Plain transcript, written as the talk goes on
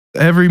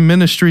Every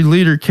ministry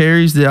leader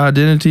carries the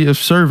identity of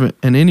servant,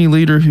 and any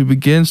leader who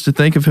begins to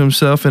think of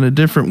himself in a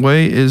different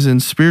way is in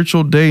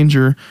spiritual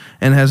danger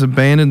and has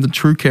abandoned the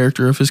true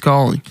character of his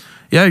calling.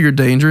 Yeah, you're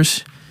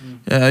dangerous.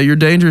 You're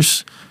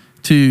dangerous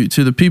to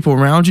the people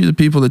around you, the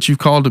people that you've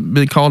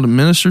been called to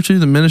minister to,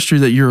 the ministry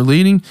that you're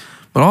leading,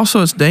 but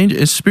also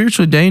it's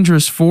spiritually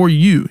dangerous for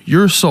you,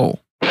 your soul.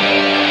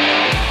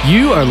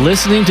 You are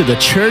listening to the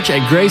Church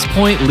at Grace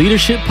Point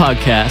Leadership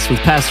Podcast with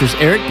Pastors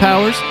Eric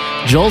Powers,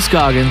 Joel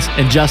Scoggins,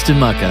 and Justin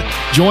Mucka,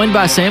 joined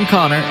by Sam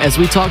Connor as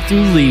we talk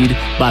through Lead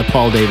by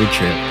Paul David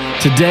Tripp.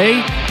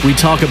 Today, we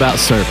talk about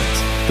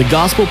servants. The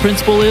gospel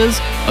principle is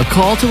a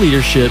call to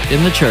leadership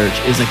in the church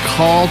is a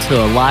call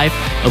to a life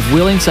of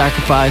willing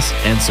sacrifice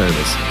and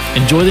service.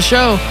 Enjoy the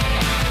show.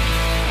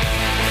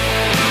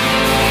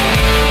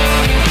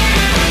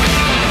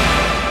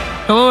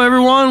 Hello,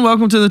 everyone.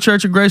 Welcome to the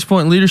Church of Grace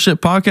Point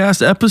Leadership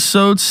Podcast,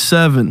 Episode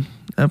 7.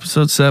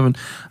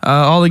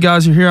 All the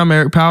guys are here. I'm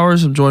Eric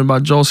Powers. I'm joined by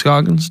Joel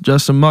Scoggins,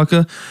 Justin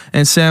Mucka,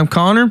 and Sam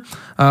Connor.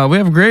 We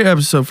have a great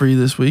episode for you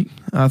this week.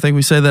 I think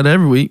we say that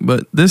every week,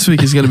 but this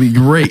week is going to be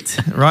great.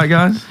 Right,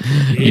 guys?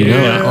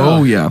 Yeah.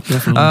 Oh, yeah.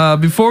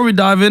 Before we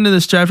dive into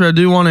this chapter, I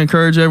do want to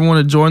encourage everyone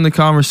to join the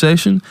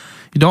conversation.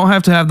 You don't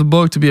have to have the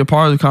book to be a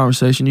part of the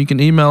conversation. You can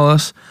email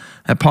us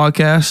at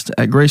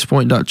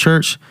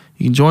podcast@gracepoint.church.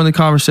 You can join the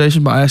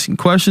conversation by asking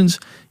questions,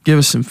 give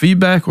us some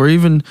feedback, or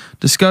even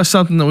discuss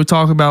something that we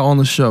talk about on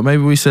the show.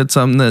 Maybe we said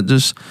something that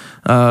just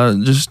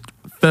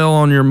fell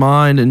on your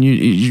mind and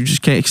you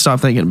just can't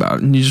stop thinking about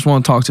it and you just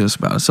want to talk to us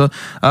about it. So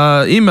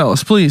email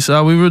us, please.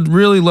 We would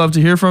really love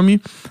to hear from you.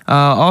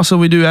 Also,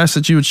 we do ask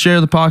that you would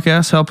share the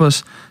podcast, help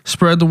us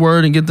spread the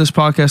word and get this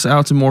podcast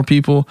out to more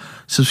people.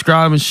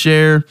 Subscribe and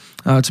share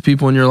to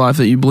people in your life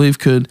that you believe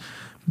could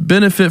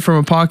benefit from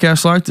a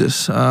podcast like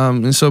this.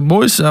 And so,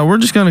 boys, we're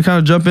just going to kind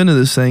of jump into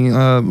this thing.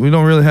 We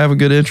don't really have a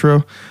good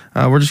intro.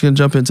 We're just going to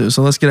jump into it.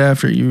 So let's get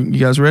after it. You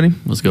guys ready?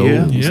 Let's go.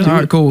 Yeah. All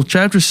right, cool.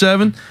 Chapter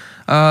 7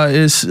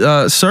 is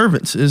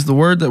servants is the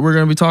word that we're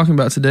going to be talking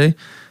about today.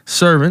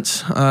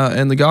 Servants.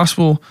 And the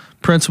gospel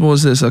principle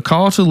is this: a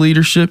call to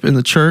leadership in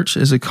the church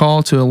is a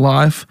call to a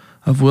life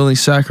of willing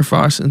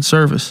sacrifice and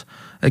service.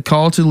 A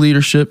call to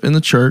leadership in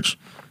the church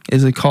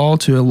is a call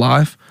to a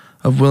life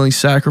of willing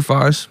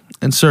sacrifice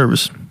and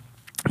service.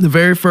 The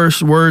very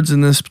first words in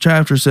this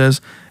chapter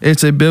says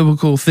it's a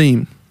biblical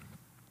theme.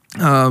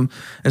 And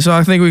so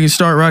I think we can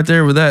start right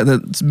there with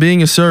that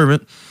being a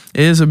servant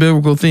is a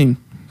biblical theme.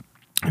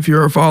 If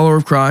you're a follower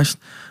of Christ,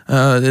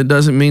 it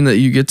doesn't mean that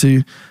you get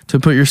to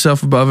put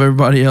yourself above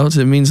everybody else.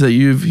 It means that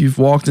you've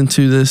walked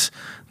into this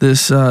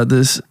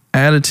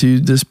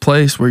attitude, this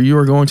place where you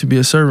are going to be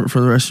a servant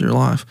for the rest of your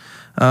life.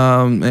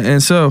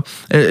 And so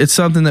it's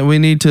something that we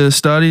need to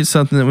study. It's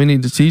something that we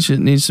need to teach. It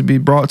needs to be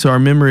brought to our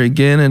memory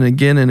again and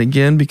again and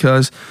again,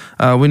 because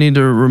we need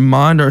to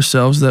remind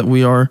ourselves that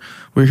we're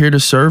here to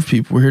serve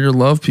people. We're here to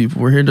love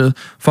people. We're here to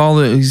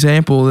follow the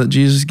example that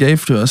Jesus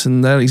gave to us,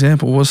 and that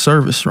example was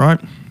service, right?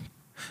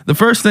 The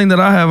first thing that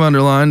I have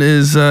underlined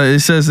is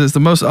it says this: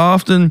 the most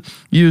often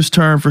used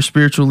term for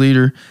spiritual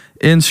leader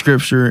in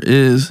Scripture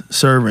is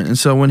servant. And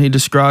so when he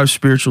describes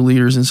spiritual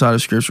leaders inside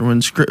of Scripture,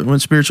 when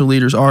spiritual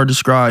leaders are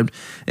described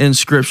in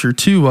Scripture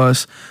to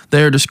us,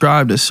 they are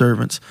described as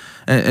servants.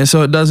 And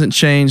so it doesn't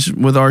change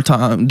with our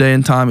time, day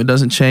and time. It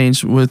doesn't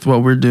change with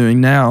what we're doing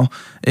now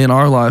in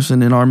our lives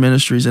and in our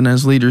ministries and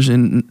as leaders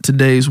in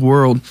today's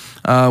world.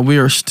 We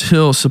are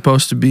still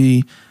supposed to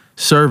be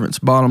servants,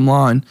 bottom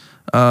line.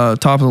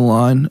 Top of the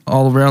line,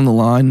 all around the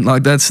line.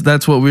 Like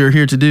that's what we are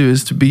here to do,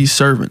 is to be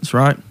servants,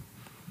 right?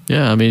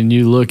 Yeah, I mean,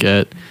 you look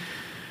at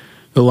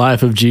the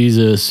life of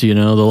Jesus, the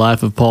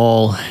life of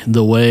Paul,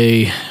 the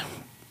way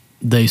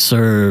they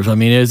serve. I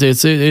mean,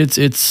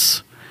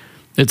 it's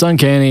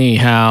uncanny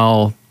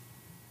how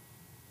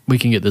we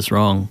can get this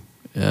wrong.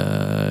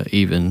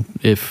 Even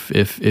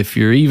if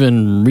you're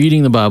even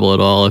reading the Bible at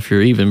all, if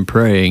you're even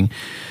praying,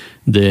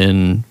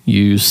 then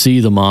you see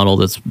the model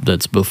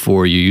that's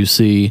before you. You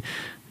see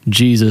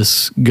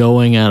Jesus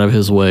going out of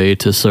his way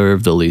to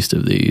serve the least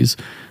of these.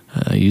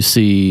 You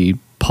see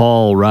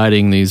Paul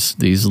writing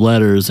these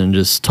letters and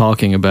just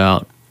talking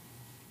about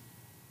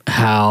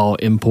how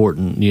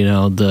important,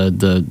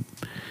 the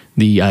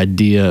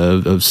idea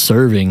of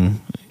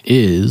serving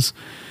is.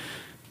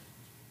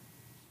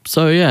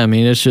 So yeah, I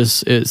mean, it's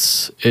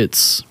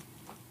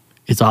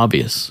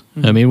obvious.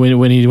 Mm-hmm. I mean,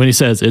 when he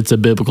says it's a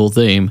biblical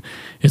theme,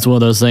 it's one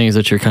of those things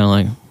that you're kind of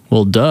like,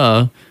 well,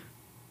 duh,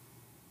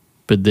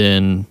 but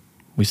then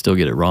we still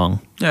get it wrong.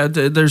 Yeah,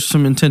 there's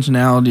some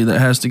intentionality that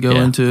has to go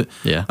into it.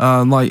 Yeah.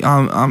 Like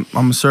I'm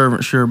a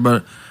servant, sure,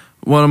 but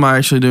what am I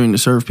actually doing to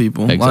serve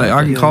people? Exactly. Like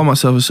I can call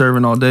myself a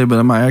servant all day, but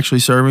am I actually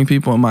serving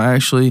people? Am I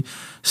actually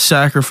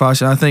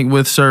sacrificing? I think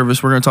with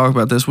service, we're going to talk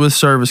about this. With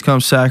service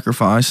comes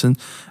sacrifice and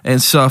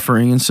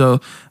suffering, and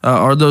so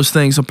are those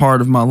things a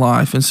part of my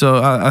life? And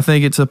so I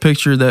think it's a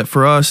picture that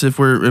for us, if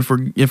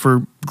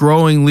we're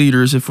growing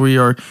leaders, if we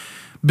are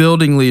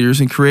building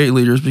leaders and create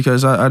leaders,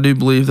 because I do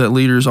believe that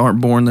leaders aren't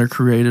born, they're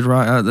created,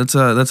 right? That's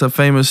a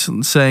famous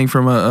saying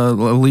from a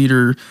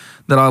leader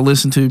that I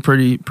listen to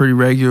pretty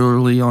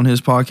regularly on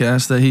his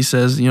podcast, that he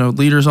says,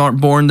 leaders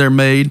aren't born, they're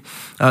made,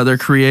 they're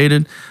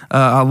created.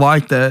 I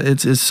like that.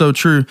 It's so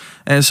true.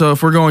 And so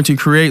if we're going to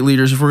create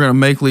leaders, if we're going to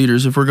make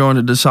leaders, if we're going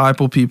to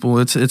disciple people,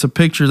 it's a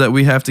picture that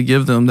we have to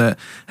give them that,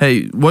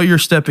 hey, what you're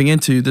stepping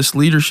into, this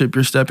leadership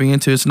you're stepping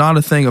into, it's not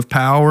a thing of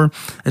power.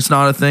 It's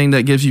not a thing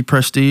that gives you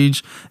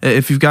prestige.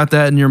 If you've got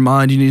that in your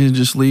mind, you need to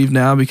just leave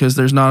now, because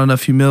there's not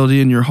enough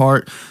humility in your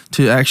heart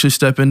to actually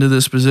step into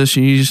this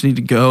position. You just need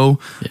to go,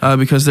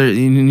 because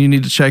you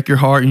need to check your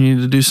heart. You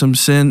need to do some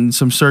sin,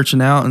 some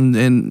searching out,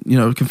 and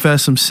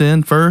confess some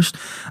sin first.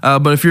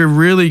 But if you're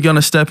really going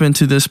to step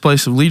into this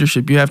place of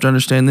leadership, you have to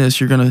understand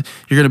this: you're going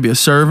to be a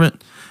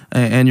servant,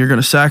 and you're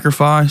going to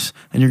sacrifice,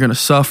 and you're going to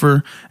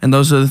suffer, and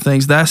those are the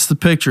things. That's the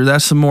picture.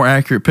 That's the more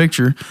accurate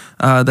picture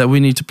that we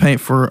need to paint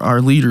for our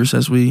leaders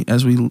as we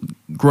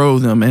grow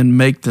them and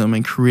make them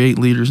and create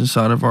leaders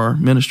inside of our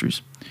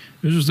ministries.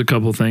 There's just a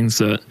couple things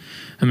that,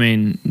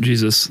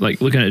 Jesus,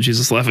 like looking at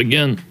Jesus' life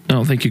again, I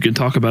don't think you can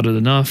talk about it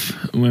enough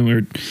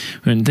when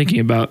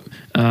thinking about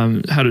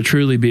how to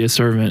truly be a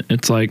servant.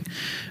 It's like,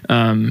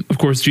 of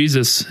course,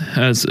 Jesus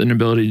has an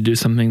ability to do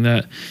something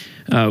that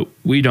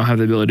we don't have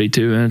the ability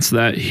to, and it's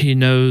that he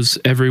knows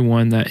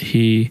everyone that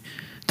he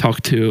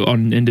talked to on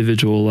an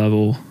individual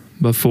level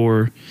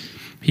before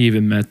he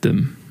even met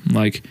them.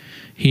 Like,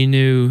 he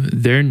knew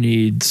their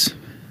needs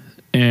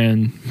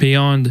and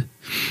beyond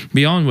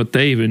what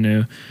they even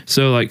knew.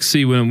 So like,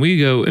 see, when we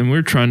go and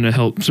we're trying to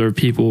help serve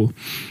people,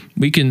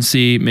 we can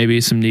see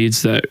maybe some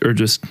needs that are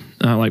just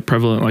like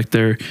prevalent, like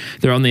they're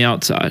on the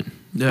outside.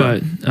 Yeah.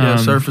 But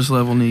surface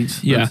level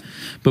needs. Yeah.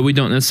 But we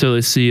don't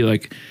necessarily see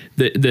like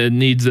the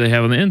needs they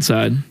have on the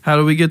inside. How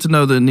do we get to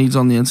know the needs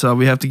on the inside?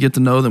 We have to get to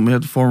know them. We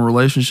have to form a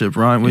relationship,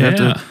 right? We have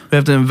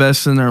to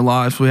invest in their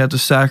lives. We have to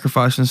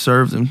sacrifice and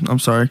serve them. I'm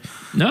sorry.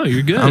 No,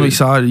 you're good. I'm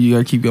excited. You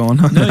gotta keep going.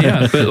 No,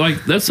 yeah. But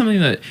like, that's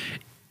something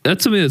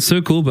that's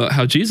so cool about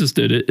how Jesus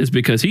did it, is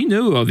because he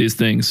knew all these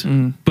things.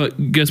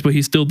 But guess what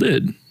he still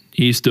did?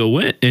 He still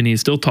went and he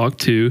still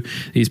talked to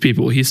these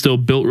people. He still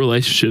built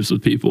relationships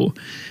with people,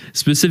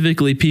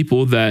 specifically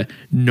people that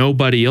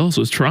nobody else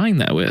was trying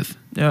that with.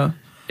 Yeah.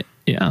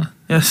 Yeah.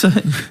 Yes.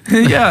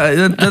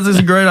 Yeah. That's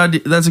a great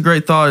idea. That's a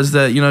great thought, is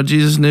that,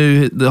 Jesus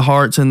knew the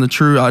hearts and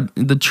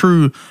the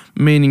true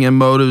meaning and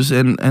motives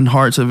and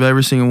hearts of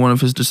every single one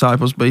of his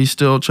disciples, but he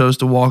still chose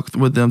to walk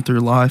with them through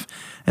life,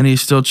 and he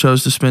still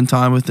chose to spend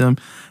time with them.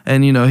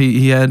 And,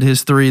 he had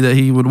his 3 that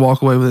he would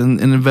walk away with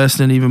and invest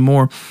in even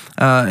more.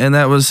 And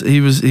that was,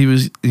 he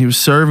was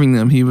serving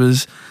them. He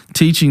was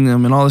teaching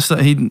them and all this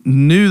stuff. He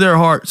knew their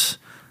hearts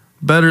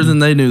better than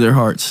they knew their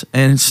hearts,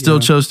 and still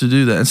chose to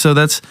do that. And so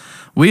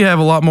we have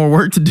a lot more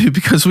work to do,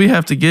 because we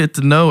have to get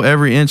to know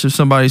every inch of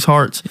somebody's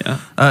hearts,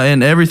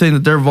 and everything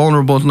that they're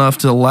vulnerable enough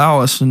to allow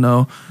us to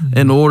know,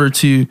 in order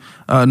to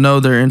know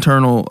their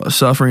internal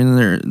suffering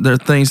and their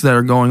things that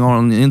are going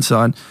on the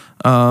inside.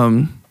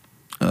 And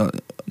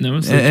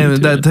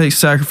that takes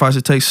sacrifice.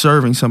 It takes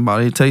serving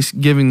somebody. It takes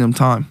giving them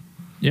time.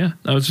 Yeah,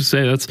 I was just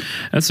saying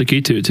that's the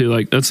key to it too.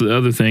 Like, that's the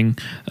other thing.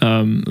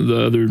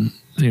 The other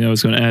thing I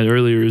was going to add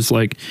earlier is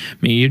like,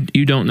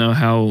 you don't know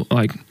how,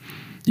 like,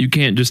 you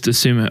can't just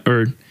assume,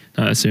 or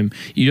not assume.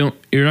 You're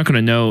not going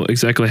to know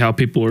exactly how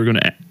people are going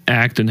to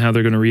act and how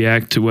they're going to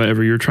react to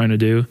whatever you're trying to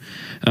do.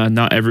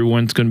 Not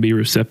everyone's going to be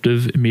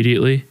receptive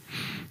immediately.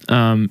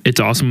 It's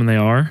awesome when they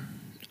are,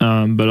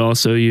 but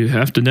also you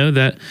have to know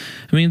that.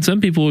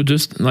 Some people are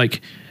just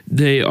like,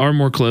 they are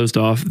more closed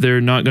off.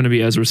 They're not going to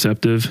be as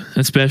receptive,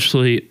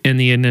 especially in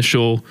the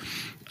initial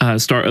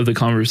start of the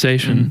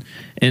conversation.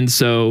 And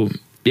so,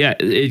 yeah,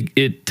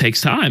 it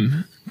takes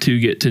time to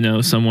get to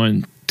know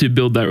someone, to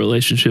build that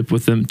relationship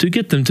with them, to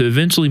get them to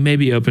eventually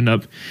maybe open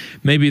up.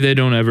 Maybe they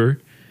don't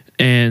ever.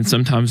 And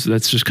sometimes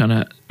that's just kind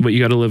of what you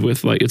got to live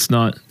with. Like, that's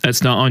not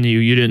on you.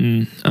 You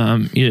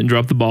didn't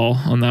drop the ball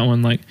on that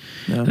one. Like,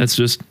 that's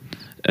just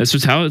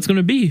how it's going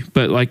to be.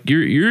 But like,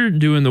 you're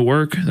doing the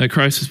work that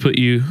Christ has put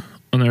you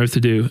on the earth to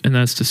do, and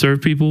that's to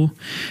serve people,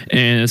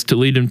 and it's to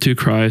lead them to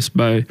Christ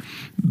by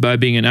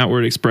being an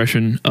outward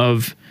expression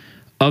of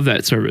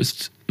that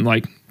service.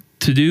 Like,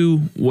 to do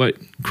what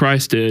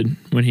Christ did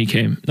when he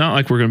came. Not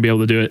like we're going to be able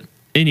to do it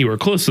anywhere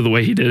close to the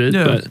way he did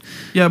it.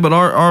 But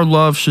our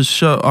love should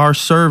show, our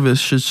service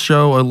should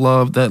show a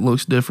love that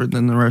looks different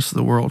than the rest of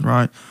the world,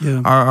 right?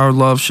 Yeah. Our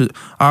love should,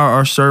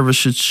 our service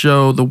should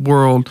show the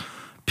world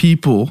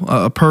people,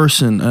 a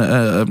person,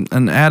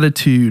 an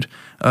attitude,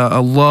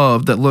 a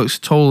love that looks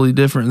totally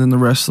different than the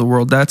rest of the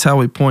world. That's how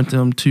we point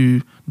them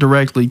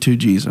directly to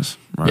Jesus,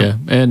 right? Yeah,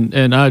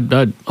 and I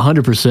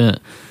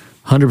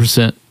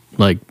 100%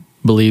 like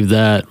believe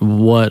that.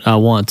 What I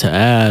want to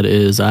add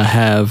is I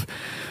have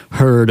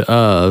heard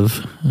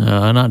of,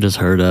 not just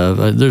heard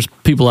of, there's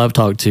people I've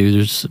talked to,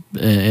 there's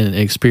and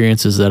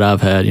experiences that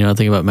I've had. I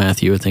think about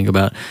Matthew, I think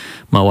about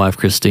my wife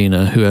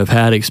Christina, who have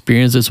had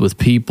experiences with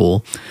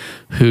people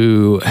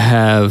who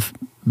have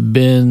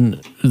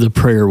been the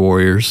prayer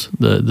warriors,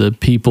 the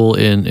people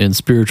in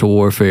spiritual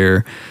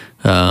warfare,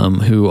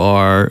 who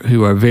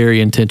are very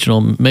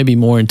intentional, maybe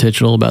more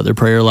intentional about their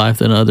prayer life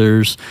than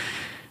others.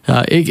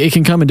 it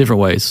can come in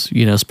different ways,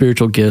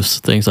 spiritual gifts,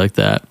 things like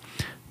that.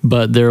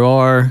 But there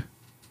are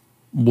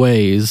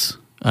ways,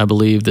 I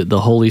believe, that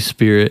the Holy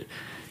Spirit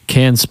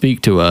can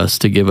speak to us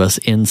to give us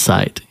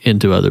insight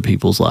into other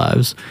people's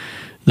lives.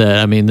 That,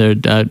 I mean,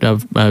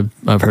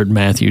 I've heard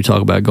Matthew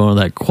talk about going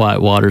to that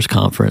Quiet Waters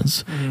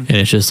conference, and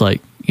it's just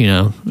like,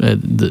 the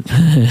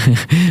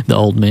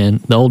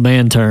old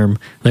man term,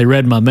 they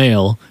read my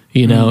mail,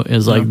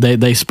 is like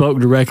they spoke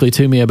directly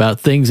to me about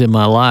things in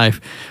my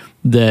life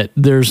that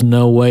there's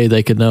no way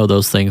they could know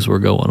those things were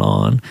going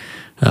on.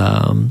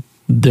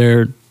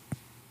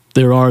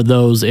 There are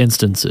those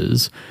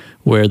instances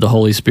where the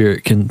Holy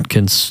Spirit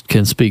can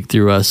speak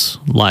through us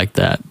like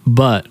that.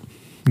 But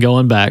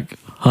going back,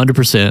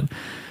 100%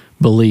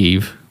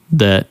 believe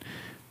that,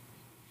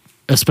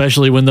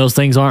 especially when those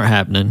things aren't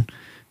happening,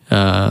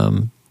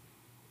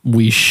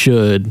 we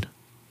should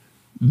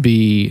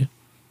be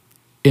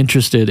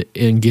interested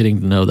in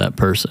getting to know that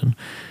person.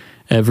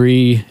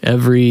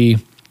 Every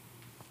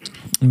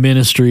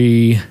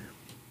ministry,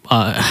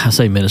 I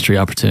say ministry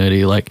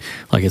opportunity like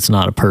it's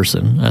not a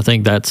person.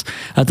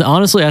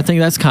 Honestly, I think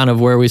that's kind of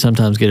where we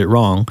sometimes get it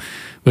wrong,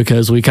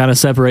 because we kind of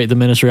separate the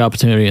ministry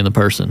opportunity and the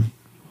person.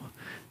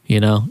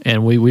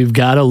 And we've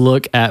got to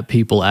look at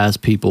people as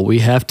people. We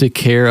have to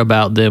care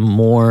about them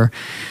more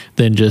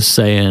than just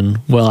saying,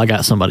 well, I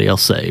got somebody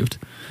else saved.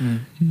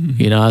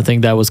 Mm-hmm. I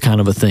think that was kind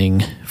of a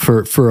thing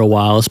for a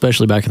while,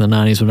 especially back in the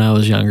 90s when I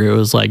was younger. It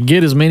was like,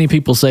 get as many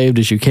people saved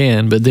as you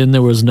can, but then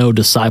there was no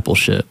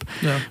discipleship.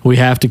 Yeah. We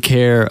have to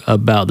care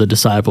about the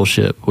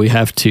discipleship. We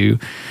have to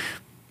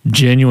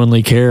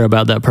genuinely care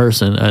about that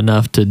person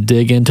enough to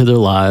dig into their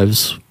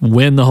lives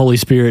when the Holy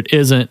Spirit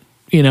isn't,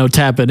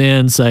 tapping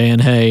in saying,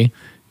 hey,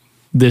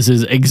 this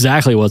is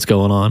exactly what's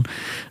going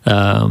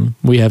on.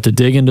 We have to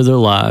dig into their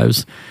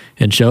lives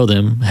and show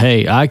them,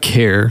 hey, I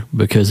care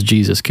because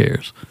Jesus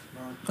cares.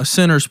 A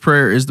sinner's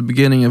prayer is the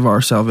beginning of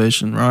our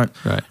salvation, right?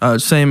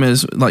 Right. Same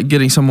as like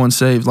getting someone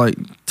saved, like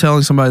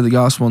telling somebody the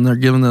gospel and they're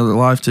giving their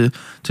life to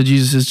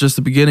Jesus is just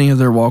the beginning of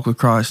their walk with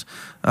Christ.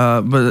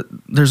 But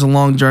there's a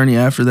long journey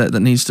after that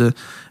needs to,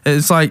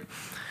 it's like,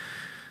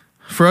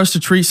 for us to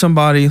treat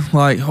somebody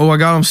like, oh, I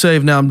got them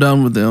saved, now I'm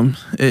done with them,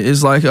 it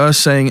is like us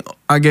saying,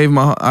 I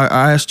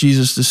asked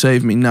Jesus to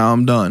save me, now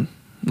I'm done.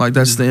 Like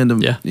that's the end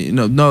of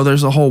no,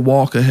 there's a whole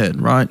walk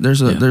ahead, right?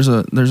 There's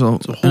a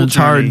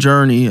entire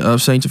journey of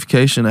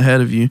sanctification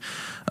ahead of you.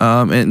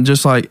 And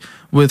just like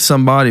with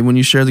somebody, when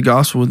you share the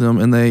gospel with them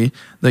and they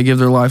give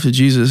their life to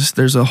Jesus,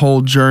 there's a whole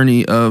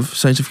journey of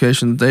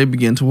sanctification that they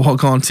begin to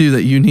walk on too,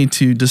 that you need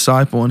to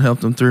disciple and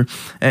help them through.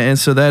 And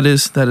so that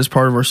is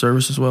part of our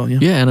service as well.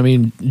 Yeah. And I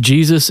mean,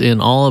 Jesus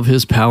in all of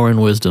his power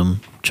and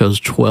wisdom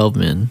chose 12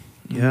 men.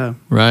 Yeah.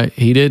 Right.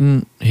 He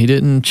didn't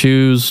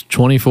choose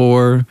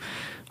 24,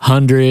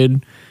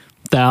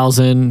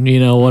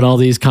 100,000, what all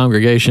these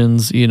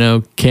congregations,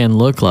 can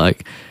look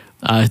like.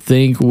 I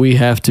think we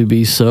have to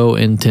be so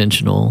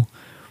intentional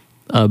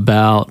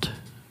about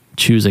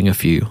choosing a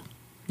few.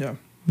 Yeah.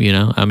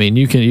 I mean,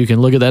 you can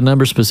look at that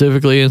number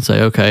specifically and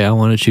say, okay, I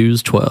want to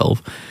choose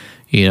 12,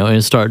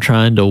 and start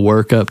trying to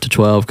work up to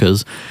 12,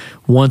 because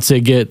once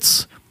it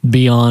gets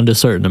beyond a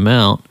certain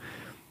amount,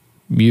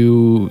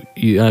 you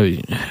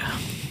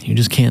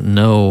just can't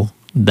know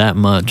that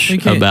much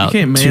about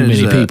too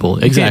many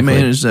people. You can't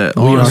manage that.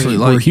 Honestly,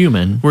 we're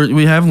human.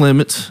 We have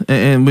limits,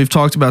 and we've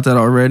talked about that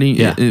already.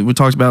 Yeah. We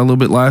talked about it a little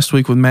bit last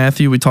week with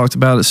Matthew. We talked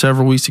about it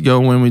several weeks ago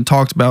when we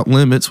talked about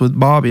limits with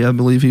Bobby. I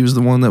believe he was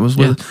the one that was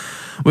with us.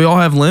 We all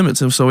have limits,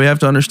 and so we have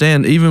to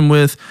understand, even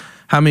with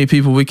how many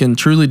people we can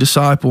truly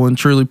disciple and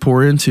truly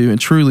pour into and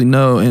truly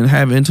know and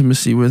have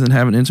intimacy with and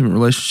have an intimate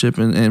relationship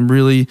and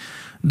really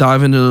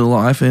dive into their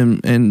life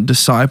and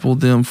disciple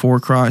them for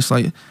Christ.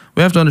 Like,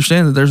 we have to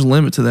understand that there's a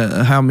limit to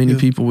that, how many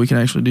people we can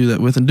actually do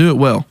that with and do it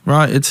well,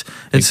 right? It's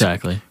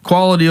exactly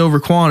quality over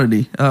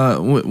quantity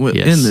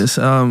in this.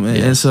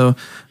 And so...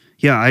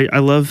 Yeah, I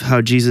love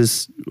how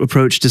Jesus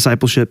approached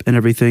discipleship and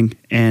everything.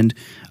 And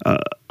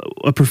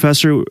a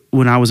professor,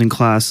 when I was in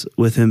class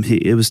with him,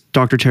 it was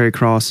Dr. Terry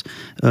Cross,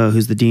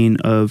 who's the dean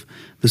of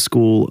the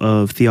School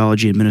of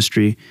Theology and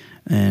Ministry.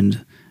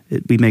 And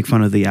we make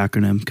fun of the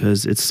acronym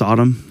because it's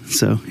Sodom.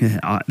 So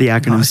the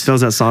acronym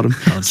spells out Sodom.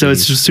 So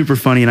it's just super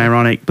funny and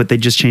ironic, but they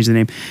just changed the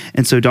name.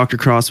 And so Dr.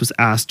 Cross was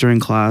asked during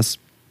class,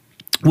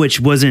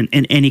 which wasn't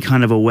in any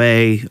kind of a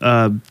way,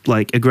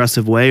 like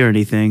aggressive way or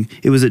anything.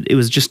 It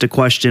was just a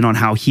question on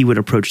how he would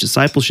approach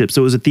discipleship.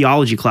 So it was a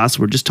theology class.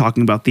 We're just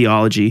talking about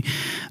theology.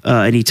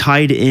 And he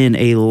tied in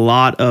a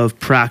lot of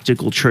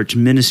practical church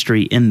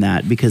ministry in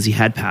that because he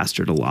had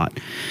pastored a lot.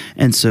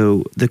 And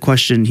so the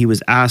question he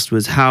was asked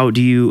was, how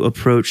do you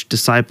approach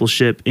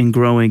discipleship in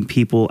growing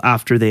people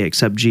after they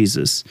accept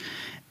Jesus?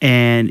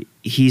 And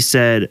he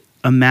said,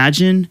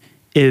 imagine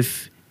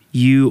if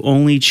you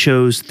only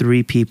chose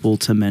 3 people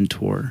to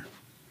mentor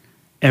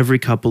every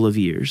couple of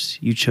years.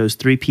 You chose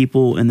 3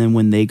 people, and then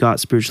when they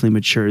got spiritually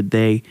matured,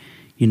 they,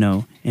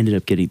 ended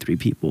up getting 3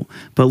 people.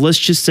 But let's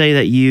just say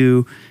that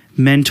you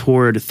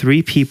mentored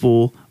 3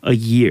 people a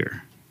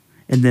year,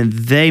 and then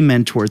they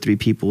mentor 3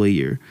 people a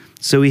year.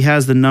 So he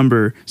has the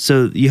number.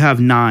 So you have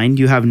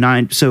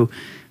 9. So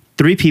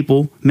 3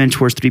 people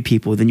mentors 3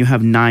 people. Then you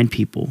have 9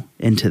 people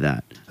into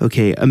that.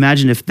 Okay,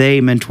 imagine if they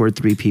mentored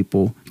 3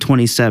 people,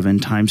 27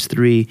 times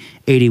 3,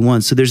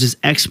 81. So there's this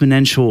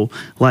exponential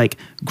like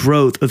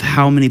growth of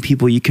how many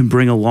people you can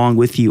bring along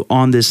with you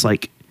on this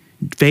like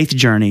faith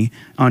journey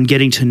on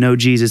getting to know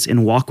Jesus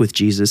and walk with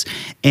Jesus.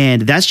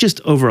 And that's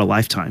just over a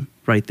lifetime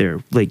right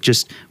there. Like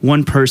just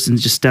one person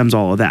just stems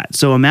all of that.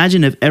 So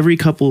imagine if every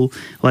couple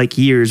like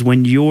years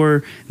when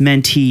your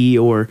mentee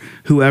or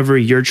whoever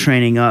you're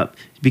training up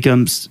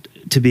becomes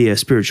to be a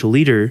spiritual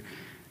leader,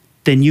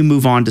 then you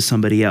move on to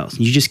somebody else.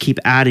 You just keep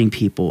adding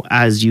people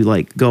as you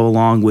like go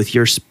along with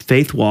your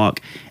faith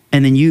walk.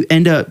 And then you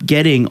end up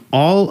getting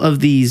all of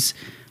these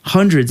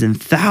hundreds and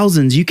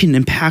thousands. You can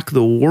impact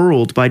the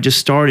world by just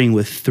starting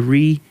with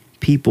 3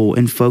 people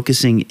and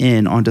focusing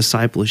in on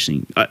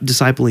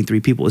discipling 3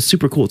 people. It's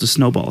super cool. It's a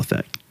snowball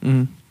effect.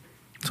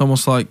 It's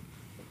almost like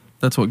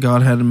that's what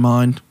God had in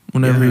mind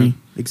whenever he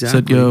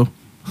said go.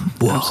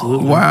 Whoa.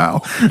 Absolutely.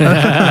 Wow. No,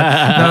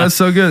 that's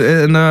so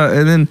good. And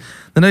then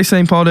the next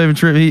thing, Paul David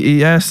Tripp,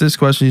 he asked this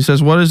question. He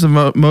says, what is the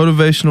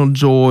motivational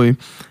joy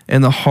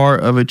in the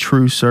heart of a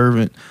true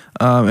servant?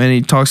 And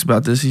he talks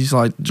about this. He's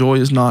like, joy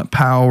is not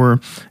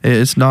power.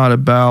 It's not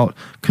about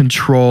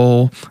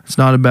control. It's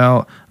not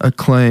about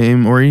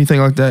acclaim or anything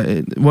like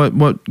that.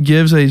 What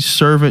gives a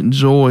servant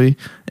joy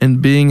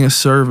in being a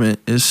servant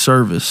is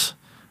service.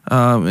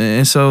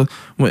 And so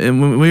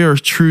when we are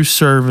true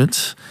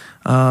servants,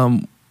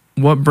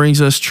 what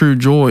brings us true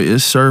joy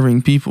is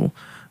serving people.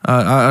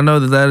 I know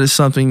that is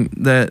something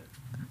that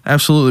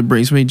absolutely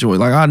brings me joy.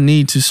 Like I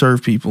need to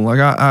serve people. Like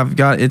I've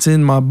got it's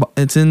in my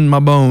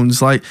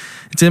bones. Like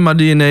it's in my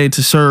DNA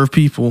to serve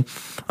people.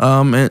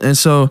 And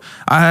so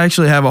I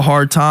actually have a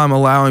hard time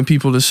allowing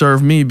people to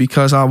serve me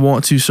because I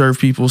want to serve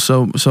people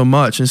so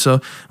much. And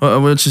so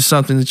which is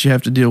something that you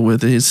have to deal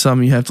with. It's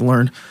something you have to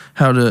learn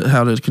how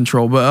to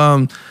control.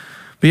 But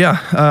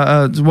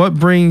yeah, what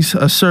brings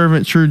a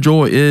servant true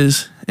joy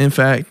is, in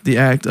fact, the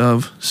act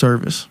of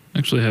service. I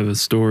actually have a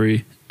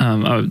story.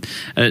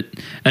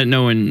 At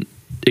knowing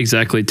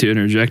exactly to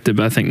interject it,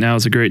 but I think now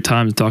is a great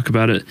time to talk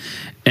about it.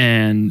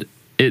 And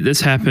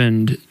this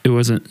happened. It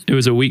was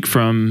a week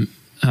from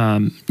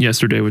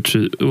yesterday, which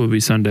will be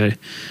Sunday.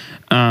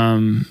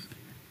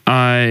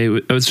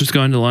 I was just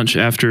going to lunch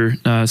after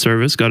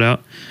service, got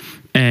out,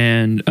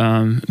 and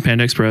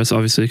Panda Express,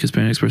 obviously, because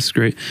Panda Express is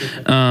great.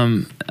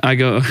 I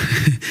go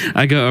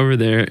over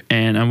there,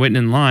 and I'm waiting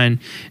in line,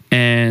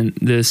 and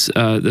this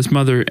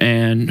mother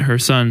and her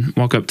son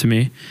walk up to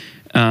me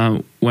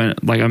when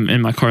like I'm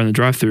in my car in the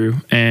drive-thru,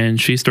 and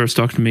she starts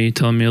talking to me,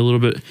 telling me a little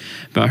bit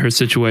about her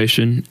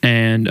situation,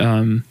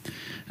 and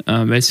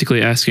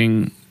basically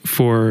asking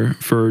for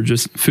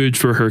just food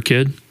for her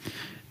kid.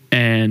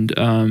 And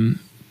I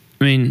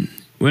mean,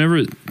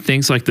 whenever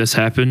things like this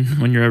happen,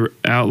 when you're ever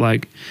out,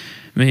 like,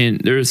 I mean,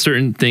 there are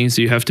certain things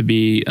you have to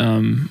be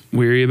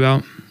weary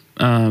about,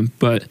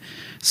 but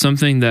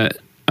something that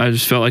I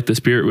just felt like the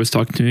Spirit was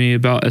talking to me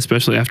about,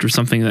 especially after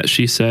something that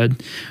she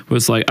said,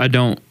 was like, I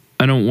don't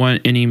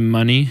want any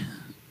money.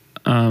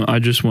 I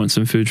just want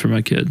some food for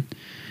my kid.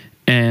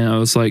 And I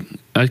was like,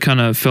 I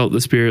kind of felt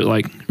the Spirit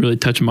like really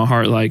touching my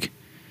heart, like,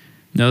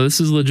 no, this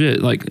is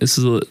legit. Like, this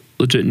is a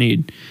legit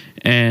need.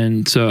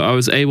 And so I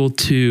was able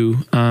to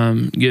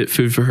get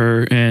food for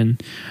her,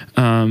 and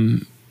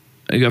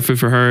I got food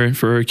for her and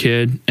for her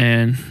kid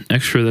and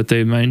extra that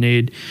they might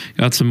need.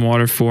 Got some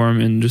water for them,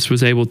 and just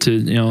was able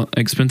to,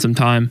 like, spend some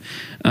time.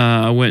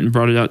 I went and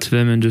brought it out to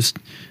them and just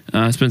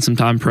spent some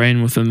time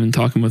praying with them and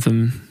talking with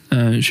them,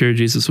 shared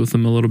Jesus with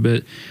them a little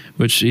bit,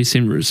 which he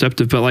seemed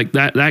receptive. But like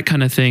that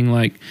kind of thing,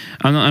 like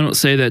I don't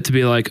say that to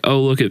be like, oh,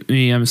 look at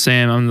me, I'm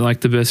Sam, I'm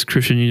like the best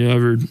Christian you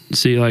ever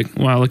see. Like,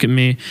 wow, look at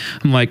me.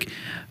 I'm like,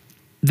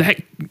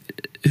 that.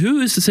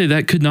 Who is to say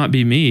that could not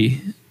be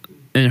me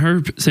in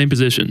her same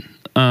position?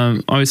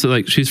 Obviously,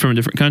 like, she's from a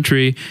different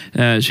country.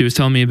 She was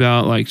telling me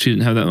about, like, she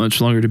didn't have that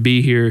much longer to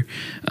be here.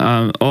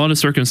 A lot of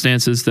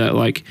circumstances that,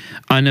 like,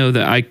 I know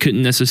that I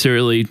couldn't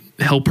necessarily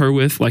help her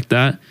with like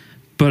that,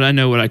 but I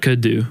know what I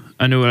could do.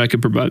 I know what I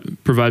could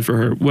provide for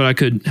her, what I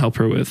could help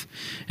her with.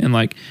 And,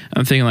 like,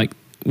 I'm thinking, like,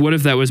 what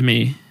if that was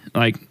me?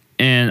 Like,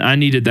 and I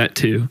needed that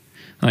too.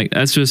 Like,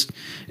 that's just,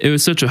 it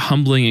was such a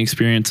humbling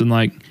experience. And,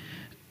 like,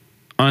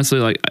 honestly,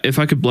 like, if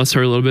I could bless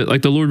her a little bit,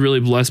 like, the Lord really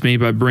blessed me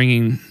by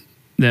bringing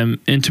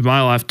them into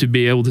my life to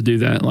be able to do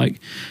that. Like,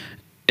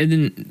 and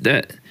then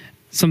that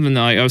something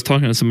that, like, I was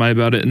talking to somebody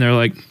about it, and they're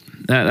like,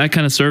 that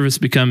kind of service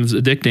becomes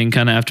addicting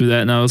kind of after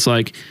that. And I was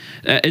like,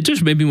 it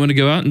just made me want to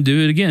go out and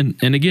do it again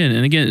and again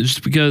and again,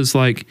 just because,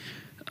 like,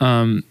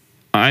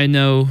 I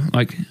know,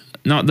 like,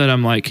 not that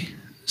I'm like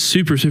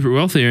super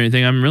wealthy or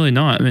anything. I'm really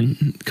not. I'm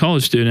a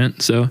college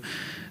student. So,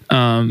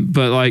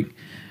 but, like,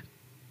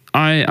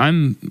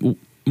 I'm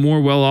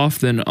more well off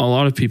than a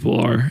lot of people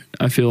are,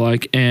 I feel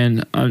like,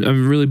 and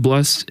I'm really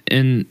blessed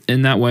in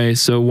that way.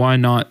 So why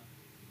not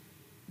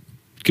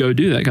go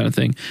do that kind of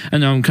thing.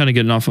 And now I'm kind of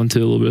getting off onto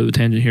a little bit of a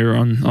tangent here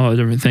on all the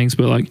different things,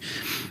 but like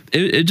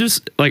it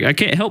just like I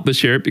can't help but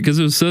share it because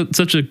it was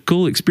such a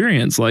cool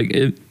experience. Like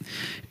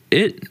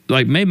it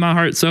like made my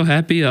heart so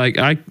happy. Like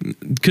I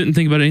couldn't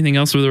think about anything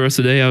else for the rest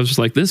of the day. I was just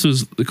like, this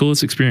was the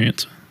coolest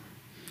experience.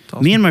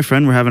 Awesome. Me and my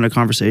friend were having a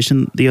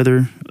conversation the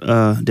other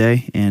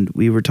day, and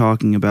we were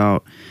talking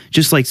about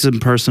just like some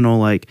personal,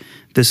 like,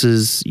 this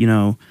is, you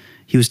know,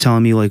 he was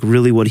telling me like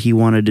really what he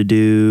wanted to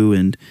do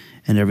and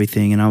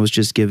everything. And I was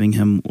just giving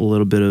him a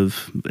little bit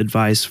of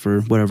advice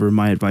for whatever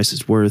my advice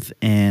is worth.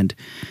 And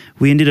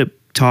we ended up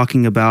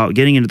talking about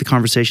getting into the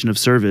conversation of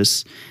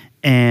service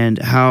and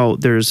how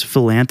there's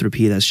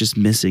philanthropy that's just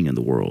missing in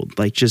the world.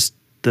 Like just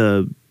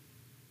the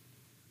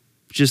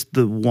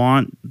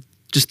want,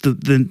 just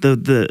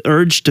the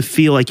urge to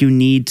feel like you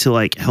need to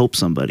like help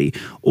somebody,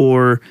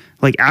 or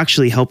like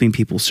actually helping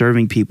people,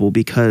 serving people,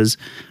 because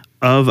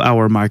of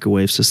our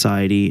microwave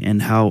society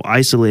and how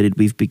isolated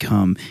we've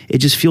become. It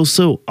just feels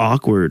so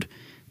awkward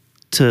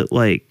to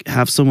like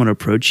have someone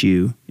approach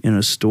you in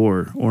a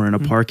store or in a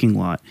parking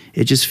lot.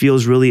 It just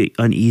feels really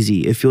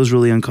uneasy. It feels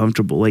really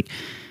uncomfortable. Like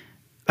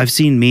I've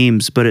seen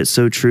memes, but it's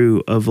so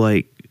true, of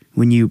like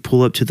when you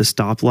pull up to the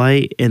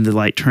stoplight and the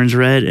light turns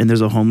red and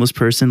there's a homeless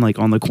person like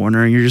on the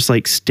corner and you're just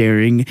like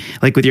staring,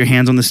 like with your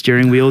hands on the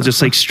steering wheel,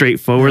 just like straight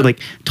forward, like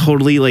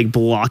totally like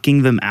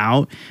blocking them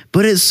out.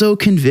 But it's so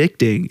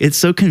convicting. It's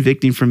so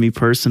convicting for me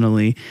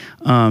personally.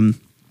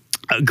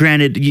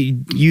 Granted,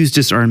 you use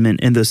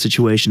discernment in those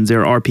situations.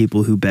 There are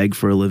people who beg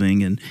for a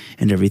living and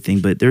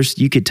everything, but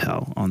you could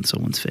tell on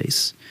someone's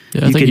face.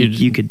 Yeah,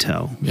 you could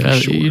tell. Yeah,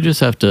 for sure. You just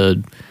have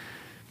to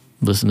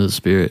listen to the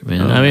Spirit,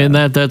 man. I mean,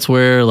 that's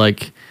where,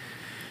 like,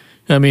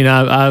 I mean,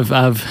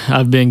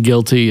 I've been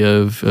guilty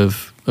of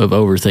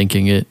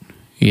overthinking it,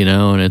 you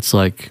know, and it's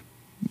like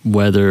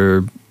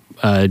whether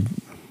I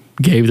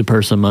gave the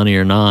person money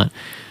or not.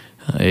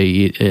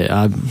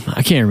 I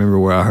can't remember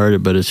where I heard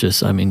it, but it's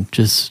just, I mean,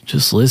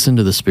 just listen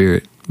to the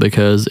Spirit,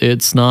 because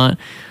it's not,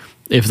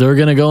 if they're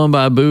going to go and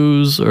buy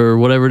booze or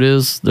whatever it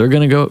is, they're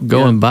going to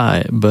go and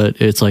buy it.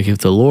 But it's like, if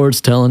the Lord's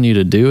telling you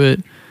to do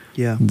it,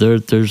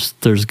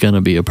 there's going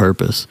to be a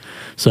purpose.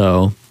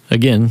 So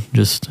again,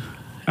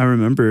 I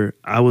remember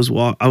I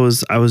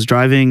was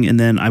driving, and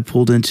then I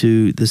pulled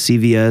into the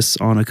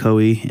CVS on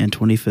Ocoee and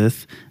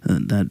 25th,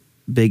 that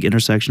big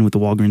intersection with the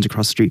Walgreens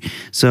across the street.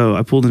 So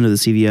I pulled into the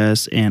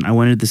CVS, and I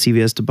went into the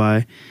CVS to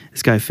buy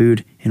this guy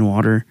food and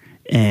water.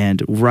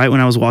 And right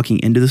when I was walking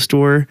into the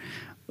store,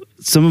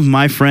 some of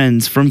my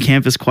friends from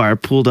Campus Choir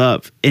pulled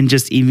up and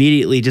just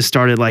immediately just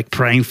started like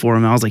praying for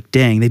him. I was like,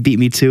 dang, they beat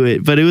me to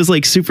it. But it was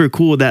like super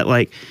cool that,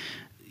 like,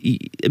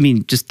 I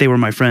mean, just they were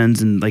my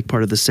friends and like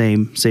part of the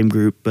same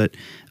group, but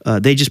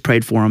they just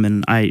prayed for him,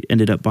 and I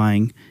ended up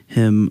buying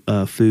him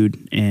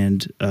food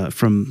and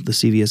from the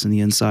CVS on the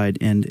inside,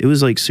 and it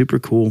was like super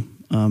cool.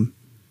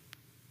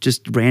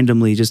 Just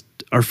randomly, just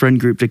our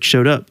friend group just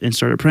showed up and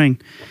started praying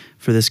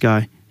for this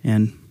guy,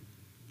 and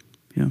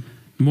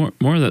more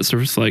of that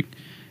stuff. It's like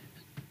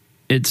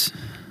it's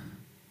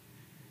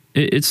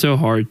so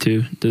hard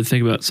to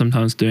think about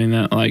sometimes doing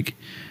that, like.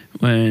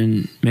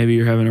 When maybe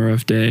you're having a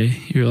rough day,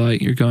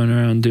 you're going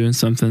around doing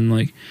something,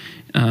 like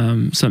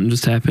something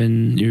just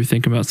happened, you're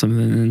thinking about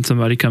something, and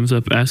somebody comes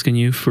up asking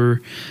you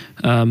for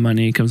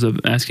money, comes up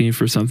asking you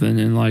for something,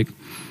 and like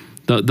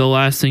the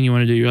last thing you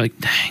want to do, you're like,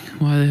 dang,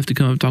 why do they have to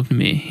come up talk to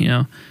me, you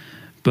know?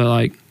 But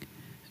like,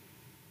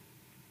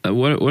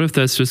 what if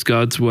that's just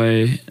God's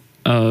way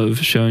of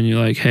showing you,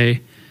 like,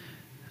 hey,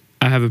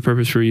 I have a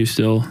purpose for you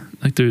still.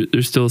 Like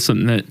there's still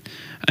something that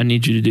I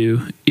need you to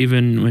do,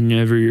 even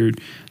whenever you're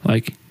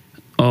like,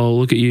 oh,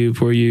 look at you,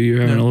 poor you, you're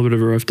having a little bit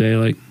of a rough day.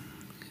 Like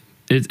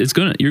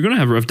you're gonna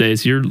have rough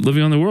days. You're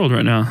living on the world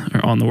right now,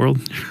 or on the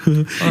world.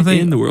 I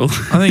think in the world.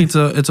 I think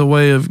it's a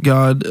way of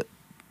God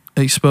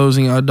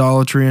exposing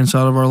idolatry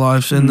inside of our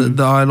lives, and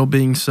the idol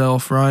being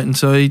self, right? And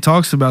so he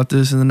talks about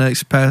this in the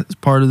next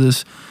part of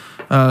this,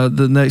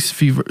 the next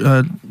few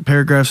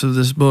paragraphs of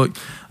this book,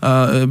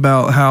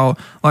 about how,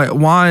 like,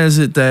 why is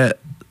it that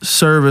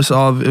service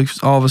all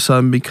of a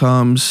sudden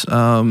becomes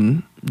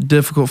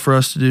difficult for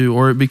us to do,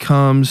 or it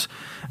becomes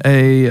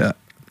a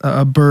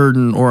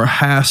burden or a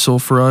hassle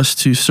for us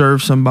to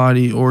serve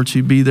somebody or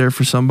to be there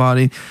for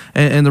somebody,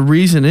 and the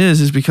reason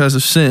is because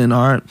of sin.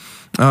 All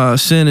right,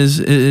 sin is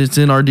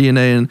in our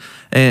DNA,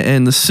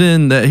 and the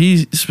sin that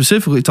he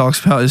specifically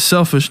talks about is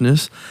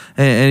selfishness,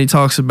 and he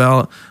talks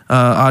about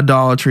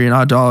idolatry and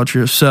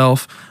idolatry of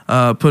self,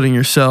 putting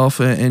yourself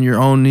and your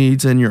own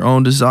needs and your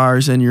own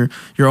desires and your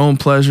own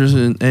pleasures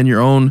and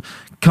your own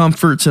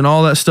comforts and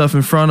all that stuff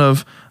in front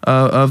of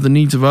the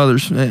needs of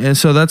others. And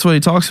so that's what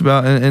he talks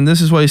about. And this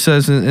is what he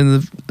says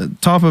in the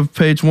top of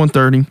page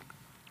 130,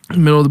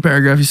 middle of the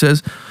paragraph. He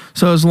says,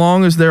 so as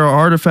long as there are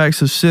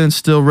artifacts of sin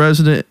still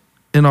resident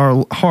in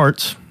our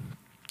hearts,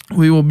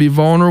 we will be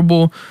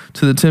vulnerable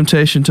to the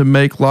temptation to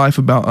make life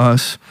about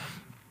us,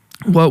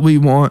 what we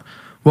want,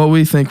 what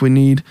we think we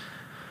need,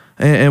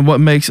 and what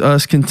makes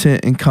us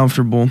content and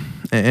comfortable.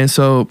 And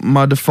so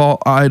my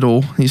default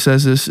idol, he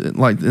says this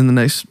like in the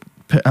next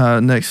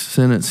next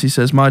sentence. He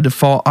says, "My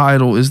default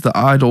idol is the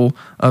idol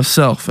of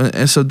self,"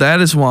 and so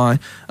that is why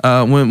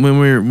when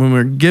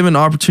we're given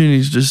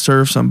opportunities to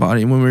serve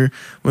somebody, when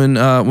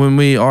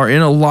we are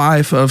in a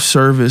life of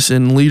service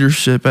and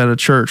leadership at a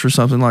church or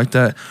something like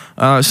that,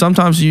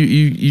 sometimes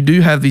you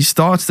do have these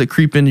thoughts that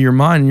creep into your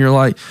mind, and you're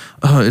like,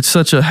 "Oh, it's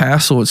such a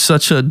hassle. It's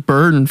such a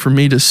burden for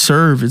me to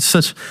serve. It's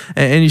such,"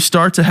 and you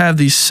start to have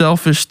these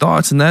selfish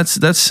thoughts, and that's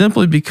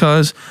simply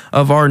because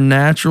of our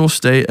natural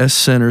state as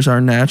sinners,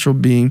 our natural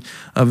being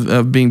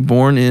of being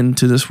born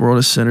into this world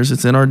as sinners.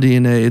 It's in our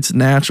DNA. It's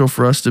natural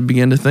for us to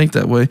begin to think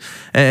that way,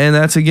 and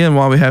that's again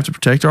why we have to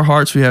protect our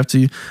hearts. We have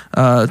to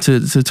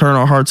turn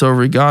our hearts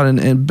over to God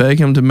and beg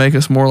Him to make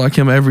us more like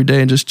Him every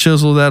day, and just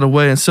chisel that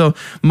away. And so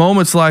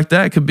moments like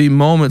that could be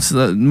moments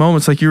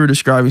like you were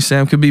describing,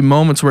 Sam, could be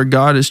moments where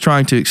God is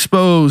trying to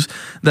expose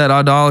that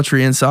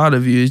idolatry inside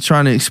of you. He's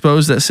trying to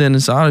expose that sin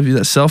inside of you,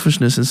 that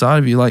selfishness inside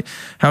of you. Like,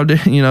 how dare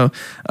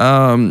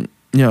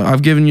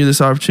I've given you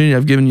this opportunity,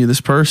 I've given you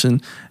this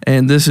person,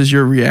 and this is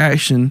your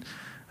reaction.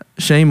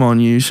 Shame on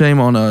you, shame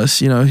on us,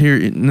 here,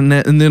 and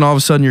then all of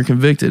a sudden you're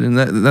convicted, and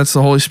that's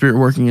the Holy Spirit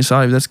working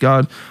inside of you. That's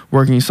God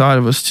working inside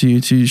of us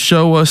to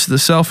show us the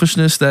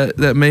selfishness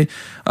that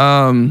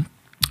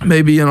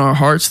may be in our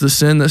hearts, the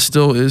sin that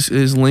still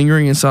is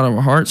lingering inside of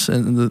our hearts,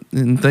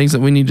 and things that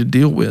we need to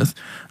deal with.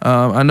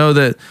 I know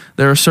that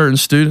there are certain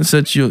students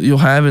that you'll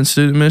have in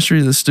student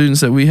ministry, the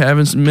students that we have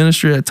in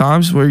ministry at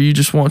times, where you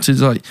just want to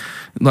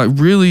like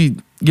really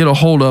get a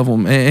hold of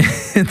them, and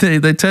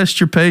they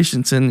test your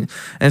patience, and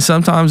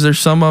sometimes there's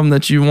some of them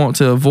that you want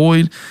to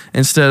avoid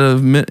instead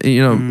of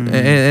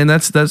and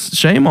that's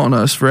shame on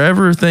us for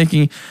ever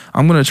thinking,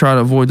 I'm going to try to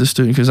avoid the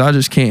student because I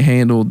just can't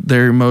handle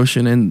their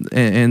emotion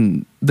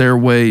and their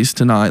ways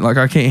tonight. Like,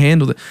 I can't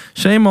handle it.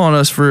 Shame on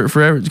us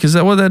forever, because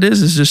what that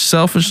is just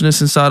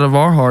selfishness inside of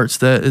our hearts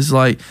that is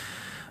like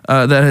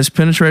that has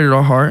penetrated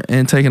our heart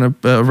and taken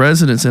a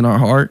residence in our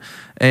heart,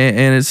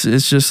 and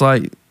it's just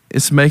like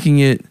it's making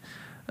it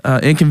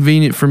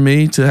inconvenient for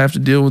me to have to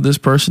deal with this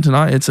person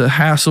tonight. It's a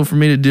hassle for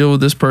me to deal with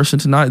this person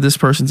tonight, this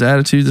person's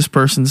attitude, this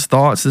person's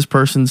thoughts, this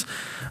person's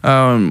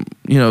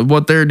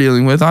what they're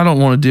dealing with. I don't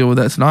want to deal with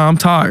that tonight. I'm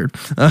tired.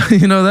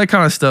 That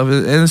kind of stuff.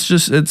 And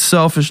it's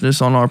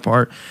selfishness on our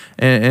part,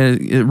 and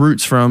it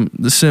roots from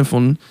the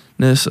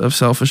sinfulness of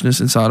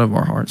selfishness inside of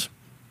our hearts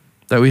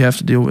that we have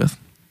to deal with.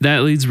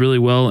 That leads really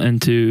well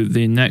into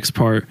the next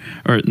part,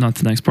 or not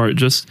the next part,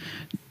 just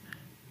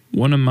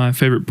one of my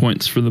favorite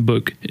points from the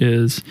book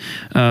is,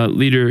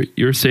 leader,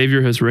 your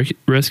Savior has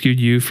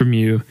rescued you from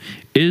you,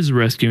 is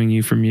rescuing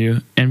you from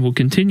you, and will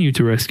continue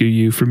to rescue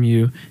you from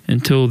you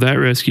until that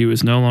rescue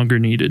is no longer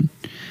needed.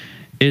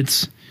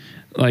 It's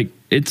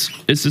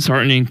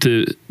disheartening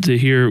to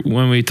hear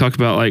when we talk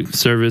about like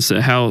service,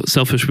 how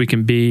selfish we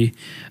can be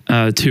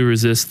to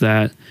resist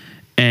that,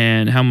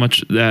 and how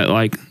much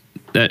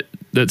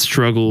that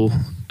struggle,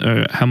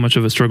 or how much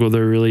of a struggle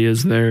there really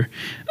is there.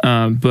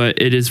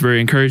 But it is very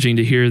encouraging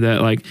to hear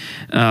that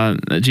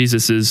that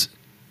Jesus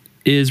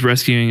is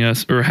rescuing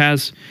us, or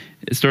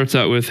it starts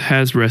out with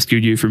has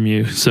rescued you from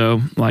you. So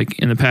like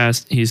in the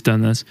past, He's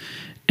done this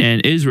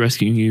and is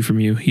rescuing you from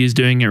you. He's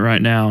doing it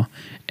right now.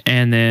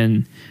 And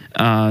then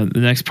the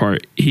next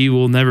part, He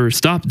will never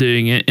stop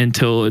doing it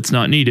until it's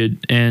not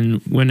needed.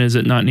 And when is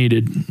it not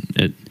needed?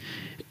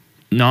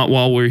 Not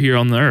while we're here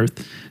on the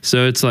earth.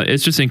 So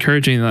it's just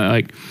encouraging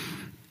that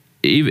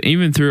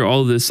even through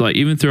all this,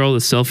 even through all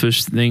the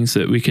selfish things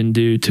that we can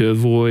do to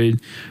avoid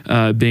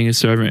being a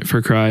servant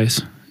for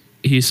Christ,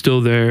 He's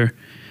still there,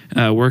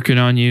 working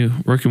on you,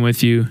 working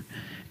with you,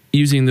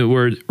 using the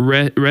word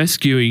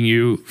rescuing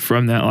you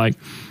from that,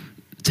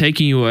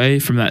 taking you away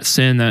from that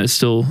sin that is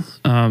still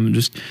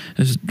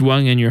just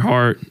dwelling in your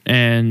heart,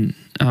 and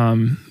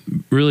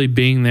really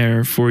being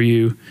there for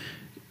you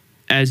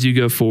as you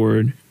go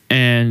forward,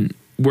 and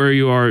where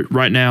you are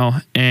right now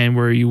and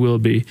where you will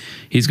be.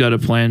 He's got a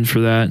plan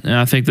for that. And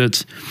I think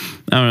that's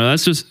one of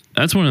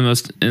the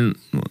most,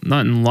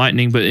 not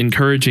enlightening, but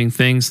encouraging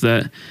things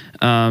that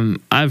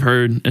I've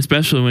heard,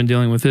 especially when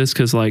dealing with this.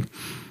 Cause there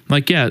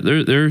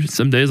are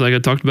some days, like I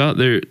talked about,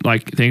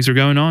 things are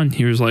going on.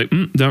 He was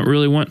don't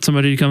really want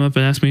somebody to come up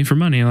and ask me for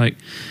money.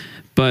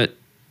 But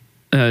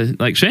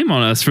shame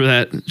on us for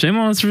that. Shame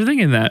on us for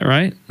thinking that,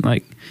 right?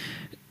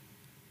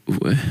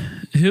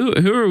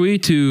 Who are we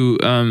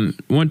to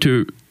want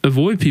to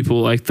avoid people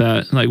like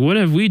that? What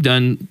have we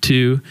done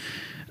to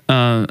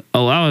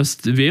allow us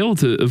to be able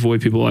to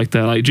avoid people like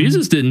that?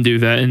 Jesus didn't do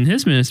that in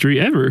His ministry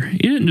ever. He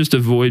didn't just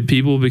avoid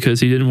people because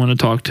He didn't want to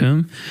talk to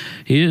him.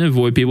 He didn't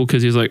avoid people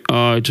because He's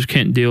I just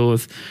can't deal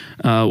with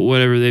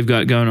whatever they've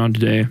got going on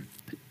today.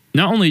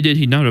 Not only did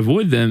He not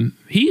avoid them,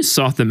 He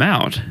sought them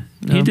out.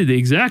 Yeah. He did the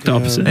exact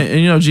opposite.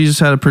 And Jesus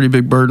had a pretty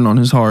big burden on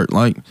His heart,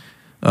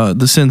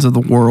 the sins of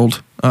the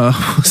world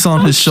was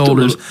on His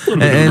shoulders,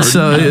 and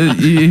so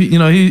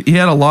he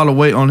had a lot of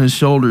weight on His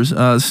shoulders,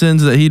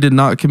 sins that He did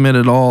not commit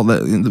at all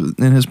that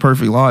in His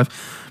perfect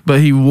life, but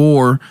He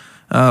wore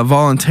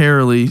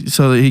voluntarily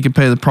so that He could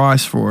pay the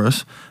price for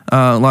us.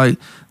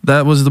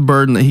 that was the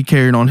burden that he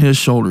carried on his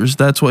shoulders.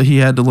 That's what he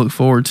had to look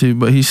forward to.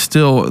 But he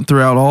still,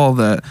 throughout all of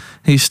that,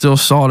 he still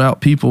sought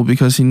out people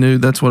because he knew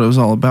that's what it was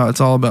all about.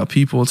 It's all about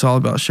people. It's all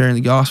about sharing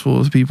the gospel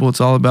with people.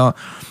 It's all about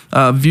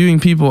viewing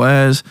people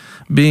as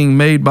being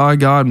made by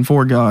God and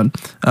for God.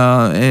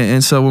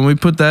 And so when we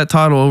put that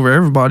title over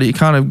everybody, it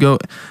kind of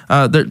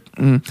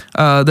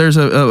there's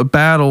a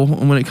battle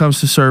when it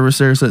comes to service.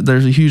 There's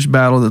a huge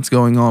battle that's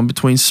going on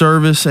between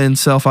service and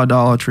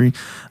self-idolatry.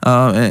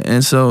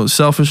 And so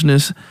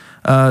selfishness,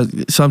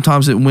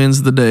 sometimes it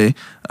wins the day,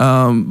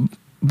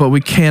 but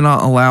we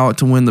cannot allow it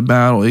to win the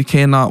battle. It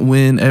cannot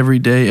win every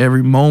day,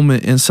 every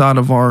moment inside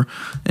of our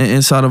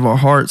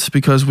hearts,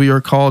 because we are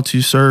called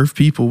to serve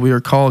people. We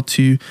are called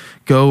to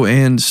go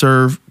and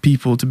serve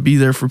people, to be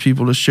there for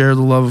people, to share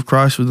the love of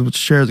Christ with them, to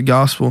share the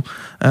gospel,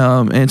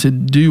 and to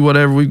do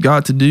whatever we've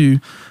got to do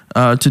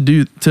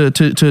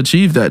to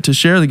achieve that, to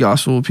share the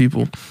gospel with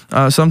people.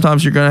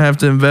 Sometimes you're going to have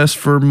to invest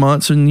for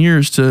months and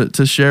years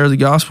to share the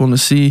gospel and to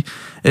see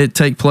it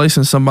take place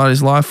in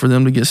somebody's life for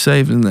them to get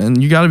saved.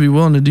 And you got to be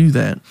willing to do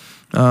that.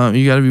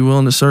 You got to be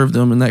willing to serve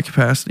them in that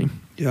capacity.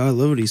 Yeah, I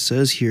love what he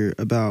says here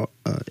about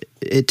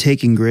it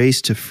taking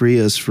grace to free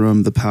us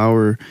from the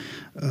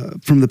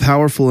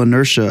powerful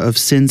inertia of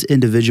sin's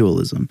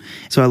individualism.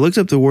 So I looked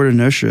up the word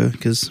inertia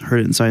because I heard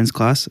it in science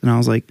class, and I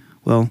was like,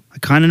 well, I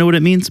kind of know what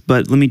it means,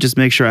 but let me just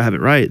make sure I have it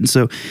right. And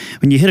so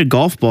when you hit a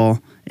golf ball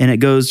and it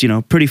goes,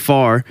 pretty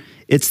far,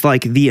 it's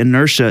like the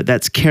inertia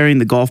that's carrying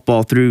the golf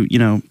ball through,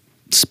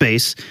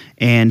 space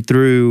and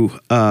through,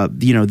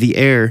 the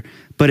air.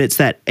 But it's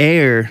that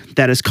air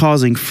that is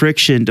causing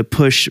friction to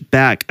push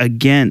back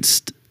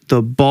against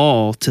the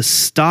ball to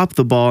stop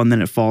the ball, and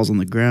then it falls on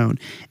the ground.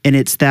 And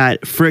it's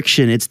that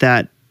friction, it's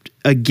that,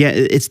 again,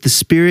 it's the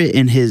Spirit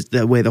in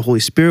the way the Holy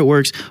Spirit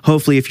works.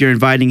 Hopefully, if you're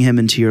inviting him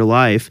into your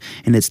life,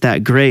 and it's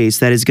that grace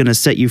that is going to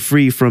set you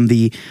free from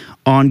the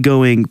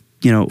ongoing,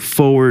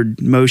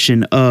 forward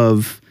motion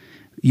of,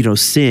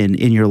 sin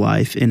in your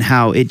life, and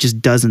how it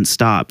just doesn't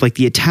stop. Like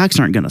the attacks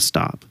aren't going to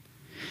stop.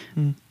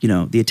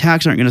 The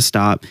attacks aren't going to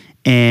stop.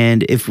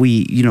 And if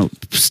we,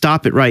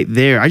 stop it right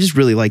there, I just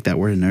really like that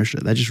word inertia.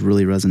 That just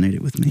really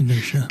resonated with me.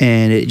 Inertia.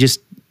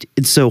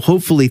 And so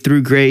hopefully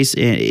through grace,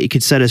 it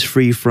could set us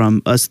free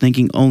from us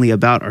thinking only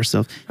about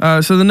ourselves.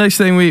 So the next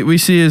thing we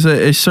see is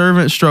a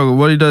servant struggle.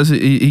 What he does,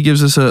 he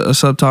gives us a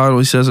subtitle.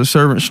 He says a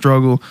servant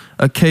struggle,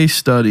 a case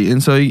study.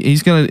 And so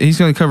he's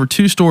gonna cover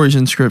two stories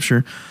in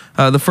Scripture.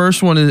 The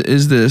first one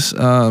is this,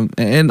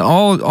 and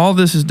all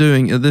this is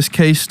doing, this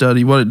case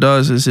study, what it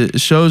does is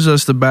it shows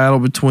us the battle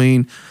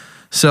between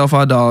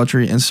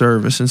self-idolatry and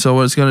service. And so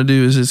what it's going to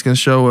do is it's going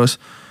to show us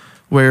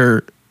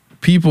where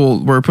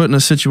people were put in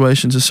a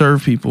situation to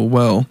serve people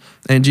well,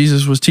 and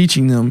Jesus was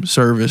teaching them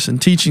service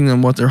and teaching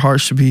them what their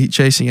hearts should be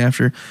chasing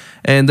after,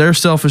 and their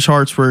selfish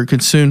hearts were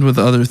consumed with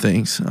other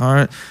things. All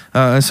right,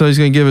 and so he's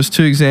going to give us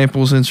two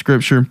examples in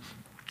Scripture.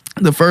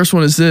 The first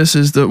one is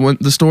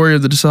the story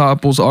of the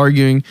disciples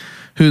arguing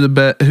who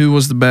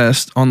was the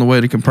best on the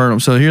way to Capernaum.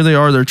 So here they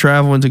are, they're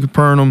traveling to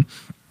Capernaum.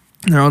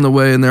 They're on the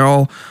way, and they're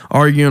all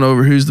arguing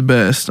over who's the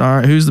best. All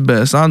right, who's the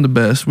best? I'm the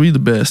best. We the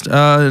best.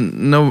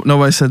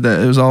 Nobody said that.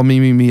 It was all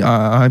me,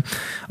 I.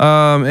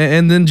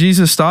 And then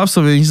Jesus stops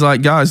them, and he's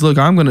like, guys, look,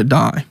 I'm going to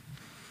die.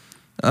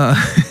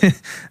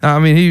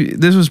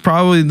 This was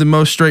probably the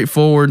most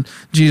straightforward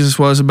Jesus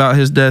was about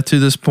his death to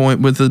this point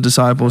with the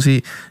disciples.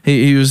 He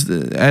was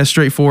as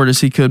straightforward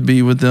as he could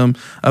be with them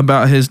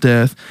about his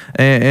death.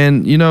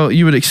 And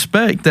you would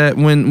expect that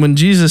when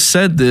Jesus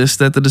said this,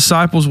 that the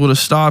disciples would have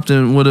stopped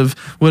and would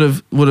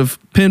have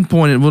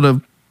pinpointed, would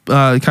have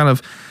kind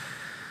of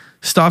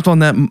stopped on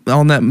that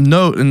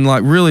note and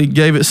like really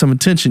gave it some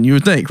attention. You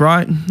would think,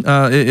 right?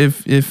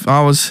 If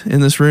I was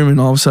in this room and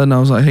all of a sudden I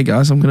was like, hey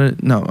guys, we're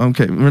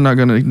not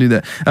gonna do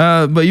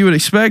that. But you would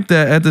expect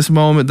that at this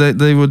moment that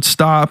they would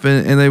stop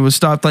and they would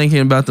stop thinking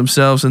about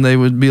themselves, and they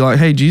would be like,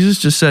 hey, Jesus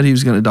just said he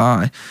was gonna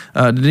die.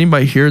 Did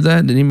anybody hear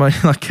that? Did anybody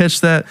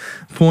catch that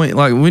point?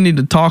 Like, we need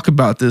to talk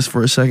about this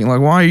for a second. Like,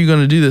 why are you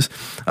gonna do this?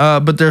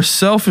 But their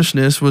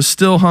selfishness was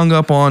still hung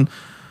up on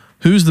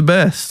who's the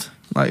best.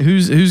 Like,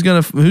 who's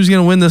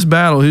gonna win this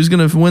battle? Who's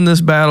gonna win this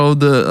battle of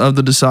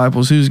the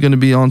disciples? Who's gonna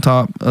be on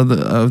top of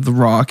the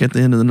rock at the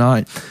end of the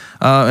night?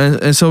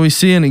 And so we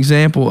see an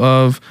example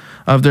of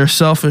their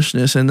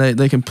selfishness, and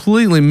they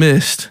completely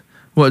missed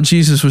what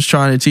Jesus was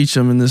trying to teach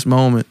them in this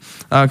moment.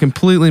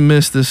 Completely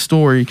missed this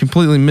story.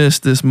 Completely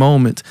missed this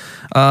moment.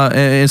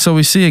 And so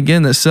we see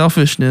again that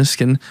selfishness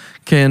can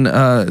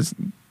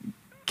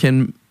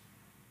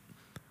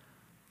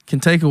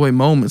take away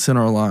moments in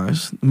our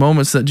lives,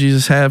 moments that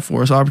Jesus had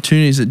for us,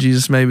 opportunities that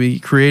Jesus maybe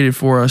created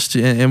for us,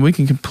 and we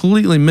can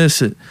completely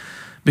miss it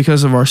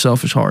because of our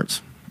selfish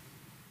hearts.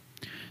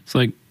 It's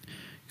like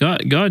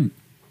God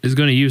is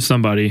going to use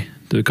somebody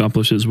to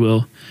accomplish his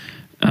will.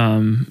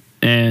 And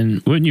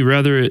wouldn't you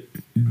rather it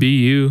be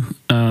you?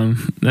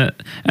 That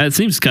it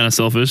seems kind of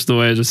selfish the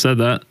way I just said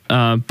that.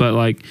 But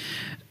like,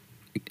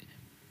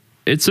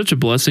 it's such a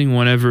blessing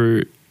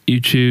whenever you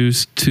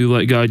choose to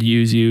let God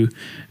use you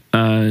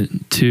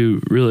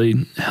to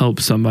really help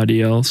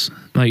somebody else.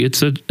 Like it's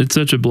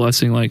such a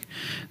blessing. Like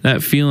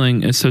that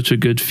feeling is such a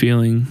good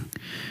feeling.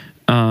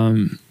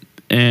 And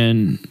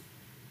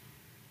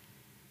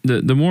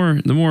the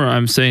more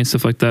I'm saying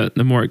stuff like that,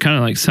 the more it kind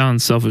of like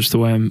sounds selfish the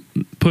way I'm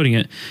putting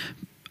it.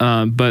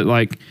 But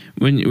like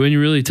when you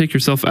really take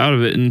yourself out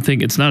of it and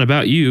think it's not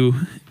about you,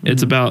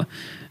 it's about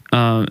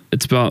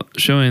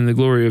showing the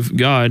glory of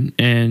God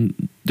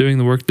and doing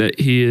the work that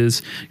He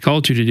has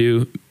called you to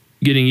do,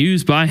 getting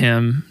used by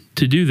Him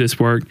to do this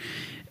work.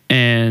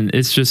 And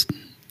it's just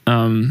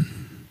when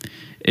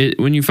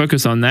you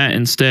focus on that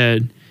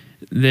instead,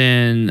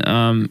 then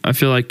I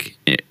feel like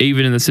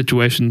even in the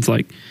situations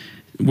like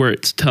where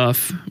it's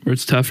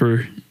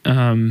tougher,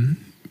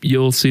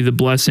 you'll see the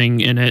blessing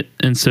in it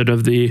instead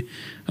of the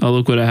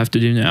look what I have to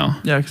do now.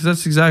 Yeah, because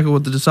that's exactly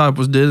what the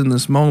disciples did in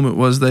this moment.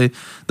 Was they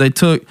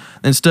took,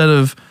 instead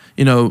of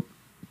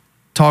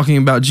talking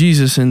about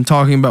Jesus and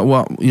talking about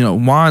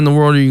why in the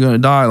world are you going to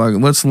die?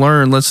 Like, let's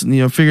learn, let's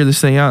figure this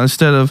thing out.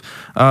 Instead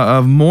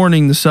of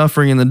mourning the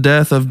suffering and the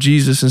death of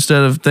Jesus,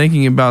 instead of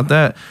thinking about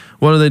that,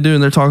 what are they doing?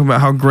 They're talking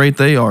about how great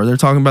they are. They're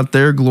talking about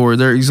their glory.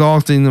 They're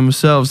exalting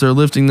themselves. They're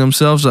lifting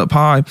themselves up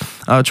high,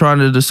 trying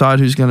to decide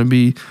who's going to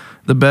be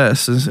the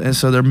best. And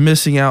so they're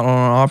missing out on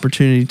an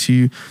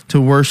opportunity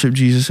to worship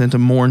Jesus and to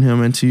mourn Him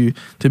and to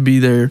be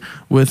there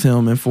with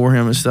Him and for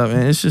Him and stuff.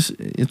 And it's just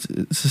it's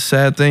a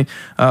sad thing.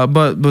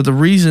 But the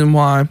reason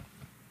why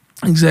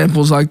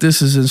examples like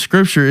this is in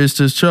Scripture is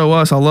to show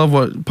us. I love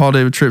what Paul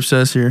David Tripp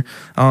says here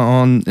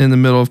in the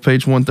middle of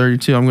page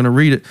 132. I'm going to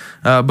read it.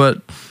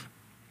 But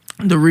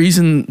the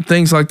reason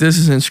things like this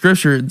is in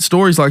Scripture,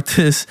 stories like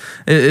this,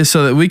 is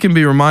so that we can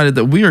be reminded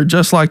that we are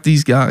just like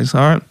these guys,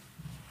 all right?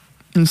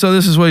 And so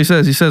this is what he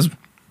says. He says,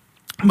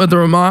 but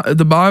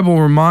the Bible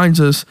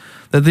reminds us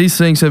that these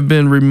things have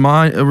been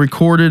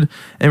recorded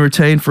and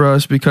retained for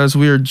us because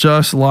we are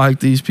just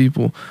like these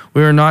people.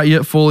 We are not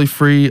yet fully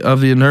free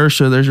of the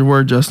inertia, there's your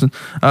word, Justin,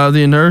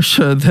 the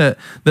inertia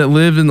that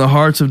lived in the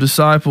hearts of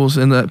disciples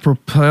and that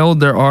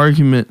propelled their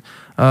argument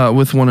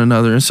with one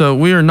another. And so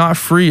we are not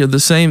free of the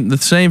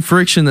same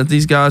friction that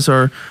these guys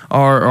are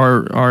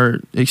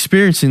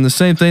experiencing, the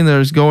same thing that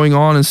is going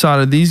on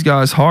inside of these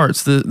guys'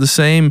 hearts, the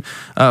same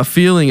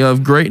feeling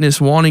of greatness,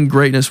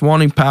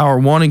 wanting power,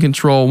 wanting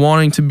control,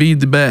 wanting to be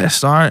the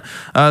best. All right,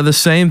 the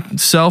same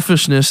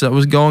selfishness that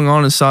was going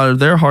on inside of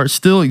their hearts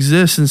still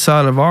exists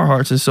inside of our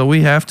hearts. And so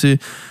we have to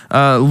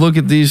look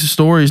at these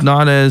stories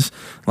not as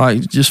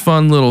like just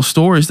fun little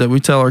stories that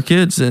we tell our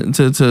kids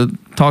to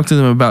talk to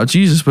them about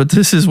Jesus, but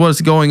this is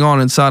what's going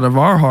on inside of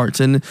our hearts,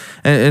 and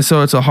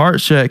so it's a heart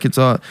check. It's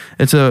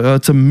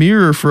a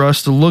mirror for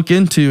us to look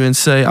into and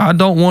say, I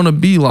don't want to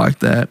be like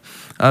that.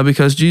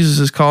 Because Jesus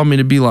has called me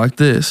to be like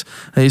this.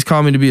 He's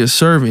called me to be a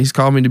servant. He's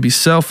called me to be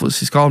selfless.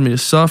 He's called me to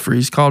suffer.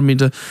 He's called me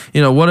to,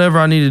 whatever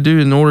I need to do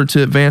in order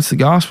to advance the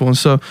gospel. And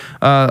so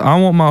I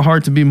want my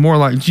heart to be more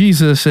like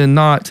Jesus and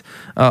not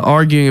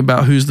arguing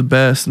about who's the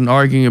best and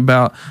arguing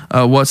about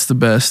what's the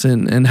best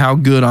and how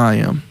good I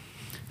am.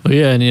 Well,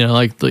 yeah, and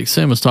like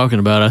Sam was talking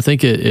about, I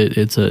think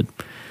it's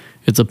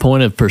a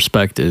point of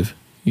perspective,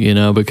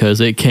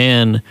 because it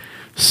can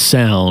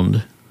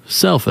sound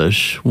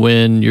selfish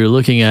when you're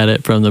looking at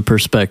it from the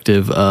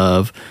perspective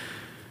of,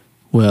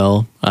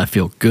 well, I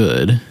feel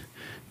good.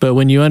 But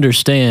when you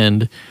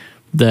understand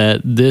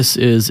that this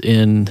is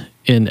in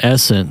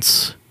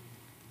essence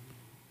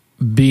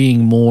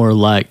being more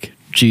like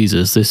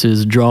Jesus, this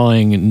is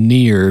drawing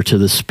near to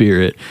the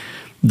Spirit,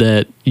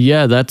 that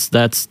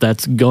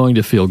that's going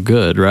to feel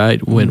good, right?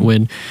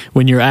 Mm-hmm.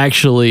 When you're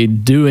actually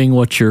doing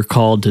what you're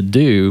called to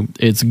do,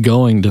 it's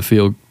going to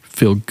feel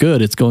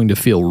good. It's going to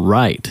feel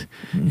right,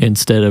 mm-hmm.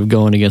 instead of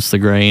going against the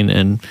grain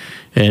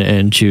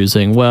and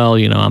choosing, well,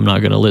 I'm not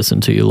going to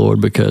listen to you,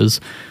 Lord,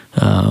 because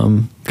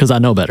I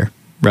know better,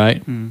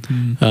 right?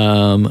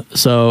 Mm-hmm.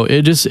 So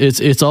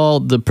it's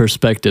all the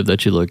perspective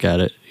that you look at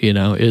it.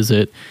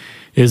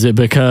 Is it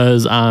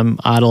because I'm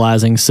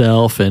idolizing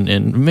self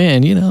and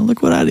man,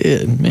 look what I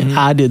did. Man, mm-hmm.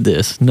 I did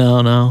this.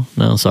 No,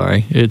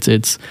 sorry.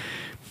 It's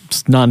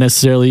not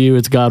necessarily you,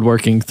 it's God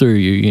working through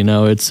you.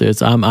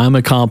 I'm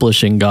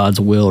accomplishing God's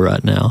will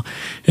right now.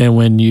 And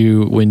when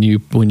you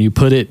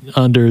put it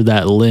under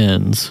that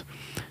lens,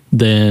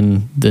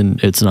 then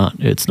it's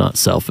not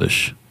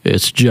selfish.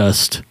 It's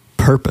just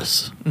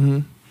purpose.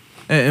 Mm-hmm.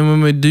 And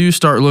when we do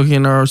start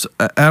looking at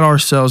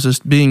ourselves as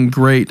being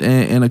great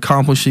and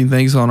accomplishing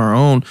things on our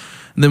own,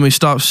 then we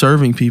stop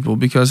serving people,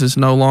 because it's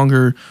no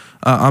longer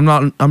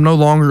I'm no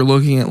longer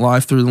looking at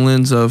life through the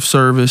lens of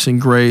service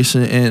and grace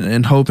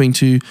and hoping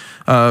to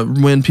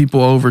win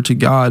people over to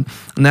God.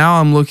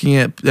 Now I'm looking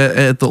at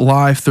the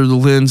life through the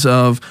lens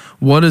of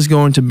what is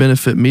going to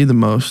benefit me the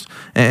most.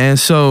 And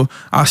so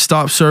I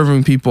stopped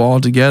serving people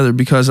altogether,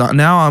 because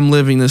now I'm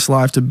living this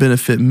life to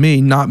benefit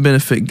me, not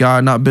benefit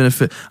God,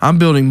 I'm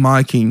building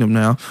my kingdom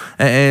now.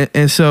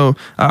 And so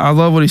I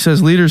love what he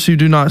says, leaders who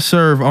do not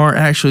serve aren't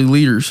actually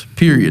leaders,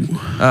 period.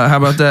 How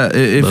about that?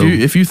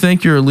 If you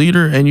think you're a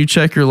leader and you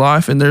check your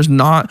life and there's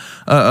not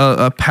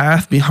a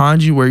path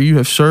behind you where you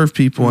have served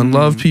people and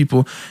loved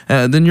people,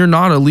 then you're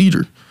not a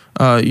leader.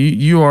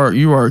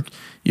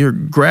 You're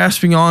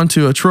grasping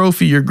onto a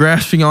trophy, you're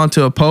grasping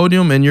onto a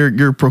podium, and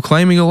you're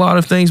proclaiming a lot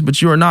of things,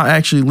 but you are not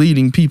actually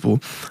leading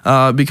people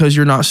because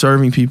you're not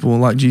serving people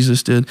like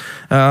Jesus did.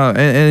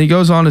 And he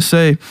goes on to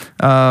say,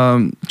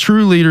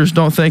 true leaders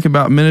don't think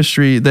about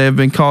ministry they have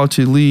been called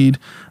to lead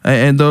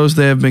and those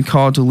they have been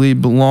called to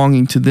lead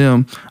belonging to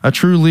them. A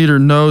true leader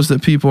knows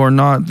that people are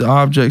not the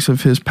objects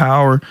of his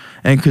power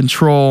and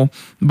control,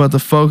 but the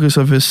focus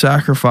of his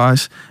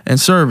sacrifice and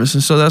service.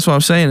 And so that's what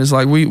I'm saying is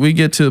like we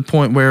get to the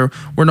point where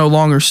we're no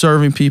longer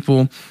serving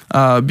people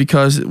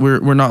because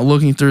we're not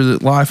looking through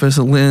the life as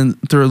through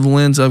the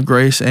lens of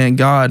grace and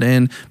God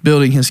and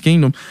building his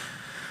kingdom.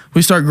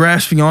 We start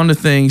grasping onto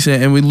things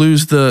and we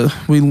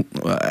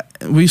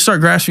start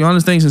grasping onto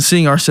things and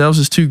seeing ourselves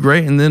as too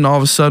great, and then all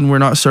of a sudden we're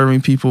not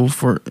serving people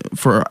for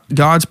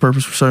God's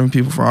purpose. We're serving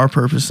people for our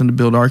purpose and to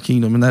build our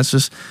kingdom, and that's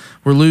just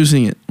we're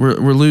losing it. We're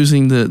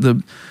losing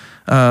the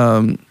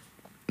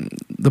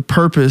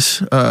purpose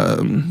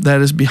that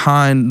is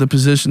behind the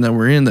position that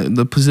we're in,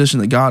 the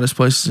position that God has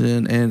placed us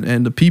in,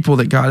 and the people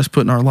that God has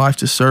put in our life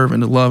to serve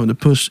and to love and to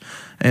push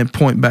and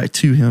point back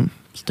to Him.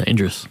 It's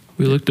dangerous.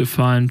 We look to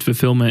find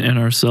fulfillment in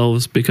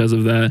ourselves because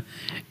of that,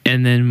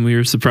 and then we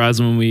are surprised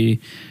when we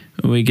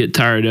get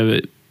tired of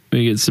it.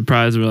 We get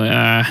surprised. We're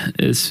like,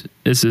 this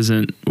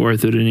isn't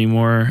worth it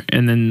anymore.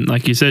 And then,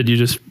 like you said, you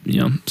just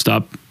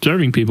stop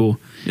serving people.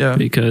 Yeah.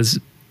 Because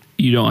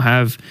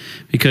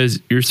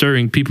you're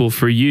serving people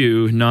for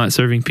you, not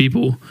serving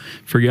people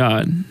for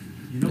God.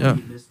 When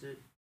you missed it?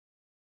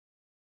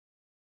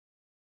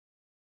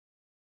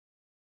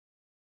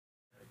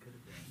 That could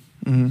have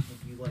been. Mm-hmm.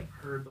 If you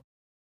heard the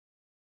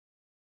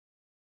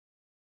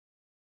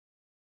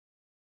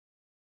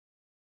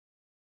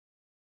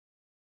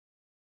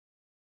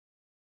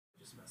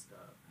just messed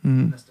up.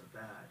 Mm-hmm. Messed up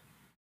bad.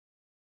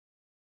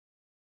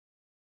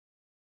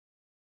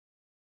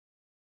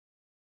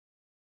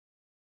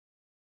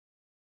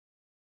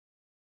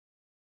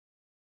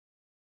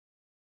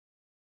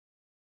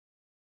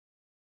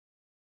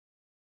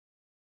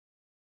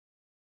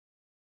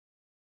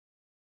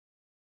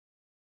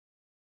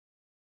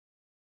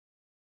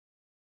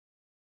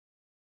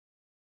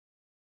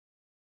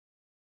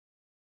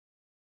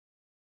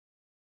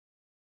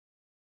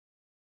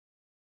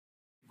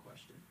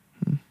 Question.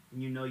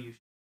 And you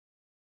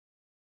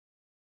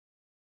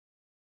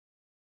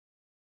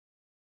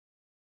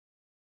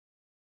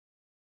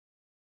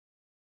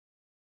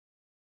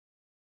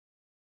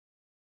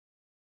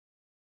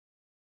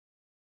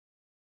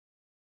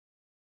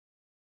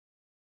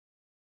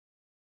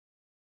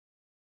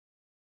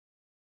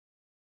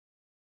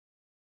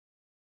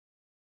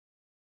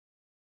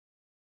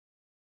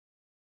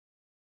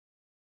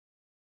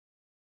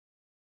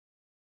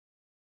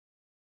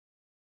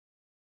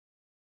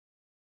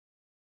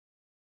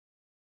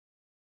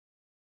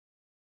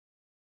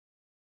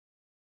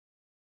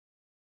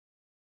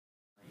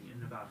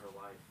about her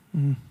life.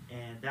 Mm-hmm.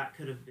 And that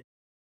could have been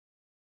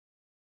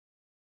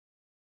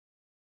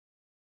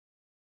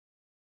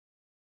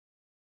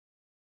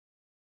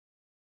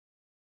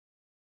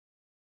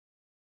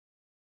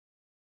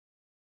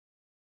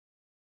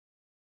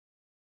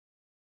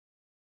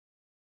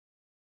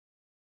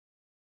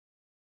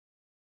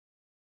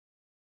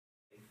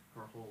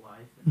her whole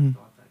life, and I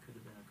thought that could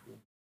have been a cool.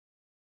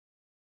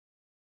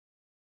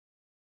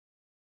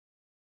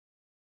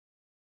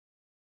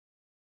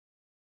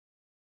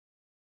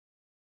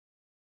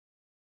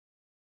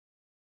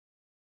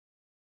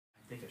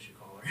 I think I should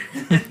call her.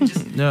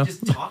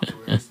 Just talk to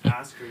her. Just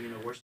ask her.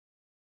 Where.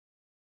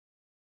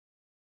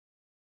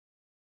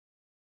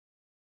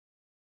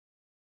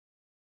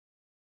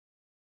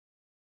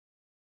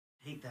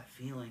 Hate that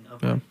feeling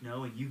of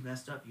knowing you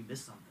messed up. You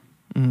missed something.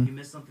 Mm-hmm. You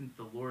missed something that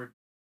the Lord.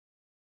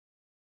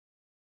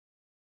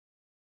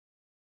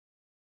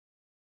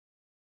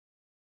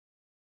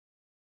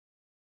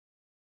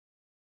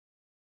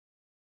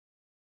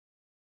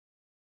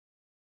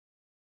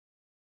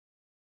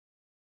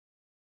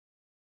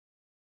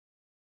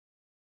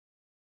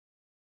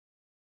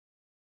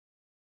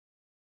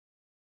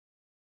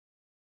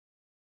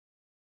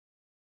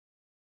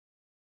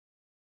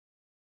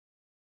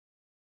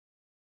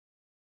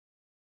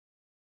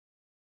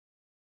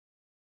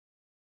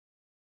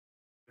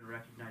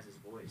 Recognize his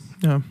voice.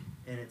 Yeah.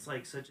 And it's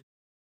such a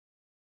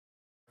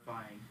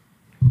terrifying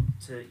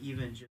to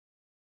even just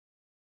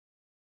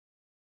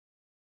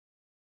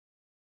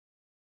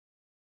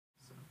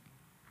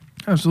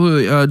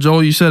Absolutely.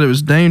 Joel, you said it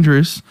was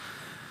dangerous.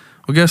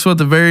 Well, guess what?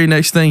 The very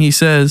next thing he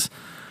says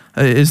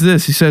is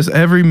this. He says,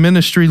 every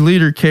ministry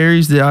leader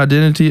carries the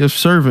identity of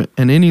servant,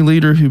 and any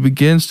leader who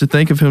begins to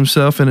think of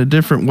himself in a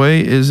different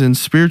way is in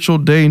spiritual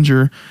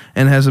danger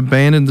and has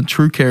abandoned the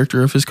true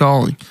character of his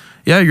calling.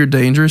 Yeah, you're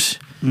dangerous.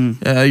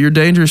 You're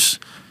dangerous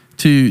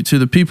to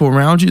the people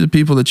around you, the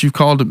people that you've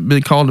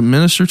been called to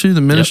minister to,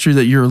 the ministry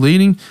that you're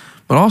leading.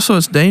 But also,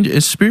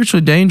 it's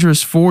spiritually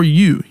dangerous for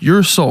you,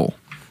 your soul.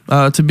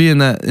 to be in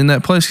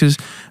that place. Because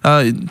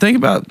think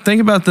about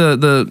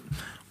the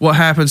what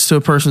happens to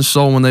a person's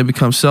soul when they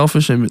become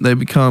selfish and they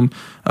become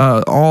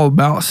all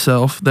about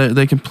self.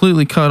 They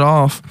completely cut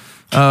off,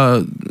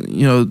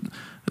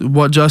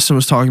 what Justin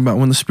was talking about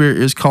when the Spirit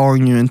is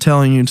calling you and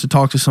telling you to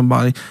talk to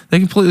somebody. They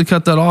completely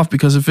cut that off,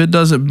 because if it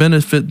doesn't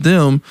benefit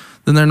them,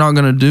 then they're not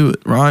going to do it,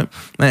 right?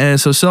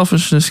 And so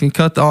selfishness can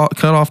cut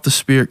off the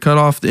Spirit, cut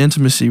off the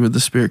intimacy with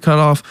the Spirit, cut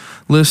off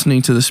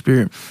listening to the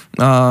Spirit,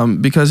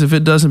 because if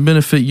it doesn't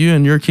benefit you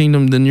and your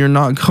kingdom, then you're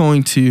not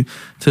going to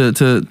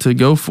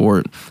go for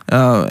it.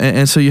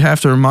 And so you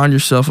have to remind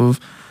yourself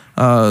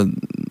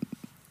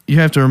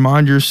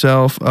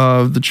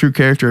of the true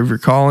character of your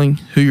calling,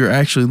 who you're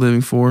actually living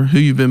for, who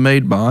you've been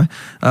made by,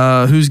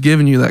 who's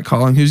given you that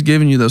calling, who's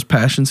given you those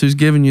passions, who's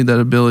given you that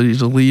ability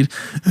to lead,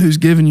 who's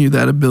given you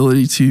that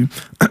ability to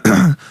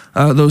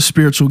those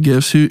spiritual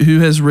gifts, who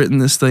has written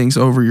these things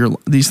over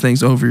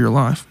your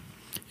life.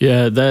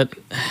 Yeah,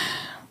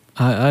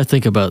 I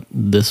think about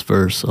this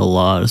verse a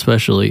lot,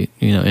 especially,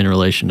 in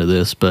relation to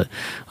this, but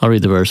I'll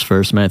read the verse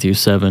first, Matthew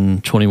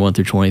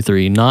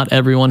 7:21-23. Not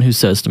everyone who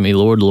says to me,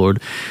 Lord,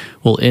 Lord,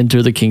 will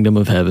enter the kingdom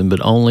of heaven,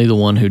 but only the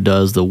one who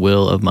does the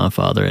will of my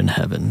Father in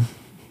heaven.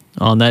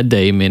 On that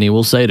day, many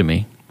will say to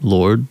me,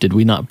 Lord,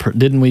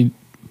 didn't we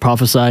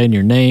prophesy in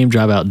your name,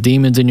 drive out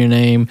demons in your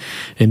name,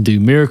 and do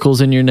miracles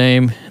in your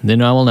name? And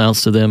then I will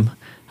announce to them,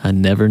 I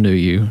never knew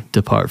you.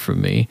 Depart from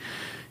me,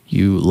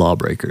 you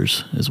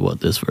lawbreakers, is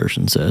what this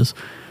version says.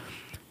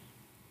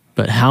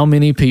 But how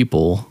many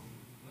people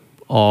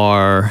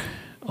are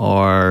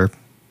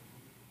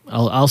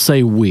I'll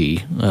say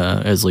we,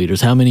 as leaders,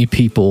 how many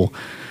people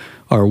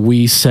are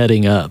we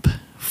setting up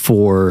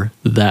for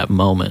that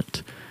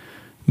moment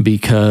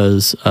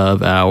because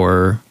of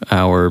our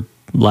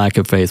lack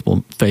of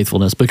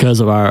faithfulness, because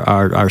of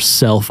our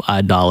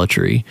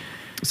self-idolatry?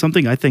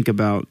 Something I think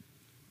about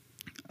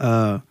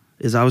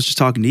is I was just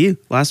talking to you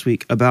last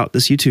week about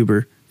this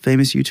YouTuber,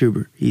 famous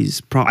YouTuber.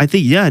 He's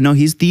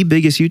he's the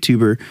biggest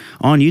YouTuber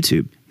on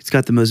YouTube. He's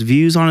got the most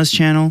views on his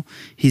channel.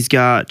 He's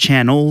got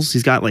channels.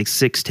 He's got like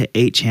 6 to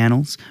 8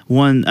 channels.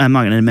 One, I'm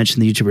not going to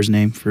mention the YouTuber's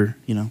name for,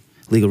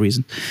 legal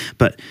reasons,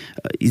 but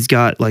he's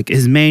got like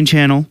his main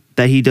channel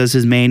that he does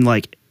his main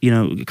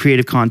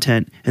creative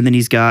content, and then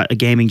he's got a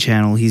gaming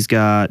channel. He's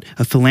got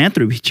a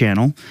philanthropy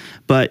channel,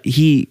 but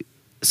he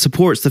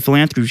supports the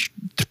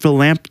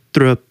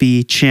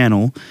philanthropy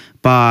channel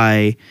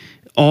by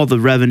all the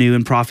revenue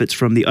and profits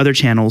from the other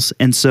channels.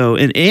 And so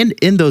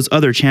in those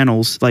other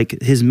channels,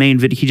 like his main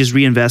video, he just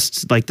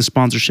reinvests like the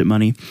sponsorship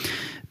money.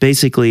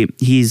 Basically,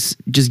 he's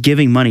just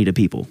giving money to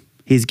people.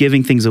 He's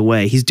giving things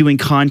away. He's doing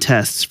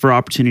contests for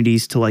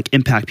opportunities to like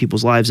impact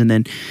people's lives. And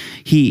then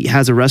he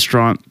has a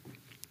restaurant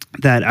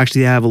that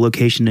actually have a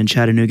location in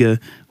Chattanooga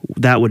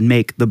that would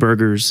make the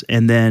burgers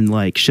and then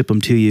like ship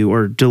them to you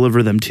or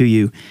deliver them to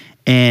you.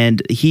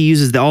 And he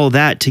uses all of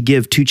that to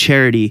give to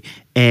charity,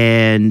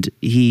 and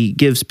he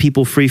gives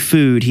people free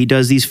food. He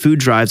does these food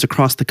drives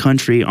across the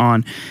country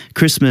on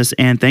Christmas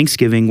and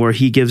Thanksgiving where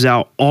he gives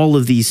out all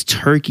of these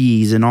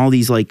turkeys and all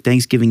these like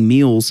Thanksgiving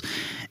meals.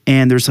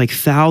 And there's like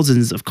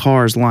thousands of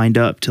cars lined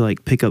up to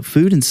like pick up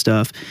food and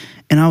stuff.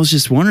 And I was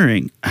just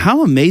wondering,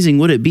 how amazing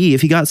would it be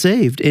if he got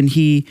saved and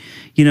he,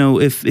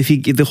 if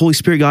the Holy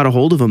Spirit got a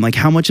hold of him, like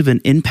how much of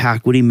an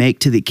impact would he make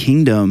to the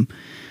kingdom?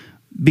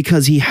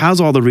 Because he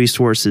has all the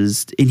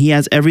resources and he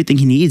has everything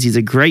he needs. He's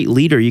a great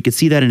leader. You could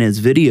see that in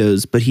his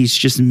videos, but he's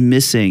just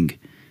missing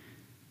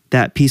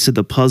that piece of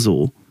the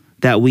puzzle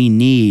that we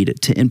need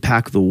to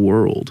impact the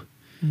world.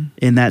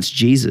 And that's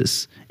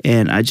Jesus.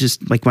 And I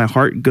just like my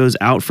heart goes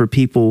out for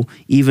people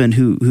even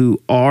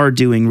who are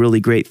doing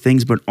really great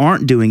things but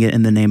aren't doing it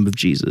in the name of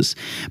Jesus.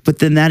 But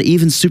then that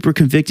even super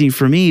convicting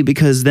for me,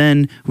 because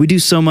then we do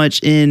so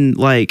much in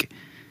like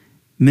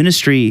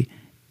ministry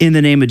in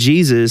the name of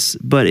Jesus,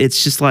 but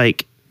it's just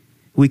like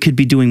we could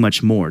be doing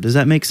much more. Does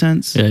that make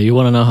sense? Yeah, you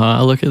want to know how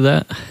I look at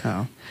that?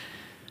 How?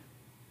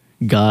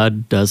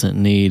 God doesn't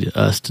need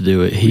us to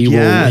do it. He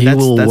that's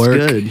will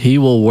work. Good. He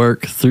will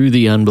work through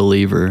the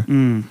unbeliever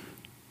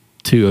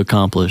to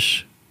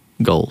accomplish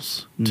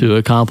goals, to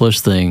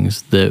accomplish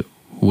things that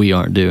we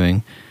aren't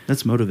doing.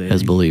 That's motivating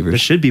as believers. That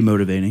should be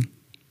motivating.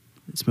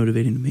 It's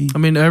motivating to me. I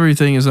mean,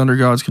 everything is under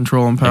God's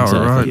control and power,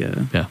 exactly.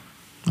 right?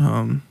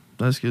 Yeah.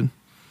 That's good.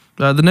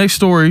 The next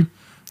story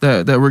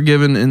that we're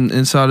given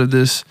inside of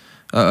this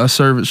a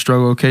servant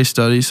struggle case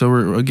study. So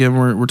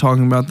we're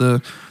talking about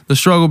the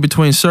struggle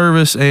between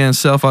service and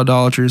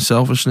self-idolatry and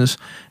selfishness.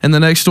 And the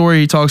next story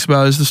he talks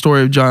about is the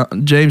story of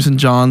James and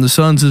John, the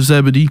sons of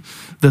Zebedee,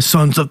 the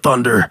sons of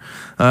thunder.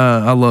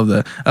 I love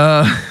that.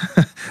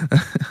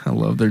 I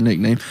love their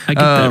nickname. I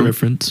get that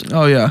reference.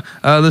 Oh, yeah.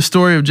 The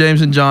story of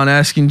James and John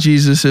asking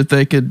Jesus if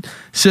they could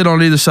sit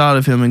on either side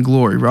of him in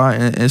glory, right?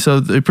 And so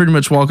they pretty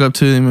much walk up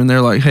to him and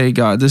they're like, hey,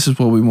 God, this is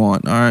what we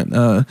want, all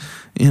right?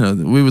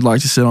 We would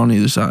like to sit on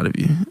either side of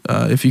you.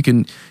 If you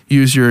can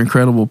use your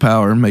incredible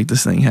power and make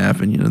this thing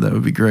happen, that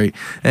would be great.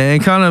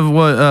 And kind of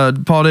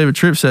what Paul David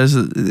Tripp says,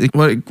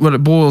 what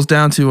it boils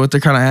down to, what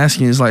they're kind of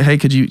asking is like, hey,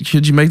 could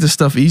you make this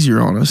stuff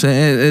easier on us?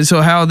 And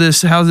so how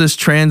this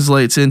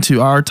translates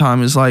into our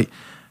time is like,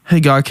 hey,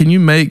 God, can you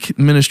make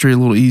ministry a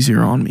little easier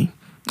on me?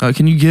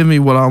 Can you give me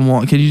what I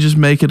want? Can you just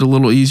make it a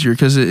little easier?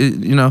 Because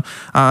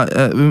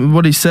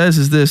what he says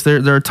is this: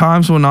 there are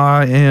times when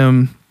I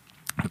am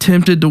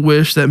tempted to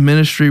wish that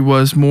ministry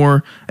was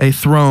more a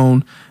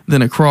throne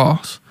than a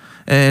cross.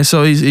 And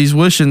so he's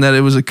wishing that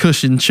it was a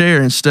cushioned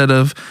chair instead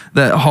of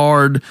that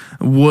hard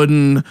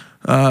wooden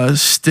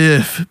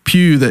stiff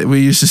pew that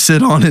we used to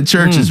sit on in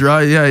churches,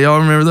 right? Yeah, y'all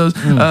remember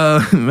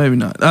those? Maybe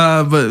not.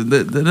 But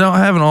they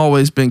haven't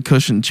always been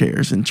cushioned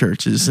chairs in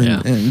churches.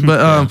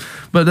 But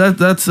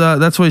that's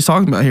what he's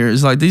talking about here.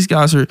 Is like these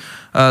guys are.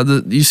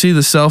 You see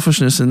the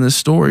selfishness in this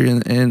story,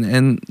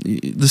 and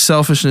the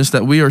selfishness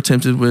that we are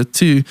tempted with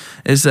too.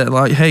 Is that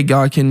like, hey,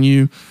 God, can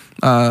you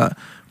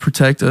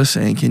protect us,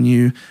 and can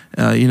you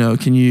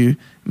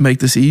make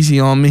this easy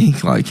on me?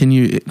 Like,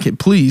 can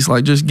please,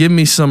 like, just give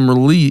me some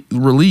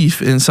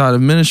relief inside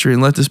of ministry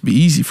and let this be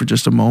easy for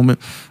just a moment.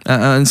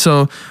 And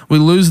so we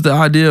lose the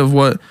idea of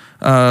what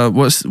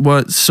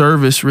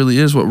service really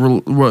is,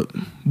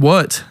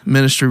 what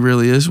ministry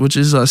really is, which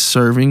is us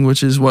serving,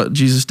 which is what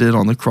Jesus did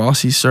on the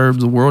cross. He served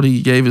the world.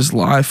 He gave his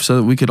life so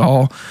that we could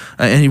all,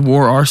 and he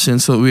wore our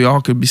sins so that we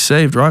all could be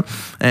saved, right?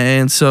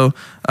 And so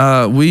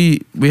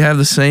we have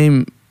the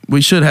same. We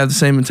should have the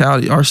same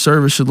mentality. Our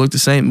service should look the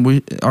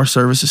same. Our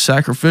service is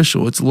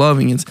sacrificial. It's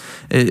loving.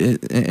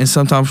 And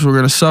sometimes we're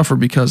going to suffer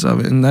because of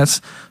it. And that's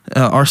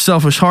our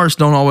selfish hearts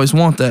don't always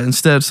want that.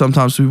 Instead,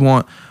 sometimes we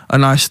want a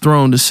nice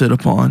throne to sit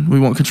upon. We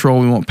want control.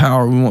 We want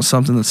power. We want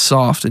something that's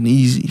soft and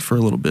easy for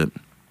a little bit.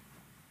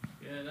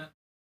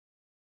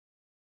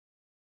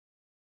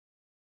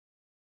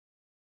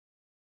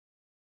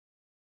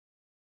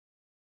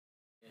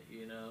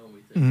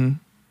 We think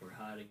we're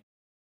hiding.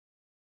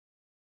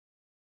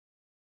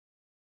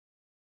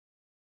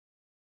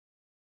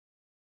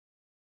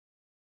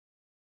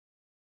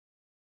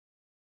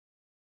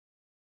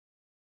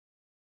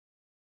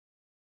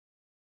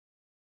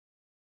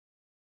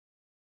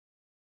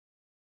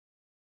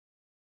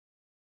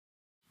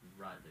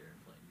 Right there in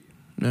plain view.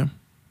 Yeah,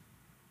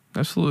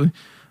 absolutely.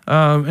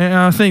 And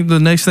I think the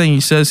next thing he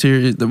says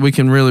here that we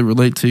can really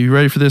relate to. You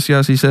ready for this,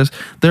 guys? He says,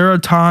 there are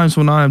times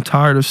when I am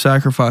tired of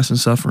sacrifice and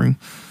suffering,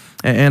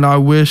 and I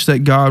wish that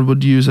God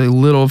would use a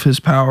little of his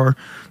power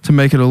to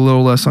make it a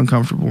little less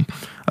uncomfortable.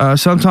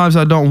 Sometimes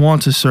I don't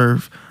want to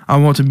serve. I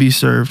want to be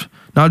served,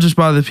 not just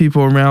by the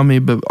people around me,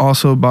 but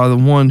also by the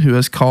one who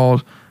has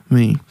called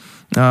me.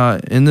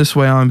 In this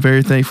way, I'm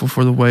very thankful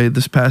for the way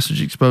this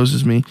passage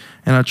exposes me,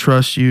 and I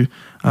trust you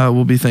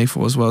will be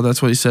thankful as well.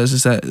 That's what he says,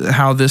 is that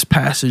how this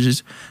passage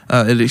is,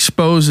 it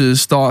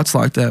exposes thoughts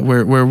like that,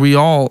 where we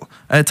all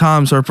at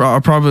times are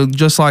probably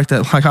just like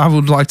that. Like, I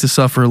would like to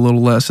suffer a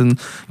little less, and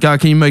God,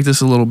 can you make this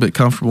a little bit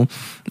comfortable?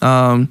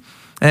 And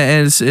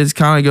it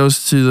kind of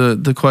goes to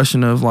the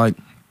question of, like,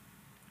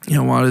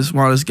 why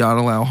does God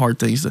allow hard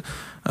things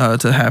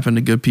to happen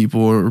to good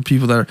people or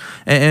people that are,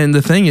 and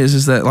the thing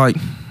is that, like,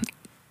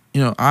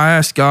 I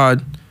ask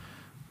God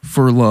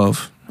for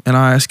love, and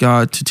I ask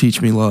God to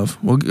teach me love.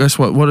 Well, guess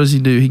what? What does he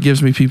do? He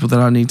gives me people that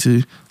I need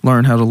to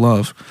learn how to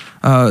love.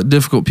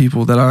 Difficult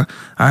people that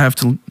I have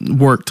to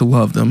work to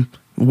love them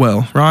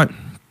well, right?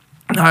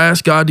 I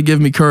ask God to give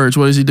me courage.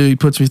 What does he do? He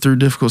puts me through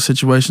difficult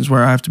situations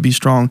where I have to be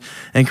strong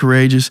and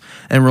courageous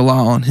and rely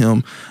on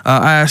him.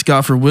 I ask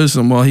God for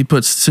wisdom. Well, he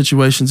puts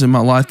situations in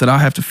my life that I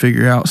have to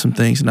figure out some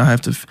things, and I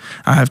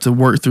have to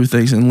work through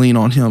things and lean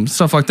on him,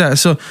 stuff like that.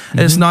 So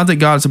It's not that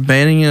God's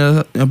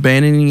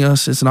abandoning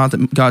us. It's not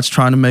that God's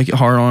trying to make it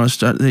hard on us.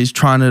 He's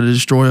trying to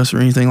destroy us or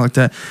anything like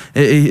that.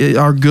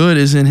 Our good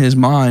is in his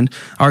mind.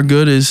 Our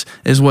good is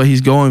what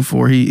he's going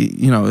for.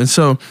 And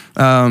so,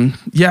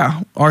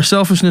 our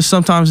selfishness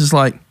sometimes is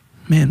like,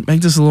 man,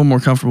 make this a little more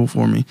comfortable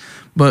for me.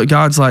 But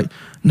God's like,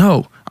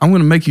 no, I'm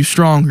going to make you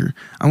stronger.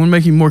 I'm going to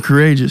make you more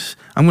courageous.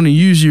 I'm going to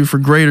use you for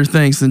greater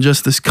things than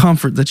just this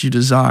comfort that you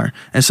desire.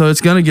 And so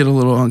it's going to get a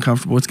little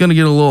uncomfortable. It's going to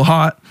get a little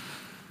hot.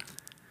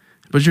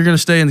 But you're going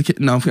to stay in the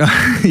kitchen. No,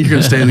 you're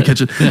going to stay in the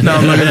kitchen. No,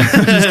 I'm not gonna,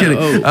 I'm just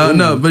kidding.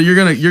 No, but you're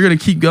going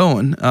to keep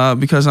going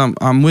because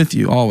I'm with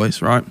you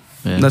always, right?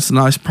 Yeah. That's a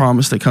nice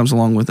promise that comes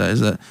along with that, is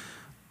that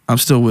I'm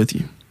still with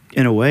you.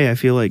 In a way, I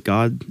feel like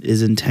God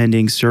is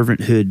intending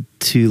servanthood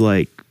to,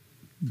 like,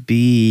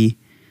 be,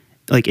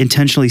 like,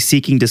 intentionally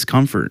seeking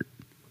discomfort,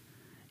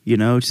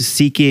 just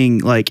seeking,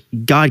 like,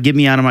 God, get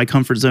me out of my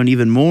comfort zone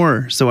even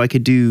more so I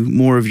could do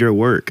more of your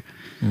work.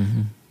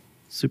 Mm-hmm.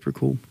 Super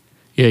cool.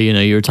 Yeah,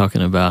 you were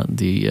talking about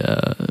the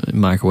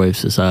microwave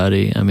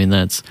society. I mean,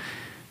 that's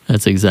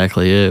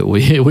exactly it.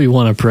 We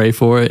want to pray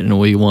for it, and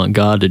we want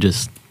God to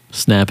just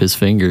snap his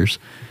fingers.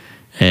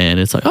 And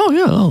it's like,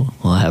 well,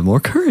 I have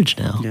more courage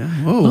now. Yeah.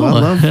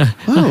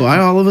 I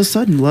all of a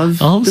sudden love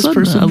this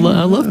person.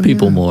 I love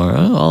people more.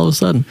 All of a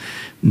sudden,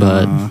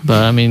 but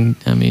I mean,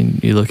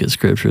 you look at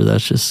Scripture.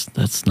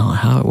 That's not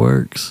how it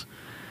works.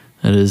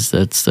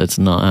 That's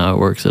not how it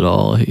works at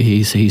all.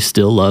 He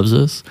still loves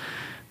us.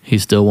 He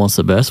still wants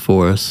the best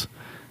for us.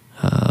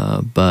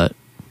 But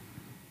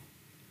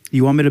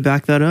You want me to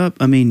back that up?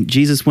 I mean,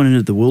 Jesus went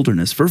into the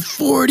wilderness for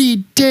 40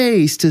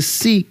 days to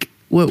seek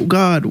what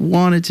God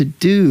wanted to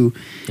do.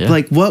 Yeah.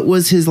 Like, what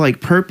was his like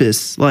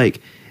purpose?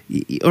 Like,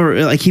 or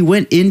like he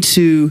went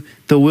into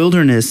the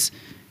wilderness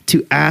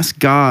to ask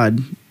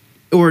God,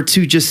 or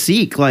to just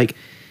seek, like,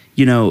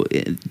 you know,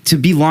 to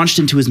be launched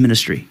into his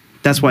ministry.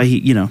 That's why he,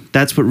 you know,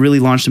 that's what really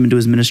launched him into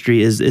his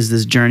ministry is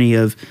this journey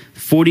of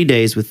 40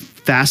 days with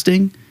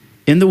fasting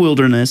in the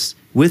wilderness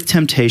with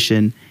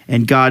temptation,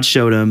 and God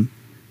showed him,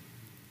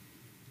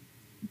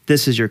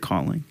 this is your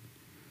calling.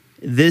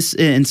 This,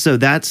 and so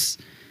that's,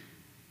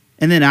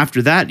 and then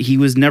after that, he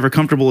was never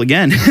comfortable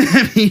again.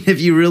 I mean, if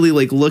you really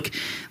like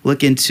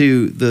look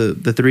into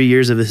the 3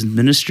 years of his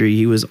ministry,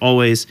 he was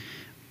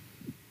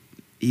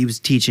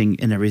teaching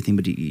and everything,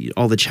 but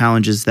all the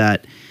challenges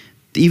that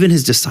even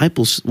his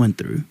disciples went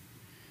through.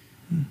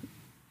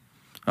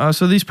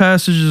 So these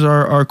passages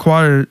are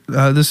quite.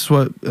 This is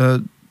what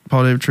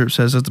Paul David Tripp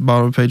says at the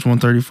bottom of page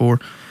 134.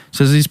 It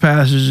says these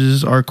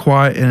passages are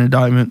quite an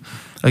indictment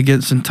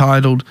against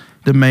entitled,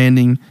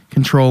 demanding,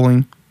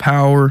 controlling,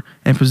 power,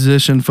 and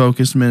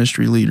position-focused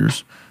ministry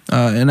leaders.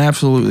 And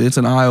absolutely, it's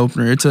an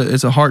eye-opener.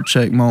 It's a heart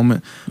check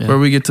moment where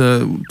we get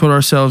to put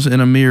ourselves in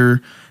a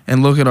mirror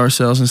and look at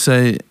ourselves and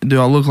say, do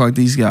I look like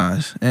these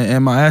guys?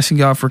 Am I asking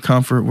God for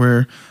comfort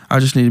where I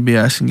just need to be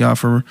asking God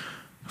for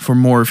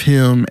more of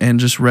him and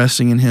just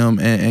resting in him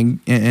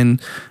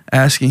and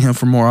asking him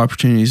for more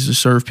opportunities to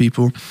serve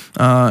people?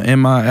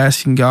 Am I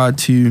asking God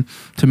to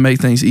make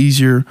things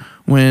easier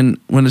when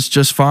it's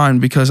just fine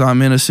because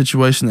I'm in a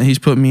situation that he's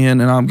put me in,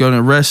 and I'm going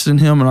to rest in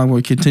him and I'm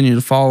going to continue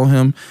to follow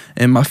him,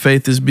 and my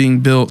faith is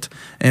being built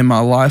and my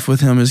life with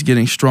him is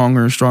getting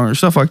stronger and stronger,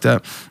 stuff like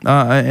that.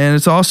 And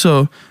it's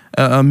also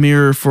a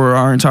mirror for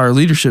our entire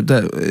leadership,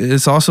 that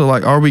it's also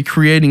like, are we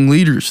creating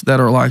leaders that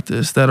are like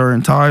this, that are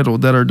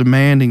entitled, that are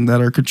demanding,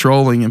 that are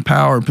controlling,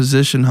 empowered,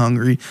 position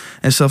hungry,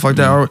 and stuff like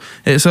that?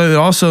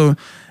 So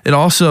it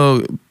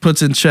also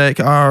puts in check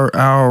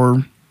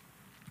our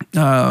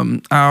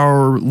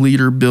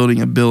leader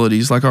building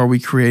abilities. Like, are we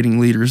creating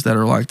leaders that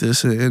are like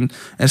this? And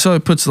so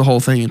it puts the whole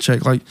thing in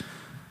check. Like,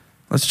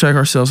 let's check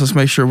ourselves. Let's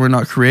make sure we're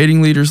not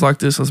creating leaders like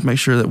this. Let's make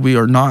sure that we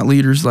are not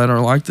leaders that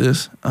are like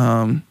this.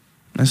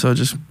 And so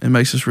it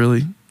makes us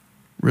really,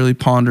 really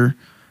ponder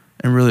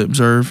and really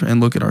observe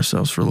and look at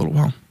ourselves for a little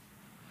while.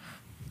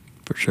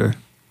 For sure.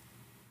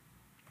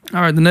 All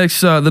right, the next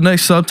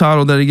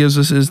subtitle that he gives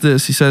us is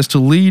this. He says, to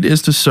lead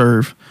is to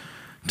serve.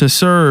 To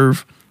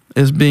serve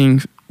is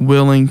being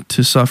willing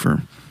to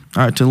suffer.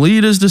 All right, to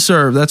lead is to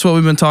serve. That's what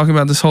we've been talking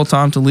about this whole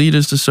time. To lead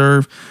is to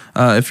serve.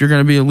 If you're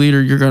going to be a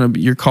leader,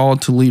 you're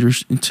called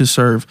to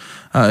serve.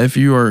 If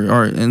you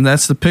are, and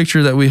that's the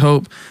picture that we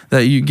hope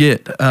that you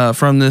get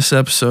from this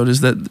episode,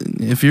 is that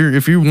if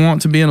you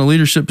want to be in a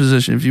leadership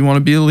position, if you want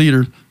to be a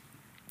leader,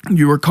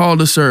 you are called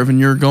to serve, and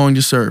you're going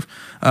to serve.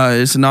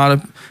 It's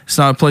not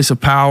a place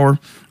of power.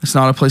 It's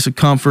not a place of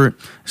comfort.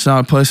 It's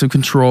not a place of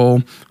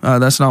control.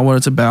 That's not what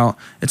it's about.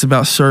 It's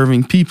about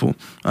serving people.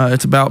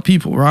 It's about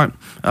people, right?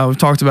 We've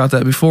talked about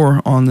that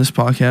before on this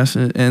podcast.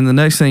 And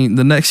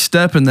the next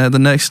step in that, the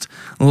next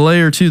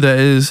layer to that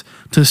is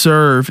to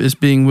serve is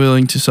being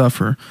willing to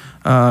suffer.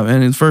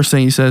 And the first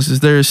thing he says is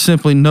there is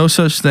simply no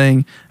such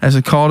thing as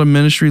a call to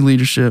ministry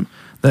leadership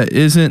that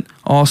isn't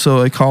also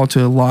a call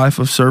to a life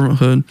of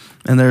servanthood,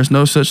 and there is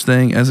no such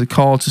thing as a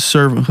call to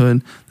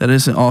servanthood that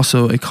isn't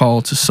also a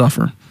call to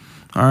suffer.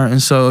 All right,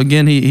 and so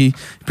again, he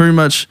pretty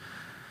much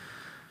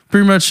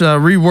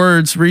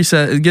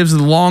reset. It gives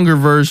the longer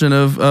version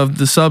of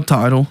the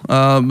subtitle,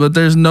 but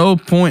there's no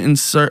point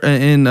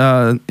in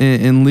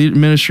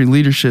ministry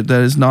leadership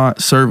that is not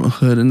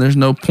servanthood, and there's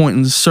no point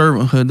in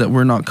servanthood that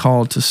we're not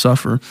called to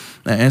suffer.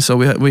 And so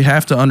we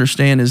have to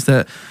understand is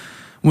that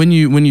when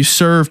you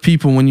serve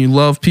people, when you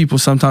love people,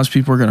 sometimes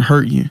people are going to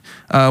hurt you.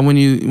 When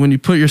you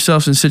put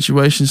yourself in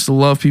situations to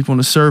love people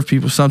and to serve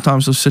people,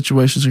 sometimes those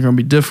situations are going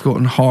to be difficult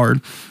and hard,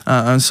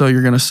 and so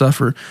you're going to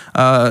suffer.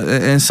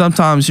 And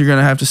sometimes you're going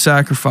to have to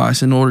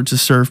sacrifice in order to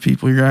serve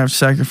people. You're going to have to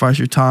sacrifice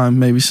your time,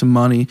 maybe some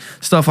money,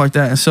 stuff like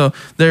that. And so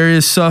there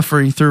is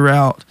suffering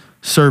throughout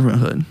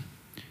servanthood.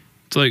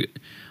 It's like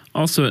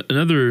also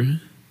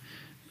another,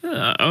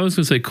 I was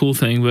going to say cool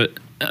thing, but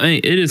I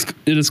mean, it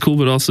is cool,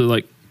 but also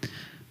like,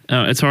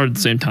 it's hard at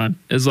the same time.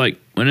 It's like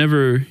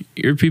whenever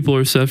your people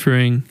are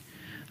suffering,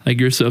 like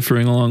you're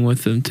suffering along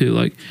with them too.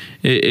 Like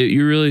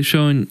you're really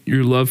showing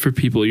your love for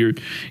people. You're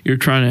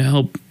trying to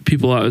help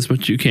people out as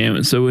much as you can.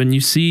 And so when you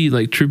see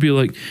like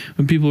like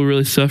when people are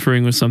really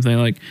suffering with something,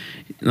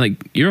 like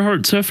your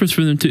heart suffers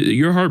for them too.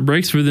 Your heart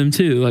breaks for them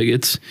too. Like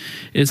it's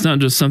not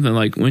just something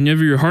like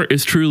whenever your heart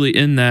is truly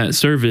in that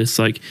service,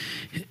 like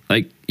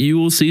you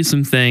will see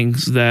some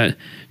things that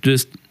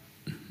just,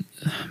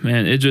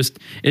 man,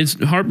 it's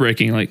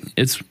heartbreaking. Like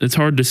it's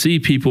hard to see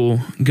people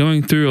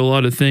going through a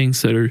lot of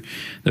things that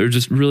are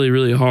just really,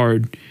 really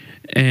hard,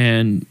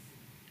 and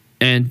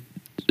a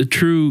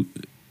true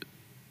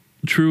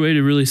way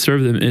to really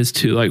serve them is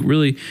to like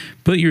really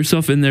put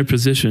yourself in their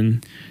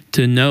position,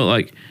 to know,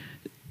 like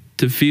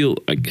to feel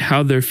like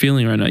how they're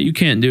feeling right now. You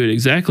can't do it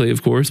exactly,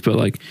 of course, but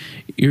like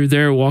you're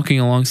there walking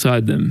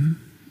alongside them,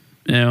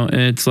 you know,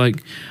 and it's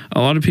like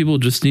a lot of people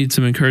just need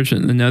some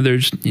encouragement and know they're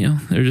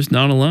just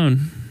not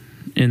alone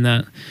in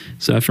that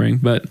suffering.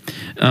 But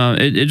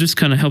it just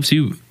kind of helps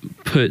you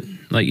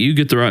you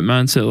get the right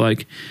mindset,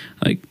 like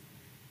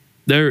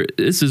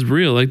this is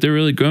real, like they're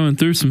really going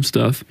through some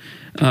stuff.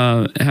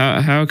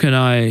 How can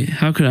I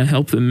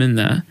help them in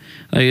that?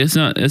 Like it's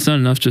not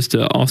enough just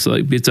to also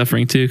like be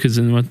suffering too, because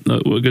then what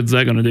good is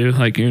that going to do?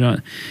 Like you're not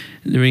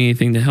doing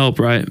anything to help,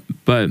 right?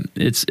 But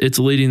it's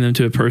leading them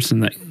to a person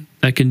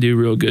that can do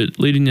real good,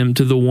 leading them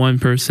to the one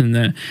person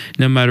that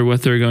no matter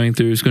what they're going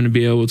through is going to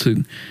be able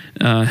to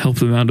help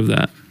them out of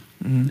that.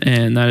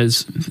 And that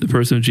is the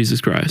person of Jesus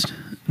Christ.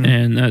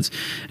 And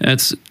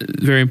that's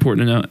very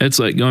important to know. It's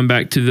like going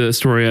back to the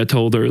story I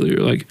told earlier,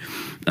 like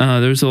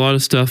there's a lot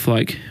of stuff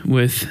like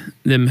with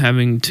them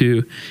having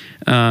to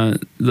the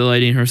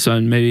lady and her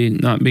son maybe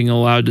not being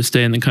allowed to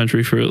stay in the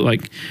country, for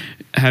like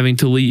having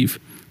to leave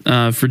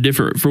for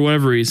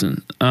whatever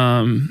reason,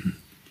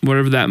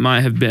 whatever that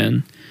might have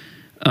been.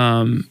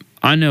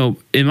 I know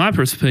in my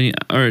personal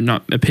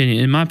opinion,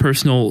 in my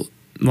personal,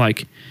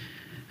 like,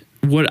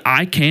 what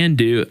I can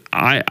do,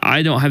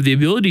 I don't have the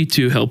ability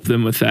to help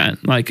them with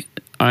that. Like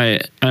I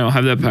don't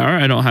have that power.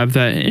 I don't have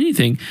that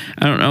anything.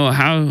 I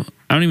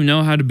don't even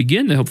know how to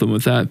begin to help them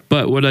with that.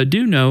 But what I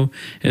do know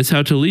is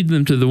how to lead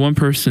them to the one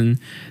person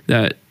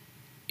that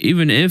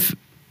even if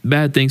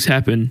bad things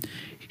happen,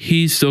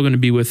 he's still going to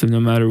be with them no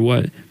matter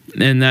what.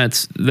 And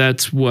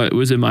that's what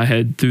was in my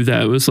head through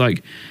that. It was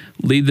like,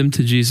 lead them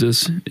to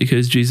Jesus,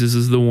 because Jesus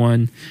is the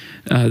one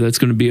that's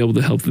going to be able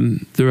to help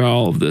them through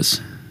all of this.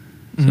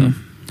 So.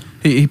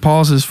 He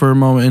pauses for a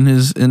moment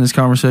in his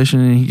conversation,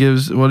 and he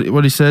gives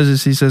what he says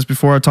is, he says,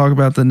 before I talk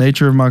about the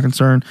nature of my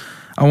concern,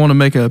 I want to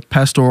make a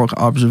pastoral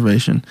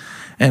observation.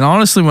 And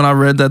honestly, when I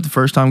read that the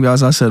first time,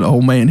 guys, I said,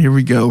 oh man, here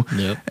we go.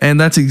 Yep. And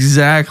that's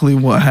exactly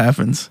what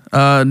happens.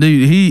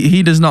 Dude,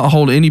 he does not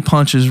hold any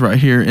punches right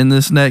here in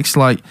this next,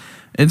 like,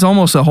 it's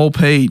almost a whole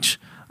page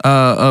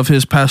of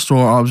his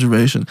pastoral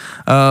observation.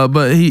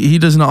 But he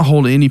does not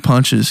hold any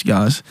punches,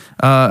 guys.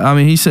 I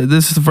mean, he said,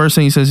 this is the first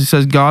thing he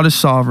says, God is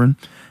sovereign,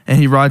 and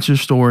he writes your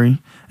story.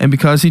 And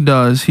because he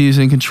does, he is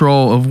in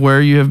control of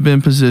where you have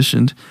been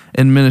positioned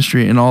in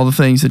ministry and all the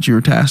things that you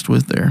were tasked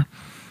with there.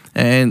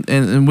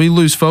 And we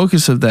lose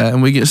focus of that,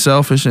 and we get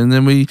selfish, and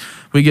then we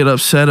get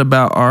upset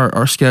about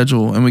our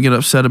schedule, and we get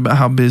upset about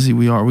how busy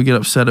we are. We get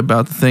upset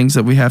about the things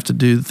that we have to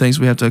do, the things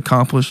we have to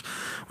accomplish.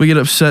 We get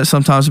upset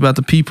sometimes about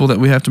the people that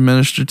we have to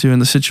minister to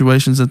and the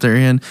situations that they're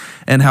in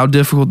and how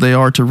difficult they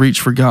are to reach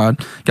for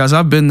God. Guys,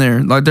 I've been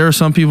there. Like, there are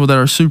some people that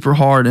are super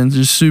hard and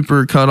just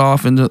super cut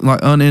off and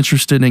like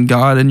uninterested in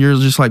God, and you're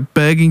just like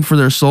begging for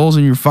their souls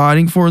and you're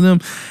fighting for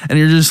them, and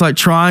you're just like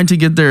trying to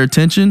get their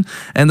attention,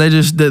 and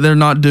they're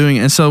not doing it.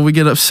 And so we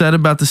get upset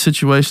about the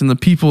situation, the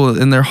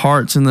people in their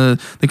hearts and the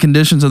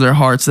conditions of their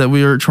hearts that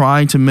we are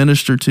trying to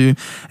minister to,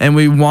 and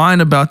we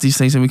whine about these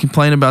things and we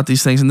complain about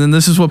these things. And then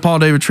this is what Paul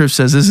David Tripp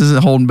says. This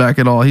isn't holding back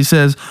at all. He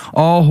says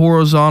all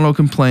horizontal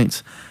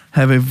complaints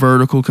have a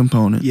vertical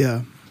component.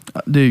 Yeah.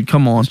 Dude,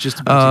 come on.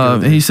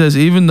 He says,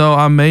 even though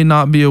I may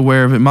not be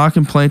aware of it, my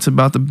complaints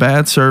about the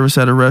bad service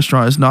at a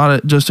restaurant is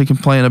not just a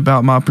complaint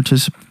about my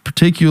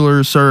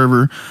particular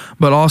server,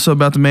 but also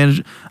about the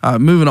manager.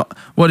 Moving on.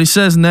 What he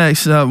says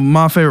next,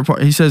 my favorite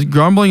part, he says,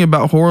 grumbling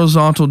about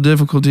horizontal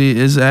difficulty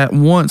is at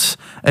once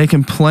a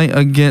complaint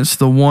against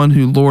the one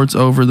who lords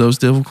over those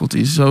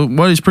difficulties. So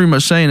what he's pretty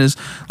much saying is,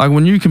 like,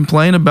 when you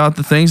complain about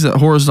the things that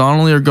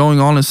horizontally are going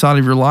on inside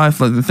of your life,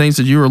 like the things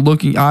that you are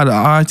looking eye to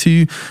eye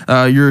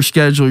to, your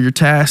schedule, your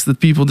tasks, the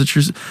people that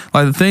you're,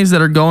 like the things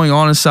that are going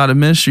on inside of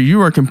ministry, you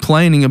are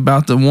complaining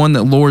about the one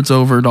that lords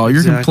over it all.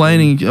 You're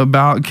complaining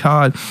about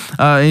God.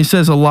 And he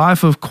says a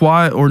life of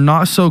quiet or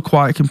not so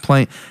quiet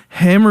complaint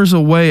hammers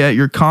away at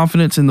your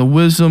confidence in the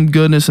wisdom,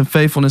 goodness, and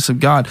faithfulness of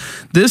God.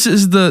 This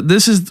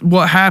is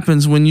what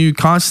happens when you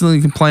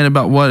constantly complain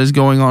about what is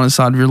going on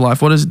inside of your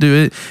life. What does it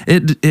do?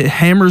 It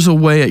hammers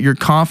away at your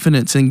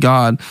confidence in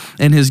God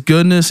and His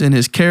goodness and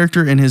His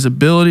character and His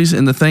abilities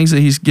and the things that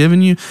He's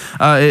given you,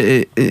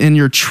 and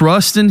your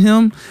trust in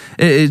Him.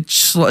 It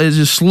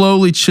just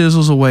slowly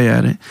chisels away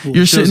at it. Well,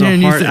 you're sitting here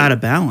and you out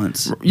of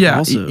balance. Yeah,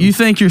 also. You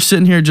think you're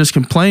sitting here just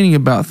complaining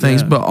about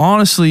things, but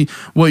honestly,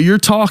 what you're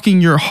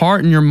talking your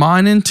heart and your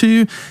mind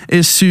into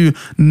is to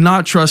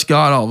not trust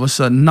God all of a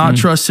sudden, not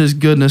trust His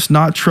goodness,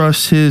 not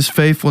trust His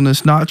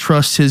faithfulness, not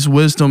trust His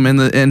wisdom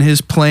and His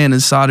plan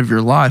inside of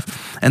your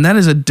life. And that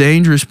is a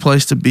dangerous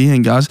place to be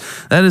in, guys.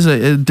 That is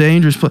a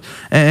dangerous place.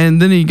 And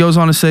then he goes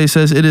on to say, he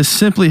says, it is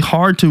simply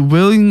hard to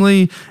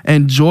willingly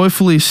and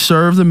joyfully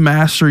serve the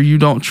master you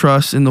don't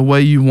trust in the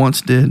way you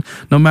once did,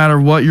 no matter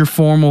what your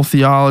formal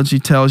theology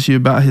tells you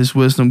about His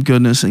wisdom,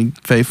 goodness, and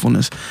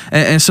faithfulness.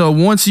 And so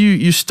once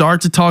you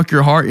start to talk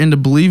your heart into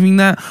believing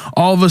that,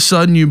 all of a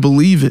sudden you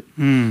believe it.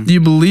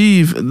 You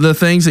believe the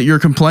things that you're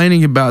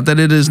complaining about, that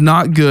it is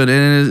not good,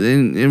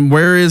 and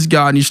where is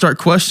God? And you start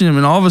questioning Him,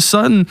 and all of a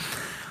sudden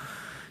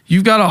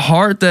you've got a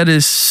heart that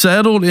is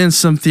settled in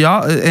some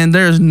and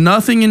there's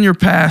nothing in your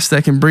past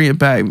that can bring it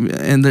back,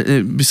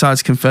 and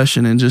besides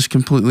confession and just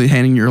completely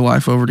handing your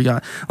life over to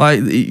God.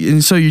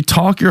 And so you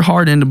talk your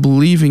heart into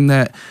believing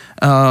that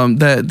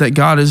that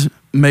God is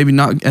maybe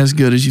not as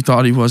good as you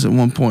thought he was at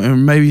one point, or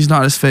maybe he's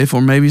not as faithful,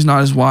 or maybe he's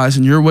not as wise,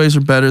 and your ways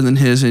are better than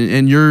his,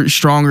 and you're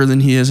stronger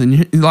than he is,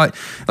 and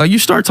you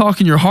start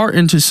talking your heart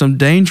into some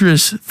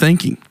dangerous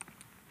thinking.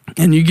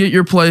 And you get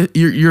your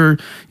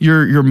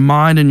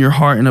mind and your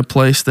heart in a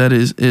place that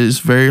is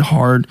very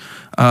hard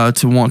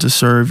to want to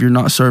serve. You're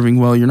not serving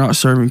well. You're not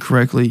serving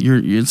correctly.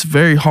 It's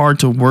very hard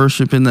to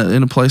worship in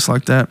a place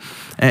like that.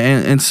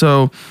 And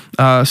so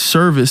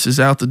service is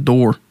out the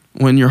door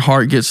when your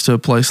heart gets to a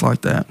place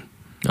like that.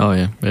 Oh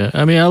yeah.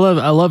 I mean, I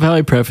love how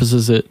he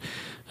prefaces it.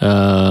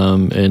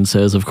 And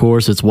says, of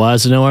course, it's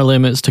wise to know our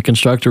limits, to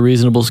construct a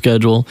reasonable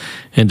schedule,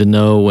 and to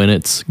know when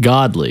it's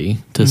godly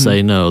to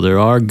say no. There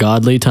are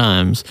godly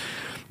times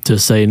to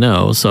say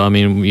no. So, I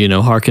mean,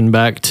 harken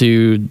back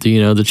to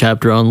the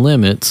chapter on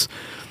limits.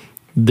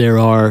 There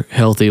are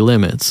healthy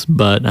limits,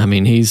 but I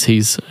mean,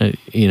 he's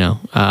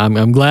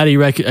I'm glad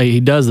he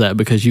does that,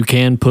 because you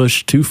can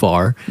push too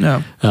far.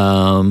 Yeah.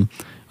 On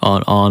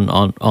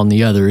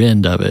the other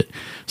end of it.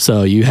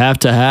 So you have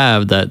to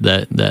have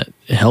that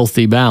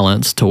healthy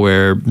balance to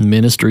where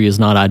ministry is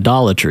not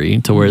idolatry,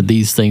 to where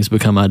these things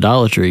become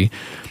idolatry,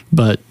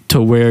 but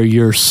to where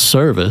your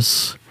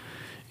service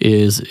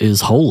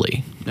is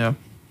holy. Yeah.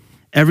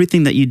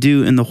 Everything that you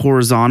do in the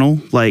horizontal,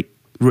 like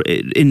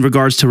in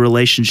regards to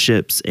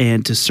relationships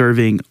and to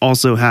serving,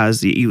 also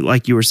has,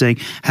 like you were saying,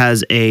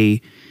 has an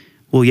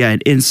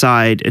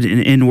inside, an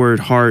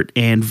inward heart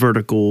and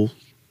vertical.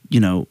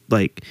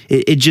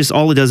 It just,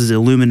 all it does is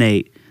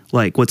illuminate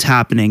like what's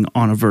happening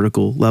on a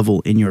vertical level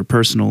in your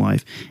personal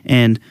life.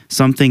 And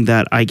something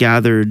that I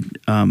gathered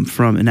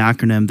from an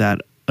acronym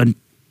that I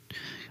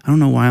don't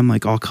know why I'm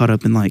like all caught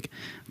up in like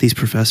these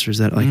professors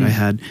that I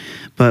had,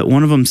 but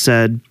one of them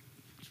said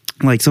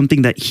like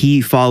something that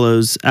he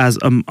follows as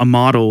a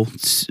model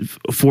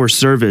for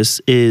service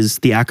is,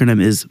 the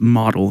acronym is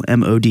MODEL,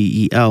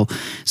 MODEL.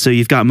 So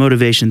you've got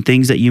motivation,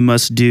 things that you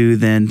must do,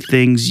 then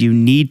things you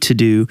need to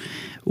do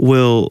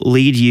will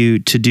lead you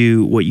to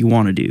do what you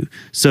want to do.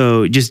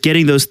 So just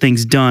getting those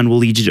things done will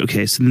lead you to,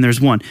 okay, so then there's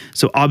one.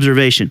 So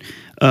observation.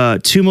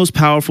 Two most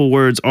powerful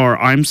words are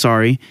I'm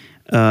sorry,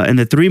 and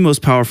the three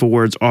most powerful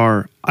words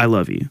are I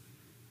love you.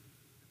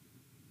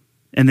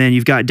 And then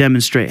you've got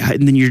demonstrate,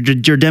 and then you're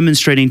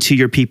demonstrating to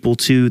your people,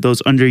 to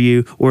those under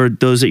you or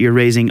those that you're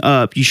raising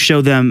up. You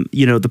show them,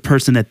 the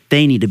person that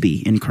they need to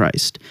be in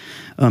Christ.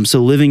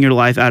 So living your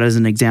life out as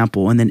an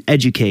example, and then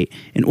educate.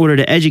 In order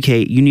to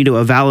educate, you need to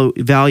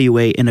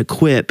evaluate and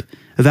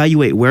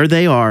evaluate where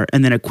they are,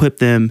 and then equip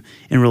them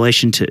in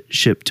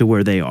relationship to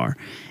where they are.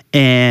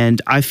 And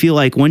I feel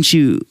like once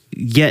you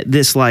get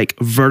this like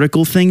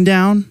vertical thing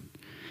down,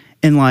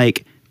 and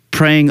like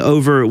praying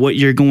over what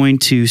you're going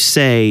to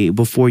say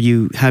before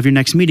you have your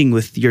next meeting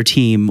with your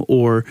team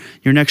or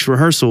your next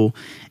rehearsal,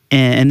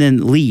 and then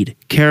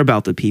care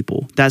about the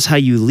people. That's how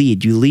you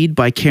lead. You lead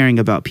by caring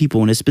about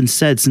people. And it's been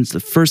said since the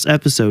first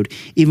episode,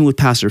 even with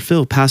Pastor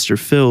Phil's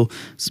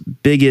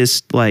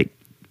biggest like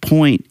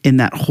point in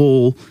that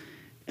whole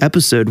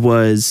episode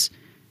was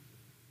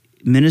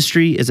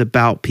ministry is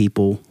about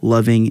people,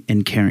 loving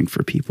and caring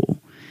for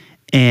people.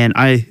 And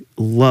I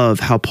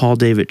love how Paul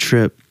David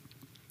Tripp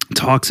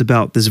talks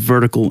about this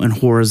vertical and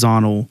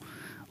horizontal,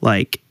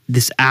 like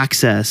this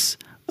axis,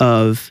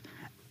 not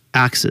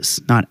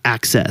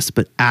access,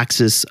 but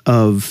axis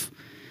of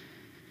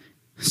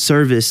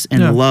service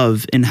and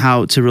love, and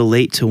how to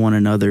relate to one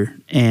another.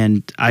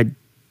 And does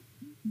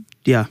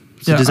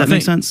that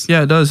make sense?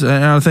 Yeah, it does.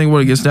 And I think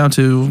what it gets down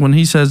to when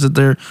he says that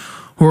their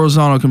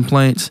horizontal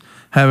complaints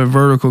have a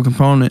vertical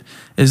component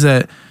is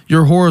that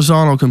your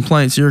horizontal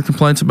complaints, your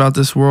complaints about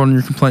this world and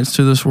your complaints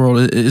to this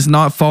world is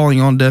not falling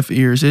on deaf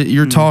ears.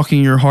 You're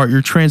talking your heart.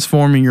 You're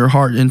transforming your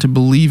heart into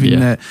believing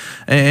that.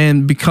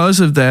 And because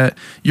of that,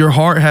 your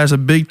heart has a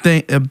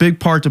big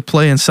part to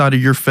play inside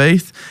of your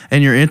faith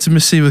and your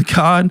intimacy with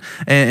God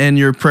and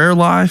your prayer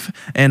life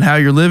and how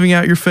you're living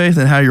out your faith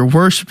and how you're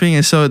worshiping.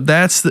 And so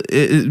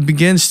it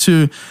begins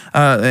to,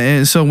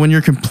 and so when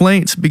your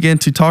complaints begin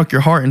to talk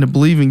your heart into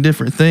believing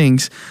different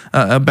things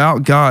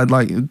about God,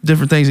 like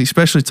different things,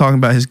 especially talking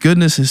about his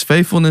goodness, his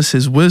faithfulness,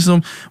 his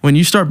wisdom, when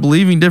you start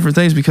believing different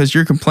things because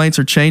your complaints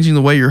are changing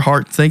the way your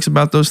heart thinks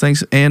about those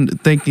things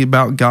and thinking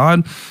about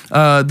God,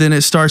 then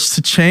it starts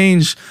to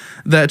change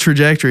that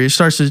trajectory. It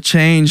starts to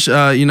change,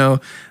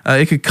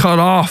 it could cut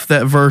off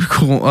that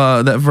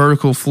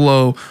vertical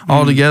flow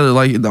altogether.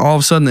 Like all of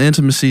a sudden the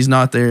intimacy is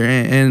not there,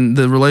 and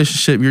the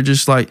relationship, you're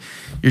just like,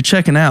 you're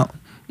checking out.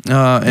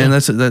 And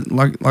that's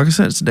like I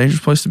said, it's a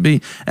dangerous place to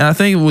be. And I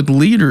think with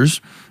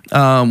leaders,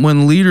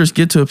 when leaders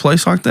get to a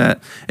place like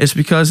that, it's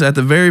because at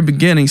the very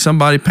beginning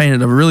somebody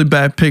painted a really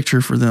bad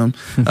picture for them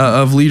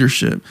of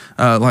leadership.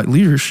 Like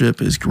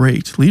leadership is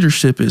great,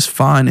 leadership is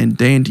fine and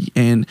dandy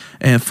and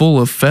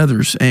full of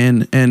feathers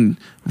and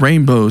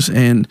rainbows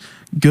and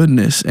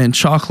goodness and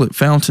chocolate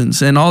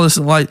fountains and all this.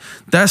 Like,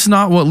 that's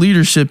not what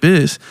leadership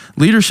is.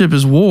 Leadership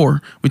is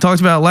war. We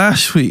talked about it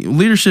last week.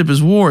 Leadership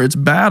is war. It's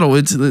battle.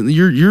 It's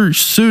you're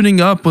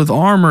suiting up with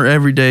armor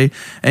every day,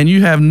 and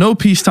you have no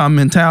peacetime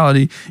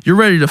mentality. You're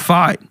ready to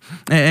fight,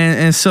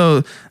 and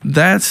so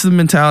that's the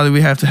mentality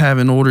we have to have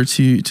in order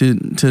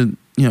to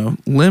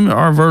limit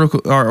our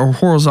our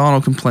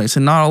horizontal complaints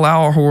and not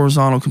allow our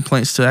horizontal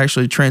complaints to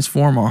actually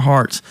transform our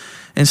hearts.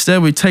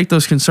 Instead, we take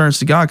those concerns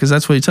to God, because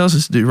that's what he tells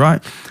us to do,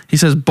 right? He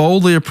says,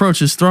 boldly approach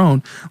his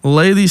throne,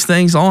 lay these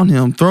things on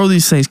him, throw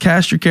these things,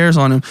 cast your cares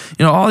on him.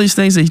 All these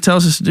things that he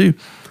tells us to do,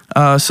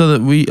 so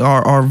that we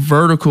our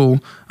vertical,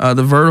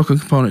 the vertical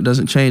component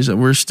doesn't change, that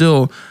we're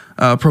still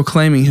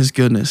proclaiming his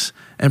goodness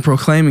and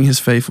proclaiming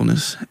his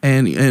faithfulness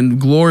and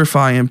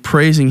glorifying and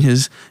praising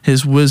his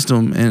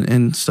wisdom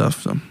and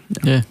stuff. So,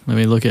 yeah, I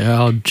mean, look at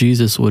how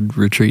Jesus would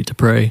retreat to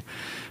pray.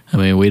 I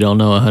mean, we don't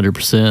know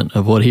 100%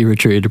 of what he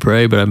retreated to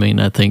pray, but I mean,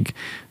 I think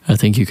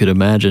you could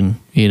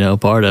imagine,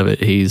 part of it.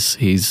 He's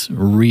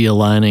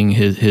realigning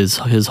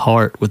his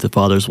heart with the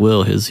Father's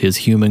will, his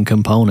human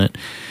component.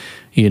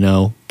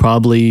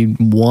 Probably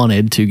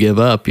wanted to give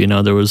up.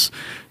 There was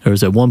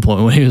at one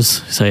point when he was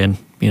saying,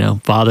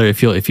 Father,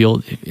 if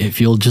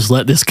you'll just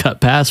let this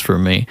cup pass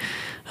from me,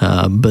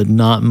 but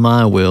not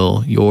my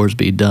will, yours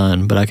be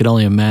done. But I could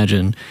only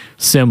imagine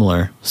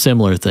similar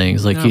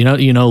things. Like,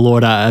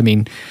 Lord, I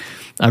mean,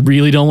 I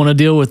really don't want to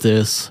deal with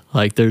this.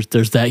 Like,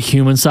 there's that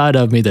human side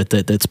of me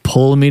that's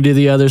pulling me to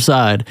the other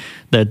side,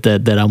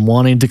 that I'm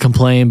wanting to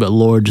complain, but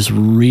Lord, just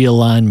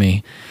realign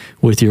me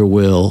with your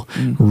will,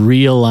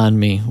 realign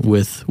me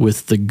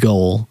with the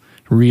goal,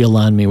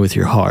 realign me with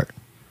your heart.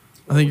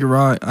 I think you're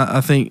right.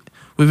 I think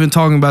we've been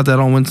talking about that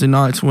on Wednesday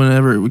nights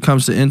whenever it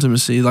comes to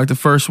intimacy. Like, the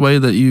first way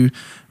that you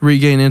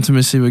regain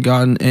intimacy with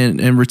God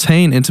and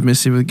retain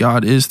intimacy with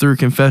God is through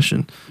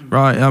confession,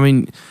 right? I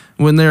mean,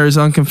 when there is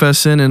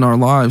unconfessed sin in our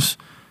lives,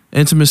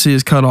 intimacy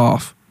is cut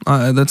off.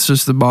 That's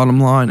just the bottom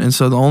line. And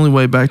so the only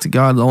way back to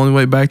God, the only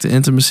way back to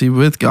intimacy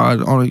with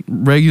God on a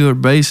regular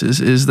basis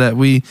is that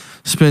we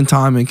spend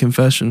time in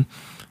confession.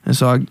 And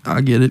so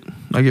I get it.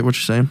 I get what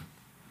you're saying.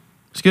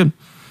 It's good.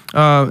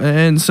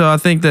 And so I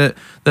think that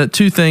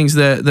two things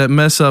that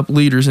mess up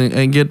leaders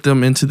and get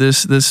them into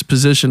this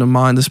position of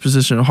mind, this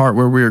position of heart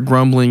where we are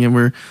grumbling and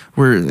we're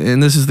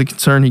and this is the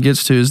concern he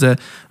gets to, is that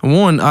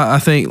one, I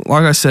think,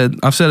 like I said,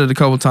 I've said it a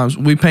couple of times,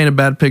 we paint a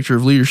bad picture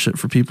of leadership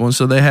for people, and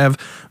so they have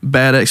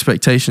bad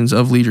expectations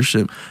of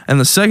leadership. And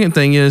the second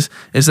thing is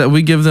that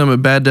we give them a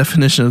bad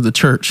definition of the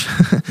church.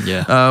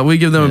 Yeah. We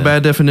give them a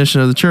bad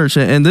definition of the church,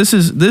 and this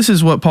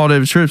is what Paul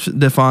David Tripp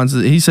defines.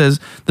 He says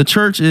the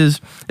church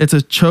it's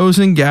a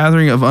chosen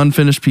gathering of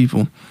unfinished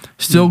people,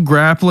 still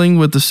grappling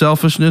with the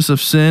selfishness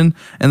of sin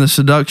and the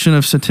seduction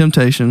of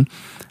temptation,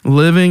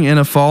 living in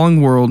a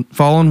fallen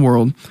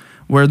world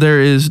where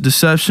there is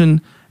deception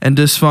and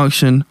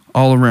dysfunction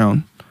all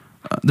around.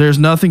 There's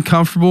nothing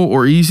comfortable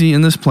or easy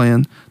in this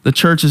plan. The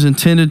church is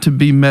intended to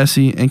be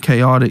messy and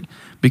chaotic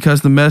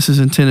because the mess is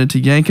intended to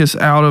yank us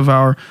out of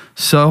our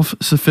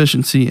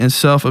self-sufficiency and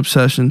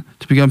self-obsession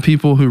to become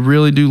people who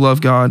really do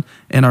love God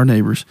and our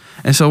neighbors.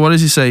 And so what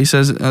does he say? He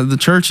says the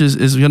church is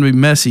going to be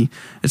messy.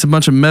 It's a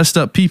bunch of messed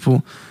up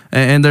people,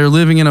 and they're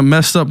living in a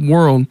messed up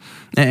world.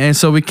 And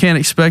so we can't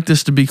expect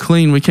this to be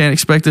clean. We can't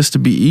expect this to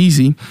be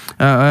easy.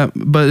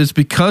 But it's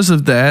because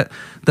of that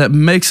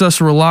makes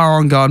us rely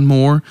on God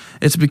more.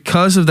 It's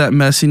because of that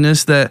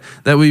messiness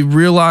that we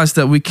realize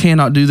that we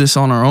cannot do this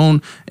on our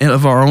own, and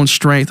of our own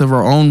strength, of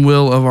our own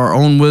will, of our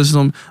own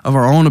wisdom, of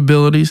our own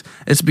abilities.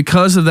 It's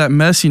because of that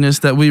messiness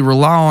that we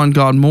rely on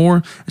God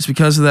more. It's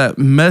because of that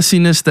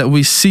messiness that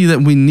we see that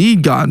we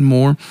need God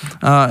more.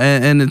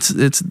 And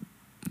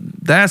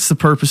that's the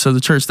purpose of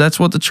the church. That's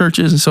what the church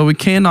is. And so we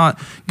cannot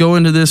go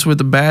into this with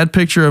a bad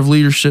picture of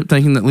leadership,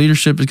 thinking that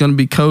leadership is going to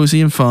be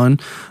cozy and fun,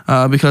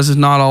 because it's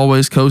not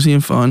always cozy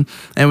and fun.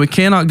 And we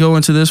cannot go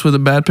into this with a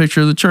bad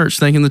picture of the church,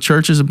 thinking the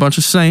church is a bunch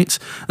of saints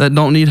that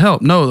don't need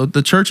help. No,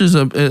 the church is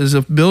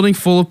a building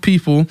full of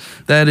people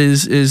that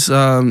is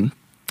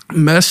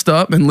messed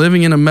up and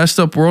living in a messed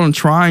up world and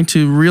trying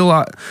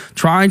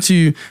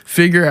to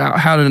figure out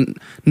how to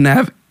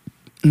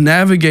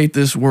navigate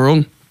this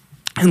world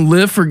and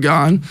live for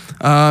God,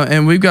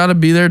 and we've got to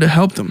be there to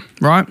help them,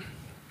 right?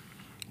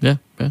 Yeah.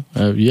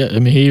 I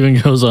mean, he even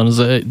goes on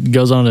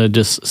to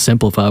just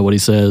simplify what he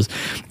says.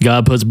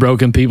 God puts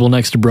broken people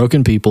next to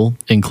broken people,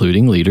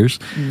 including leaders,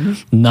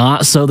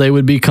 not so they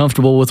would be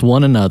comfortable with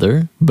one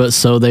another, but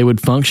so they would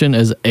function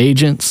as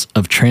agents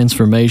of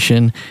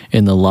transformation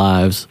in the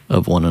lives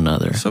of one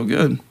another. So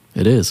good.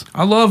 It is.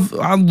 I love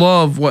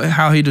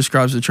how he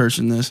describes the church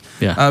in this.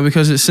 Yeah.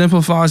 Because it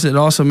simplifies it. It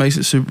also makes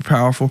it super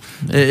powerful.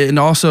 Yeah. It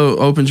also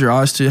opens your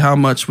eyes to how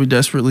much we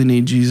desperately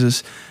need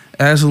Jesus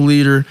as a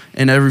leader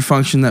in every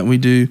function that we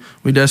do.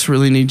 We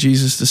desperately need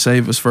Jesus to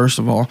save us, first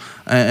of all.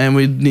 And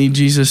we need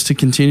Jesus to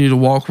continue to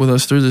walk with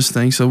us through this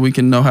thing so we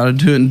can know how to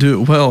do it and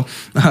do it well.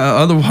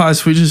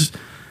 Otherwise, we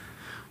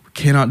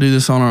cannot do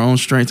this on our own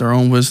strength, our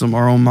own wisdom,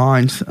 our own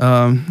minds.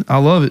 I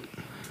love it.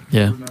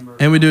 Yeah.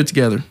 And we do it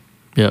together.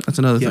 Yep. That's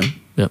another Yep. thing.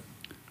 Yep.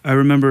 I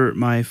remember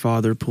my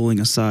father pulling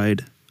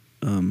aside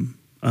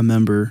a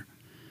member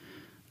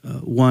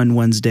one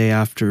Wednesday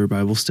after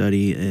Bible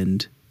study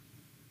and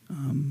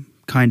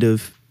kind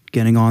of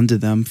getting on to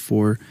them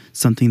for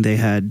something they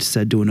had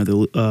said to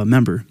another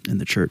member in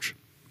the church.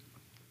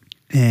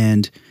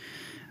 And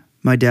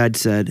my dad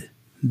said,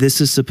 "This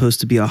is supposed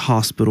to be a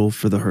hospital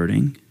for the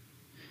hurting.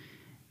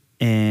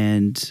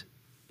 And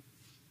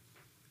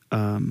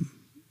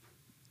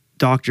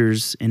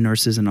doctors and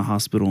nurses in a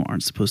hospital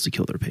aren't supposed to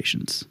kill their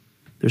patients.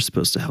 They're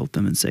supposed to help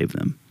them and save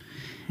them."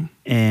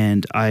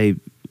 And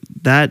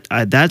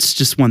that's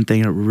just one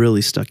thing that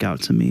really stuck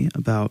out to me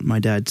about my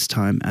dad's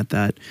time at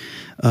that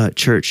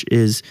church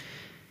is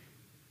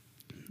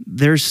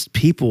there's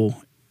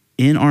people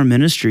in our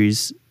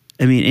ministries,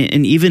 I mean,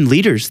 and even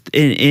leaders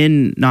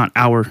in not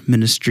our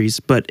ministries,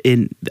 but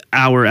in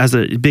our, as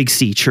a big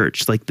C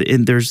church, like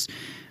there's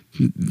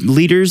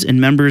leaders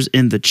and members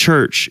in the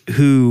church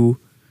who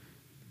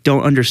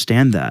don't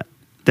understand that,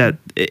 and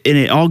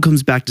it all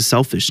comes back to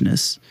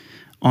selfishness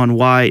on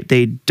why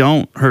they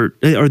don't hurt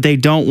or they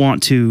don't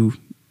want to.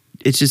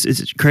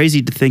 It's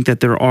crazy to think that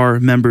there are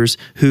members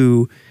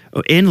who,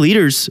 and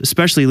leaders,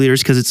 especially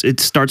leaders, because it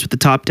starts with the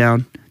top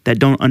down, that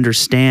don't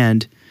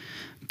understand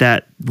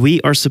that we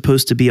are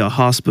supposed to be a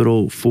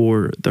hospital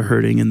for the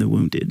hurting and the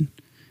wounded,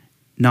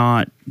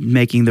 not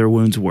making their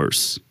wounds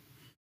worse.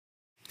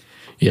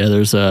 Yeah,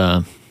 there's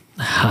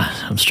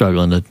I'm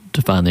struggling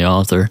to find the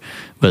author,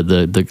 but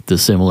the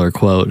similar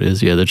quote is,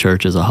 the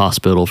church is a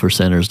hospital for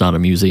sinners, not a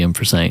museum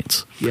for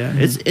saints. Yeah,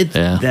 it's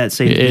that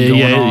same thing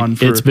going on.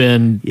 It's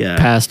been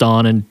passed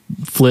on and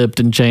flipped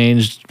and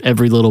changed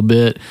every little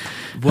bit.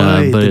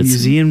 Boy, but the it's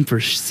museum for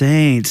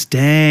saints.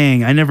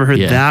 Dang, I never heard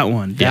that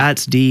one.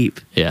 That's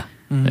deep. Yeah,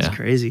 That's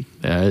crazy.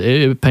 Yeah,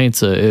 it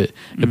paints it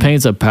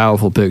paints a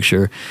powerful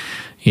picture.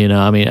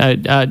 I mean,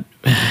 I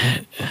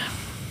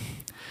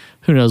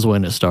who knows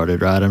when it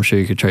started, right? I'm sure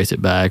you could trace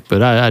it back,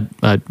 but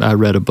I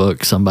read a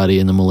book, somebody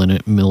in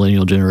the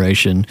millennial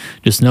generation,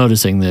 just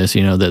noticing this,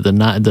 that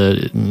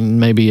the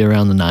maybe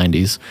around the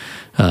 90s,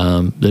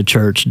 the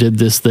church did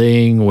this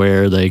thing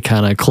where they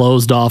kind of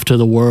closed off to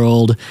the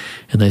world,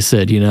 and they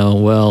said,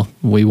 well,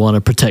 we want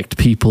to protect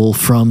people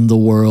from the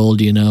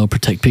world,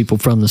 protect people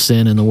from the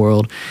sin in the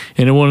world,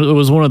 and it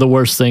was one of the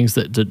worst things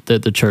that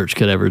the church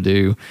could ever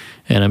do.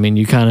 And I mean,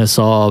 you kind of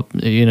saw,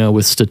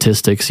 with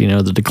statistics,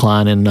 the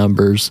decline in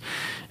numbers,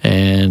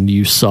 and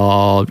you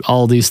saw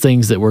all these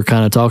things that we're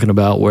kind of talking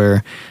about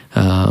where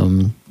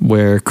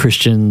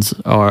Christians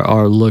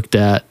are looked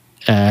at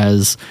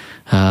as,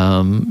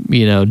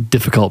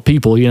 difficult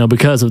people,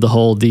 because of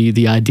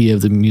the idea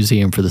of the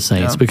museum for the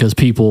saints, because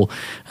people,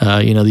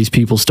 these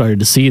people started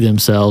to see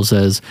themselves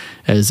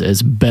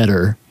as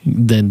better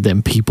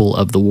than people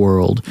of the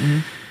world.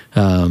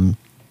 Mm-hmm.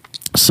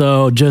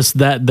 So just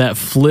that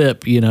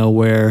flip,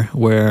 where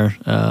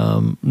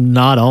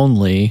not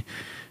only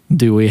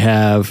do we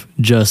have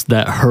just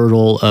that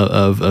hurdle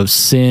of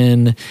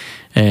sin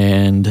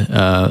and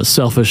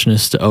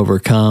selfishness to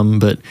overcome,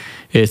 but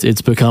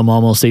it's become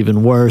almost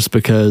even worse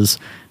because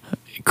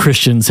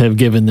Christians have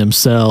given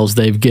themselves,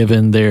 they've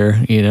given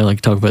their,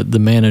 like talk about the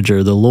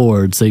manager, the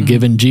lords, they've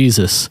given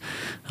Jesus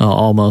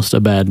almost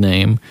a bad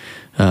name.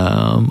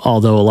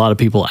 Although a lot of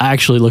people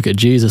actually look at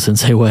Jesus and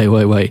say,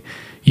 wait,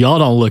 y'all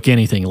don't look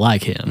anything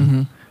like him.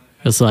 Mm-hmm.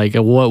 It's like,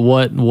 why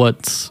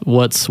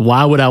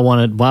would I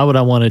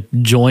want to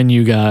join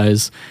you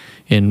guys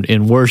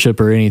in worship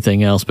or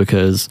anything else,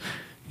 because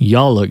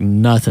y'all look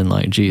nothing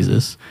like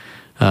Jesus.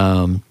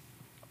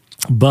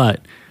 But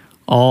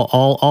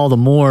all the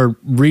more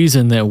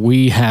reason that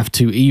we have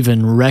to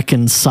even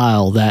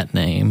reconcile that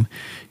name.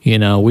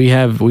 We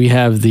have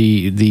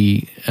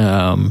the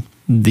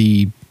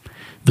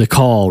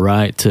call,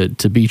 right,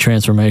 to be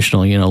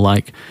transformational,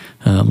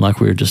 like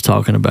we were just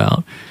talking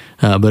about,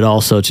 but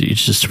also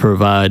to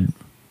provide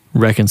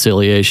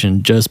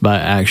reconciliation just by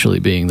actually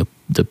being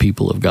the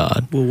people of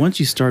God. Well, once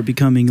you start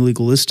becoming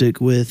legalistic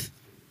with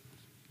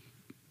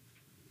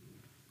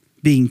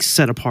being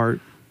set apart,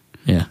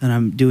 and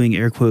I'm doing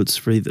air quotes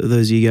for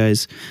those of you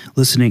guys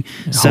listening,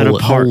 set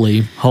apart.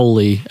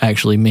 Holy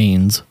actually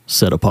means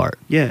set apart.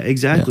 Yeah,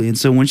 exactly. Yeah. And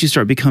so once you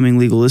start becoming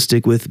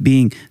legalistic with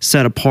being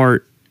set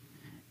apart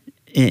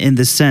in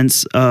the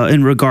sense,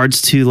 in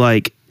regards to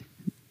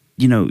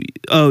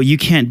you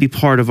can't be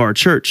part of our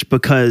church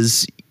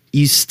because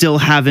you still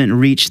haven't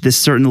reached this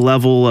certain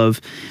level of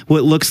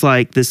what looks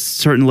like this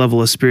certain level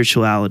of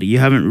spirituality. You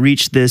haven't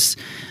reached this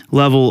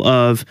level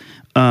of,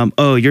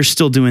 you're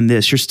still doing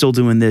this, you're still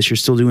doing this, you're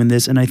still doing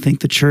this. And I think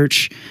the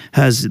church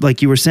has,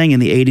 like you were saying, in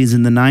the 80s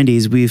and the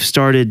 90s, we've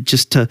started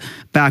just to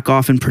back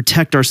off and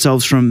protect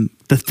ourselves from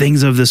the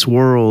things of this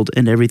world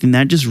and everything.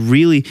 That just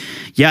really,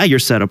 you're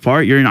set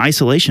apart. You're in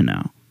isolation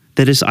now.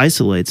 That just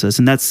isolates us,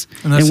 and that's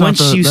not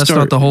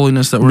the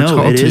holiness that we're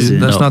called to. Isn't.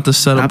 That's not the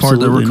set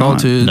apart that we're called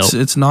to.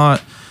 It's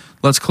not.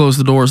 Let's close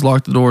the doors,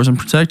 lock the doors, and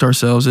protect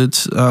ourselves.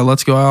 It's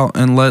let's go out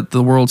and let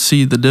the world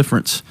see the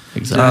difference.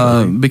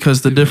 Exactly,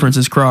 because the difference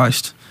is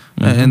Christ,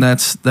 and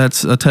that's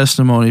a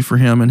testimony for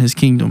Him and His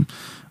kingdom.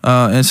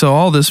 And so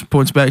all this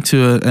points back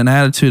to an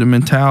attitude, a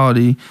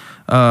mentality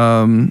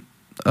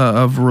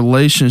of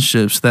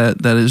relationships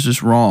that is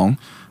just wrong.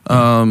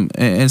 And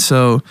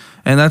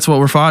that's what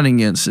we're fighting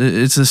against.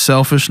 It's a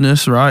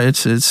selfishness, right?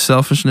 It's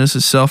selfishness,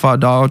 it's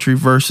self-idolatry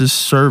versus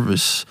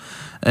service.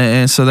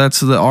 And so that's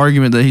the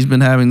argument that he's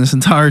been having this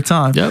entire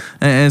time. Yep.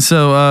 And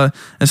so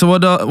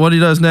what he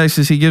does next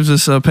is he gives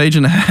us a page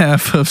and a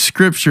half of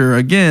scripture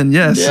again.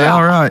 Yes. Yeah.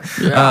 All right.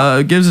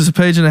 Yeah. Gives us a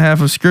page and a half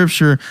of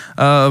scripture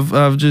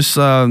of just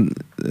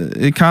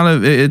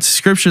it's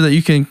scripture that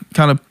you can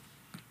kind of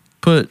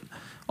put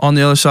on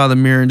the other side of the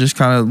mirror and just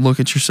kind of look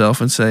at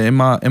yourself and say,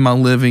 am I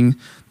living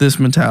this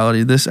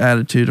mentality, this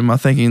attitude? Am I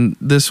thinking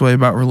this way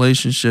about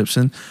relationships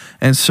and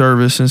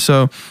service? And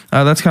so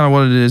that's kind of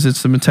what it is.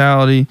 It's the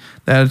mentality,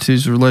 the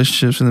attitudes, the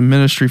relationships, and the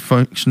ministry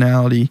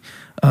functionality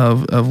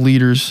of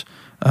leaders.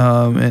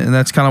 And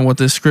that's kind of what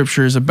this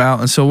scripture is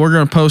about. And so we're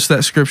going to post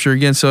that scripture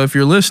again. So if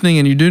you're listening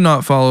and you do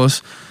not follow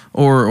us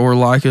or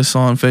like us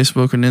on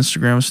Facebook and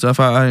Instagram and stuff,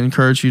 I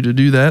encourage you to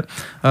do that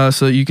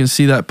so that you can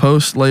see that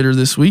post later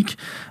this week.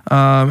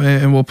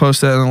 And we'll post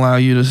that and allow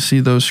you to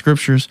see those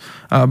scriptures.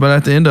 But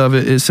at the end of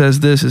it, it says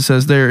this. It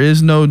says, there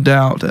is no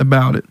doubt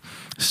about it.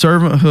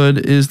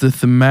 Servanthood is the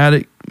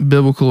thematic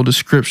biblical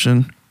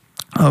description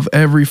of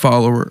every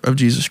follower of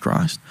Jesus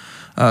Christ.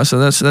 So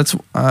that's if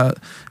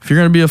you're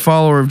going to be a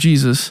follower of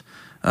Jesus,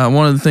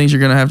 one of the things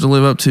you're going to have to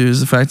live up to is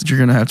the fact that you're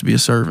going to have to be a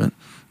servant.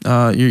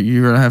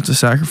 You're going to have to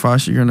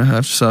sacrifice. You're going to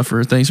have to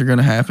suffer. Things are going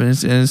to happen,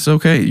 and it's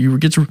okay. You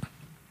get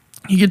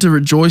to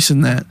rejoice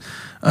in that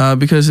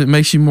because it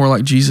makes you more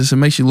like Jesus. It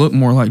makes you look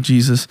more like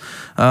Jesus,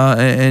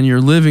 and you're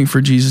living for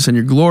Jesus, and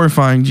you're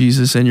glorifying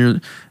Jesus, and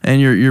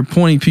you're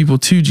pointing people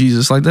to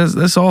Jesus. Like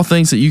that's all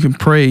things that you can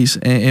praise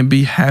and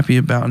be happy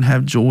about and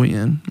have joy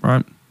in,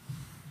 right?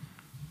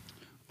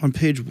 On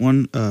page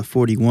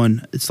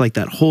 141, it's like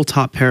that whole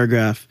top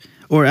paragraph.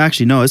 Or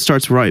actually, no, it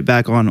starts right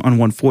back on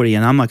 140,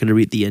 and I'm not going to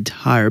read the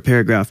entire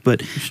paragraph,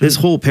 but this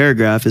whole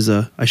paragraph is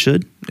I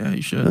should? Yeah,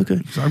 you should. Okay.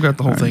 So I've got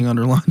the whole thing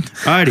underlined.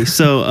 Alrighty,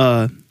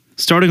 so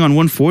starting on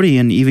 140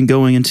 and even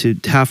going into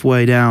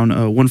halfway down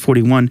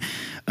 141,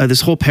 this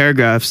whole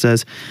paragraph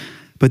says,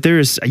 but there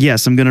is,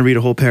 yes, I'm going to read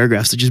a whole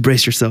paragraph, so just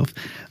brace yourself.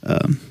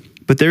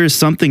 But there is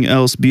something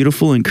else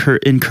beautiful and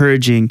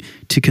encouraging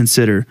to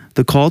consider.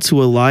 The call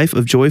to a life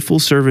of joyful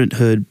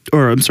servitude,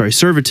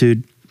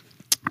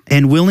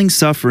 and willing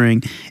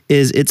suffering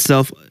is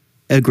itself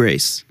a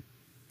grace.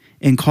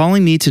 In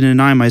calling me to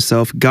deny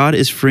myself, God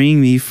is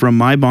freeing me from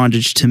my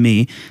bondage to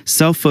me.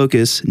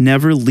 Self-focus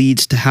never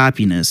leads to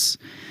happiness,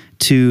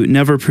 to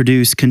never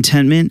produce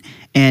contentment,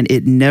 and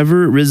it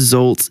never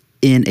results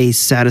in a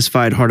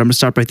satisfied heart. I'm going to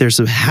stop right there.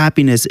 So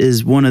happiness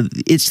is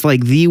it's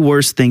like the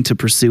worst thing to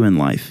pursue in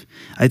life.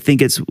 I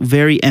think it's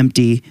very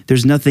empty.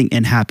 There's nothing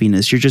in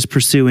happiness. You're just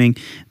pursuing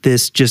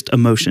this just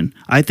emotion.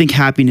 I think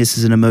happiness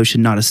is an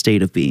emotion, not a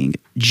state of being.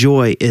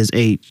 Joy is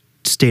a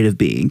state of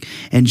being.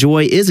 And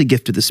joy is a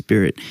gift of the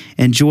Spirit.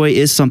 And joy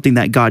is something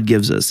that God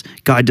gives us.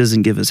 God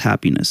doesn't give us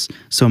happiness.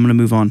 So I'm going to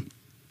move on.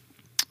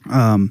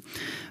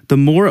 The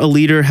more a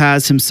leader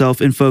has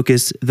himself in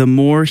focus, the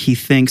more he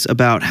thinks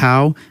about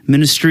how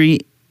ministry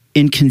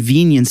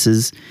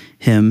inconveniences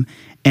him,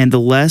 and the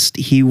less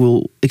he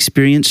will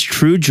experience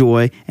true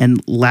joy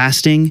and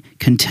lasting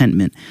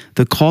contentment.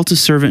 The call to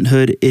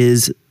servanthood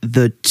is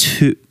the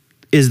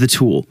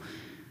tool.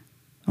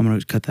 I'm going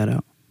to cut that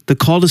out. The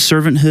call to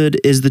servanthood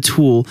is the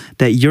tool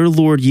that your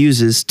Lord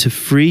uses to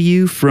free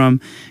you from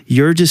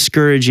your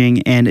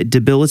discouraging and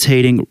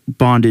debilitating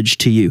bondage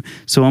to you.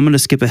 So I'm going to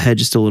skip ahead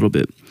just a little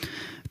bit.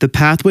 The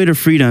pathway to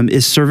freedom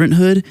is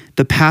servanthood,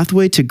 the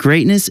pathway to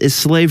greatness is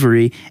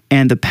slavery,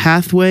 and the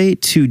pathway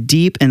to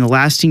deep and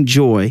lasting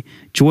joy,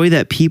 joy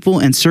that people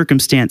and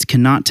circumstance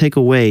cannot take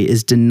away,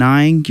 is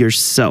denying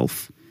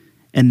yourself.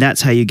 And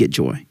that's how you get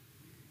joy,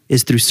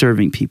 is through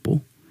serving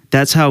people.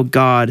 That's how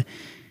God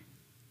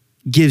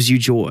gives you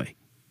joy,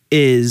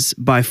 is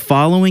by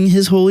following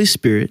his Holy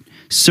Spirit,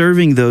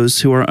 serving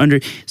those who are under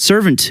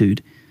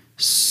servitude.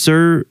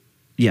 Servitude.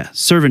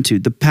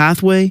 The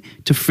pathway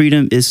to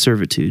freedom is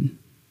servitude.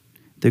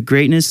 The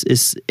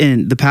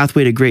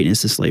pathway to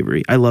greatness is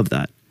slavery. I love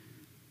that.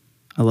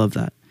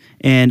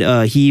 And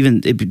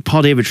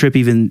Paul David Tripp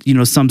even,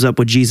 sums up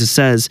what Jesus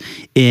says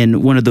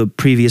in one of the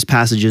previous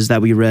passages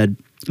that we read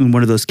in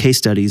one of those case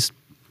studies.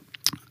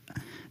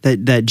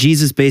 That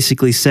Jesus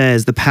basically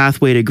says the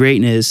pathway to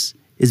greatness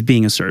is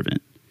being a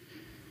servant.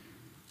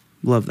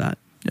 Love that.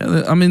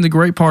 Yeah, I mean, the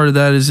great part of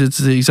that is it's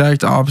the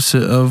exact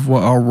opposite of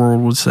what our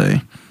world would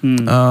say.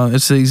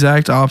 It's the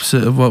exact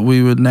opposite of what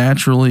we would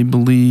naturally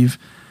believe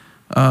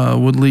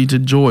would lead to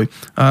joy.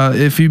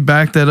 If you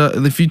back that up,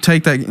 if you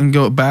take that and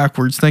go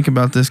backwards, think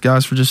about this,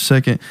 guys, for just a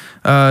second.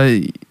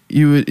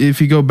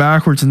 If you go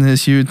backwards in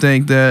this, you would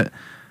think that,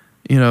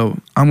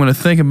 I'm going to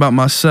think about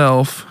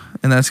myself,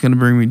 and that's going to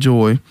bring me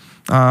joy.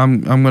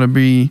 I'm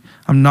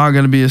not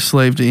going to be a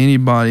slave to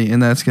anybody,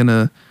 and that's going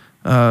to,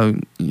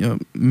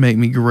 make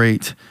me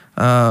great.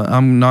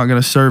 I'm not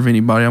going to serve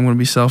anybody. I'm going to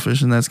be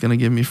selfish, and that's going to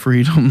give me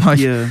freedom. Like,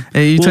 Yeah.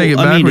 and you take it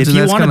backwards. I mean, if and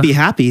you that's want to kinda- be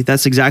happy,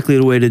 that's exactly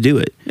the way to do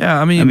it. Yeah,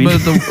 I mean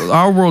but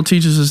our world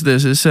teaches us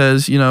this. It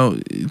says,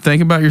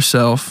 think about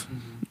yourself,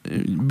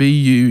 be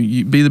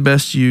you be the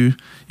best you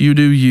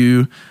do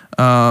you.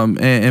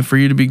 And for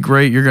you to be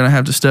great, you're going to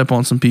have to step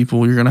on some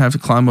people. You're going to have to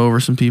climb over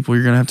some people.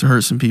 You're going to have to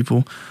hurt some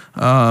people.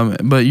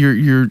 But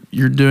you're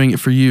doing it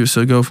for you,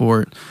 so go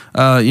for it.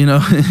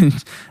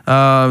 That's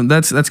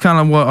kind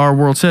of what our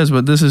world says.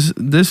 But this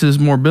is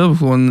more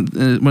biblical. And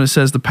when it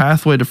says the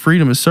pathway to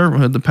freedom is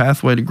servanthood, the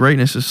pathway to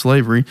greatness is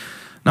slavery.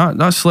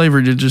 Not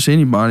slavery to just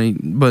anybody,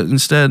 but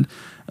instead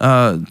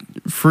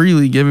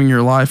freely giving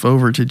your life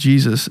over to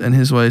Jesus and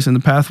his ways. And the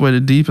pathway to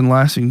deep and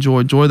lasting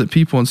joy that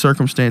people and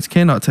circumstance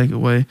cannot take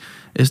away,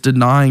 is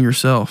denying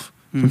yourself,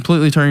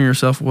 completely turning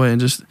yourself away,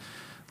 and just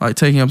like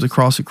taking up the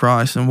cross of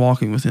Christ and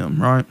walking with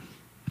him, right?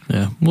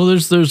 Yeah. Well,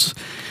 there's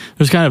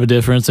kind of a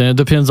difference, and it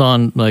depends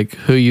on like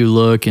who you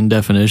look and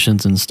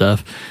definitions and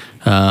stuff.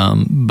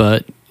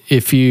 But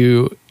if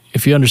you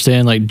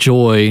understand like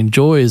joy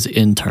is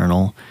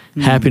internal.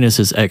 Happiness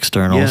is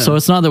external. Yeah. So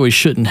it's not that we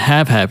shouldn't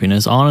have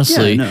happiness.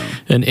 Honestly, Yeah,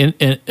 no. and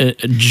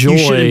joy, You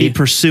shouldn't be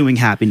pursuing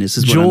happiness.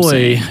 Is what I'm joy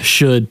saying.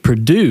 should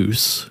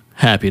produce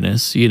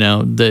happiness.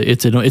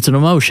 It's an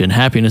emotion.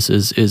 Happiness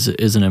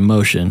is an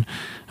emotion.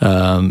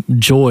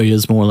 Joy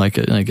is more like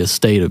a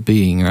state of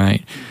being,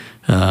 right?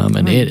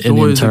 An Joy is a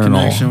internal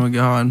connection with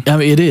God. I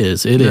mean, it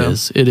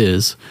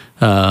is.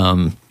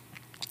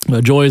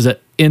 But joy is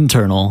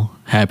internal.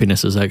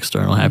 Happiness is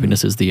external.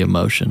 Happiness is the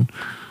emotion.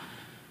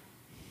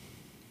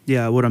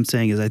 Yeah, what I'm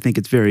saying is I think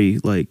it's very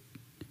like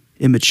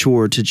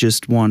immature to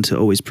just want to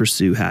always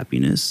pursue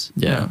happiness.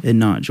 Yeah. And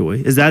not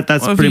joy. That's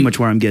Well, if pretty you- much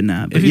where I'm getting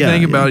at. But If you yeah,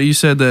 think yeah. about it, you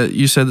said that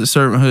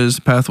servanthood is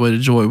the pathway to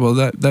joy. Well,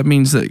 that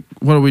means that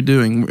what are we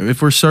doing?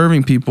 If we're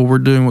serving people, we're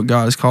doing what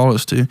God has called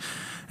us to.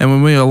 And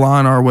when we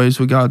align our ways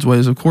with God's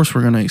ways, of course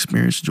we're going to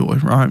experience joy,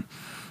 right?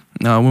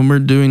 When we're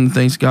doing the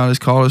things God has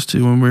called us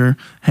to, when we're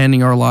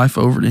handing our life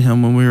over to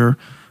him, when we're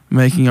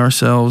making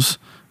ourselves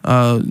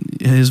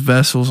his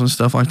vessels and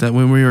stuff like that,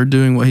 when we are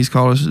doing what he's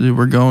called us to do,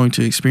 we're going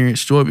to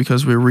experience joy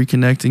because we're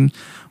reconnecting,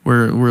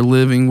 we're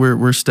living,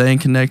 we're staying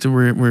connected,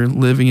 we're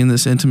living in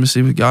this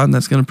intimacy with God, and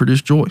that's going to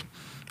produce joy.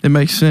 It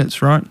makes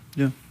sense, right?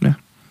 Yeah.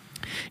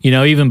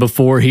 Even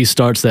before he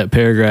starts that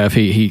paragraph,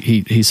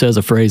 he says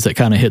a phrase that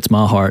kind of hits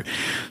my heart.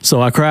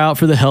 So I cry out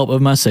for the help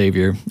of my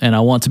Savior, and I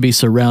want to be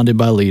surrounded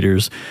by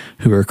leaders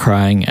who are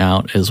crying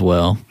out as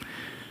well.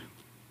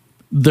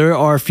 There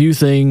are few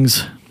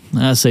things,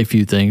 I say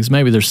few things,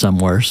 maybe there's some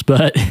worse,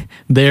 but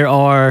there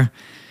are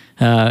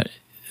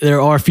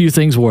few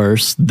things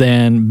worse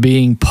than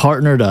being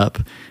partnered up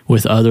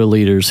with other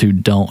leaders who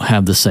don't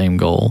have the same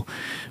goal.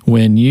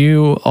 When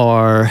you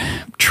are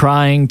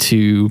trying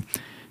to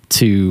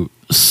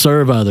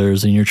serve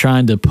others and you're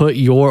trying to put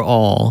your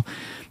all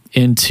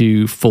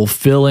into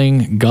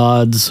fulfilling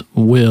God's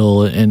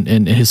will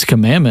and his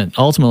commandment,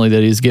 ultimately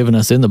that he's given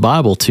us in the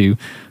Bible to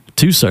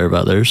serve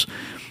others,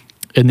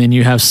 and then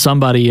you have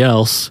somebody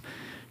else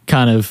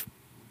kind of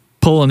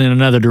pulling in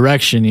another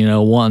direction,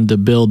 wanting to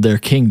build their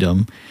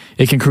kingdom,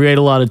 it can create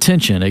a lot of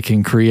tension. It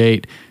can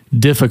create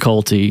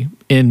difficulty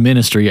in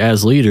ministry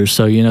as leaders.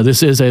 So,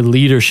 this is a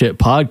leadership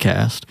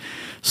podcast.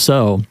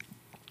 So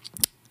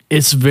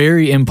it's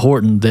very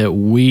important that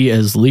we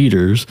as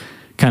leaders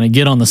kind of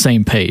get on the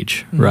same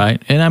page,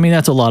 right? And I mean,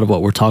 that's a lot of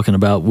what we're talking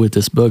about with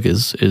this book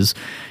is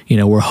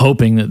we're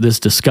hoping that this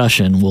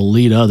discussion will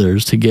lead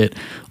others to get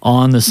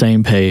on the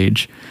same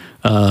page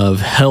of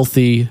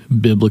healthy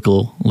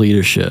biblical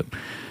leadership.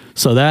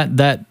 So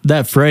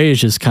that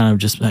phrase is kind of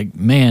just like,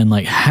 man,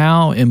 like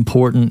how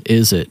important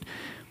is it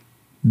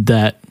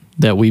that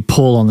we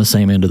pull on the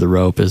same end of the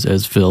rope,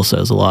 as Phil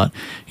says a lot,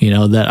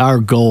 that our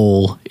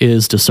goal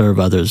is to serve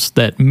others,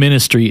 that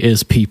ministry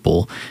is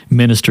people.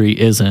 Ministry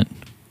isn't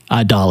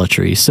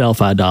idolatry,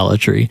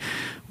 self-idolatry,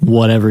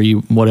 whatever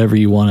you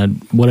want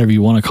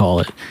to call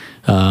it.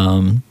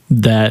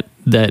 That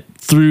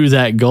through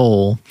that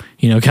goal,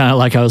 kind of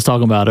like I was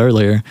talking about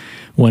earlier,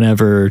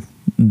 whenever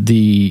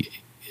the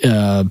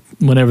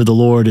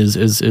Lord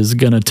is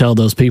going to tell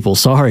those people,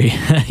 sorry,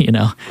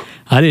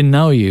 I didn't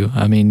know you.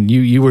 I mean,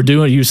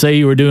 you say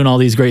you were doing all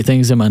these great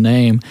things in my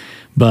name,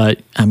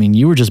 but I mean,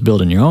 you were just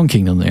building your own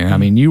kingdom there. I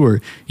mean, you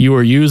were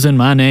using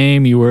my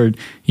name, you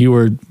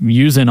were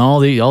using all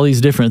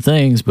these different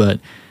things, but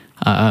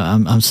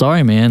I'm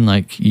sorry, man.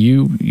 Like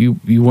you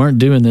weren't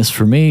doing this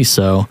for me,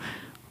 so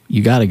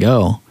you got to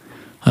go.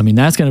 I mean,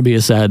 that's going to be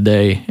a sad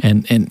day,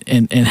 and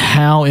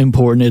how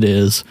important it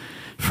is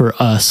for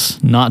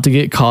us not to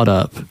get caught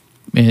up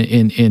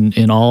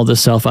in all the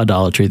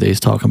self-idolatry that he's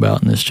talking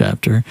about in this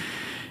chapter,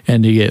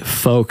 and to get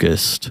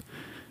focused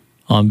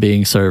on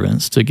being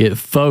servants, to get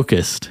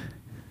focused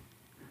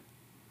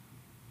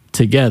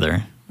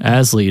together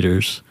as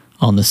leaders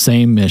on the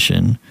same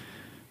mission,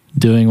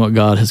 doing what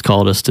God has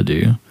called us to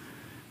do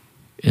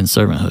in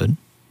servanthood.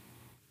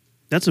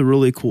 That's a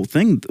really cool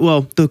thing.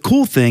 Well, the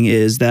cool thing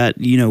is that,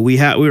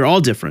 we're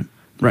all different,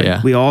 right?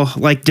 Yeah. We all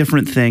like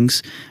different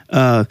things.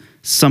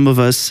 Some of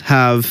us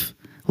have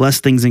less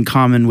things in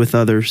common with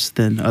others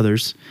than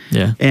others.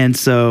 Yeah. And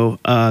so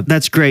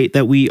that's great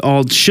that we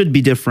all should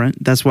be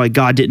different. That's why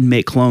God didn't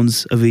make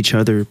clones of each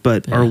other.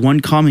 But our one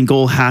common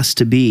goal has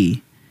to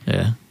be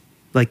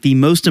like the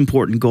most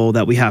important goal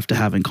that we have to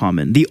have in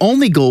common. The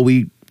only goal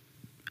we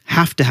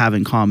have to have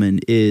in common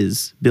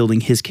is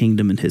building His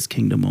kingdom and His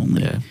kingdom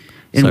only. Yeah.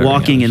 And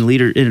walking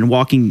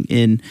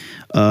in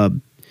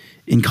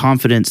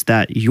confidence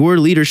that your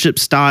leadership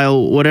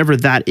style, whatever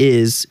that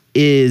is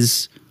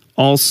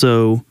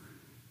also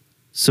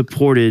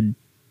supported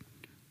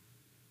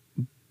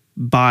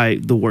by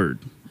the Word.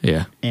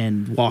 Yeah.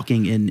 And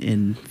walking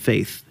in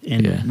faith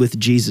and with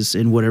Jesus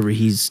in whatever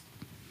He's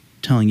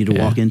telling you to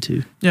walk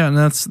into. Yeah, and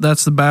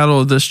that's the battle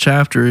of this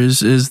chapter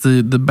is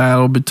the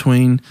battle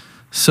between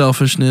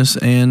selfishness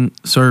and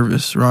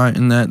service, right?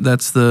 And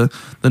that's the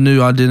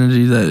new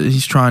identity that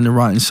he's trying to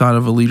write inside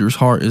of a leader's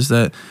heart, is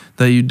that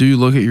you do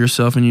look at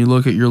yourself and you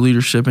look at your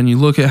leadership and you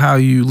look at how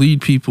you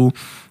lead people,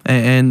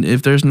 and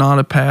if there's not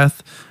a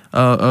path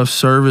of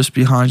service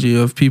behind you,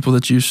 of people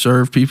that you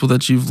serve, people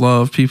that you've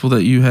loved, people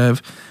that you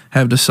have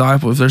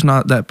discipled, if there's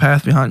not that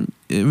path behind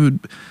it,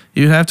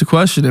 you'd have to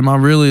question, am I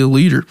really a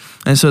leader?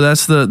 And so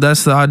that's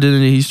the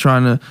identity he's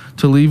trying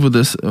to leave with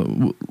us.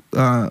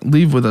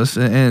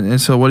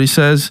 And so what he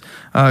says,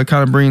 kind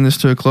of bringing this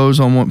to a close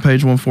on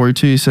page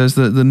 142, he says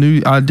that the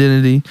new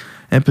identity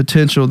and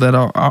potential that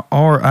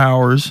are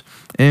ours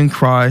in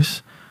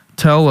Christ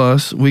tell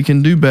us we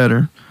can do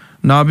better,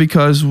 not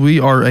because we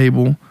are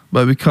able,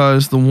 but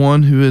because the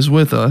one who is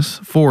with us,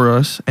 for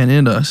us, and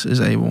in us is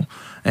able.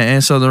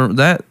 And so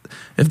that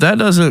if that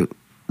doesn't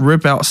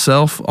rip out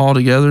self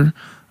altogether,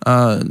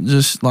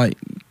 just like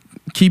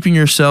keeping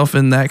yourself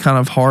in that kind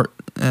of heart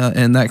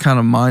and that kind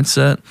of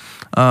mindset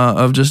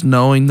of just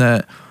knowing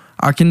that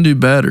I can do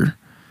better,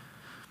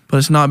 but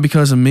it's not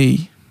because of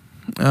me.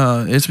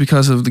 It's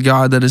because of the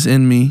God that is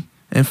in me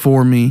and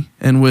for me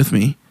and with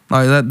me.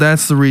 Like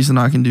that's the reason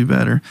I can do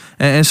better.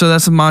 And so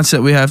that's the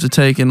mindset we have to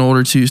take in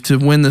order to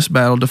win this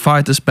battle, to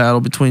fight this battle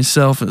between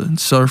self and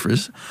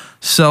selfishness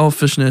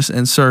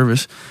and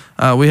service.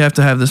 We have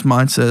to have this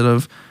mindset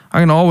of, I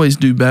can always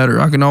do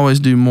better. I can always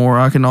do more.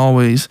 I can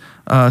always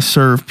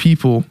serve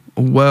people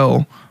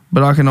well,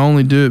 but I can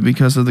only do it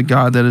because of the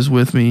God that is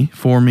with me,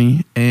 for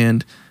me,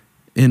 and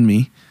in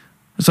me.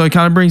 So it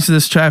kind of brings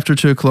this chapter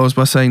to a close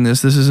by saying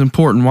this. This is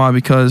important. Why?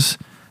 Because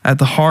at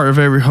the heart of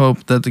every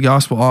hope that the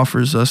gospel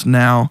offers us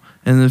now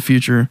and in the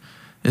future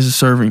is a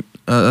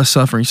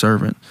suffering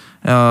servant.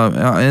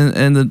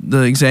 And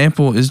the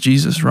example is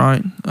Jesus,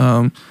 right?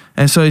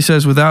 And so he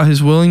says, without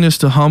his willingness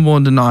to humble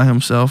and deny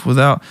himself,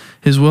 without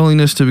his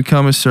willingness to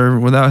become a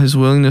servant, without his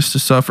willingness to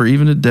suffer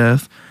even to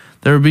death,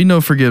 there would be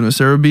no forgiveness.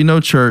 There would be no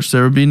church.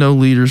 There would be no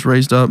leaders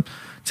raised up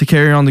to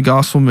carry on the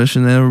gospel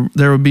mission.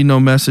 There would be no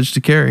message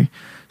to carry.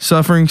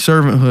 Suffering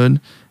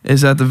servanthood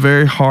is at the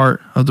very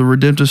heart of the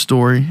redemptive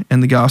story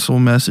and the gospel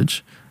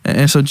message.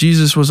 And so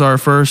Jesus was our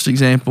first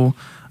example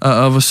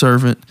of a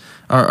servant,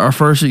 our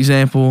first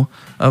example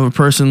of a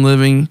person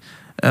living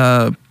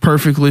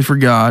perfectly for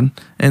God,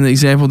 and the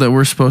example that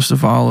we're supposed to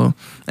follow.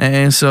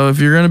 And so if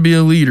you're going to be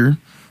a leader,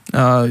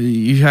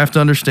 you have to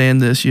understand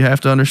this. You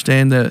have to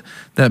understand that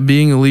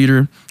being a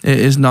leader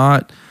is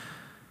not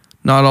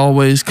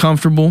always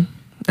comfortable,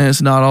 and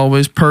it's not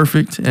always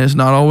perfect, and it's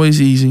not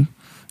always easy.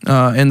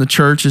 And the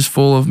church is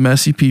full of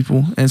messy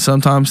people, and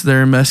sometimes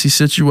they're in messy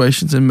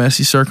situations and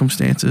messy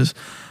circumstances.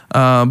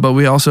 But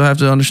we also have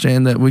to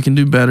understand that we can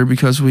do better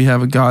because we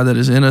have a God that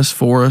is in us,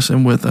 for us,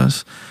 and with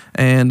us,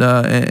 and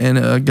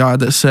a God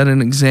that set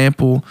an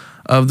example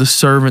of the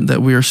servant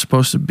that we are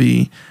supposed to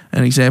be,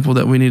 an example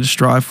that we need to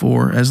strive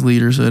for as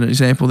leaders, an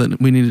example that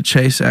we need to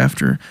chase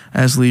after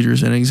as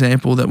leaders, an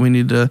example that we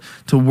need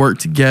to work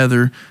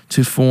together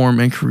to form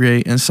and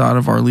create inside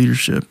of our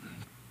leadership.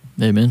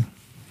 Amen.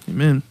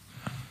 Amen.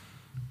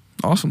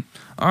 Awesome.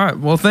 All right.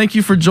 Well, thank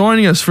you for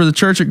joining us for the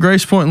Church at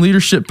Grace Point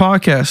Leadership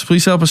Podcast.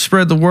 Please help us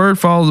spread the word,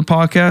 follow the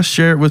podcast,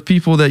 share it with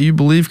people that you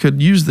believe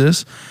could use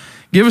this.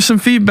 Give us some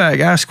feedback,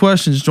 ask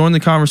questions, join the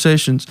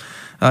conversations.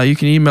 You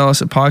can email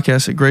us at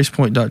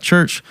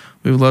podcast@gracepoint.church.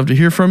 We would love to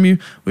hear from you.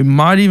 We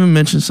might even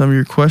mention some of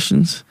your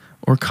questions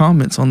or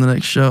comments on the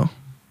next show.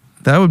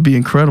 That would be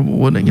incredible,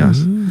 wouldn't it,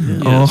 guys?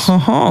 Yes.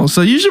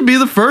 So you should be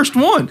the first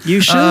one. You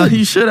should.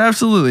 You should,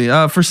 absolutely.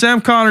 For Sam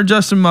Connor,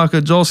 Justin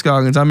Mucka, Joel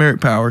Scoggins, I'm Eric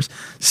Powers.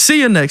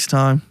 See you next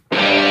time.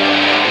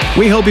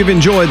 We hope you've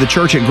enjoyed the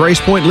Church at Grace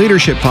Point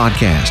Leadership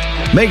Podcast.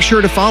 Make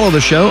sure to follow the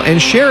show and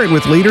share it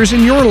with leaders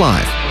in your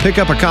life. Pick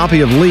up a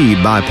copy of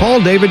Lead by Paul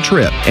David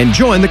Tripp and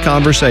join the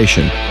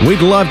conversation.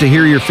 We'd love to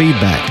hear your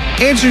feedback,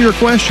 answer your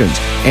questions,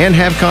 and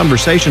have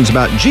conversations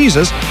about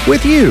Jesus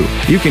with you.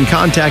 You can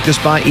contact us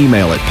by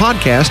email at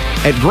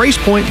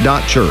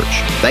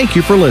podcast@gracepoint.church. Thank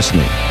you for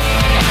listening.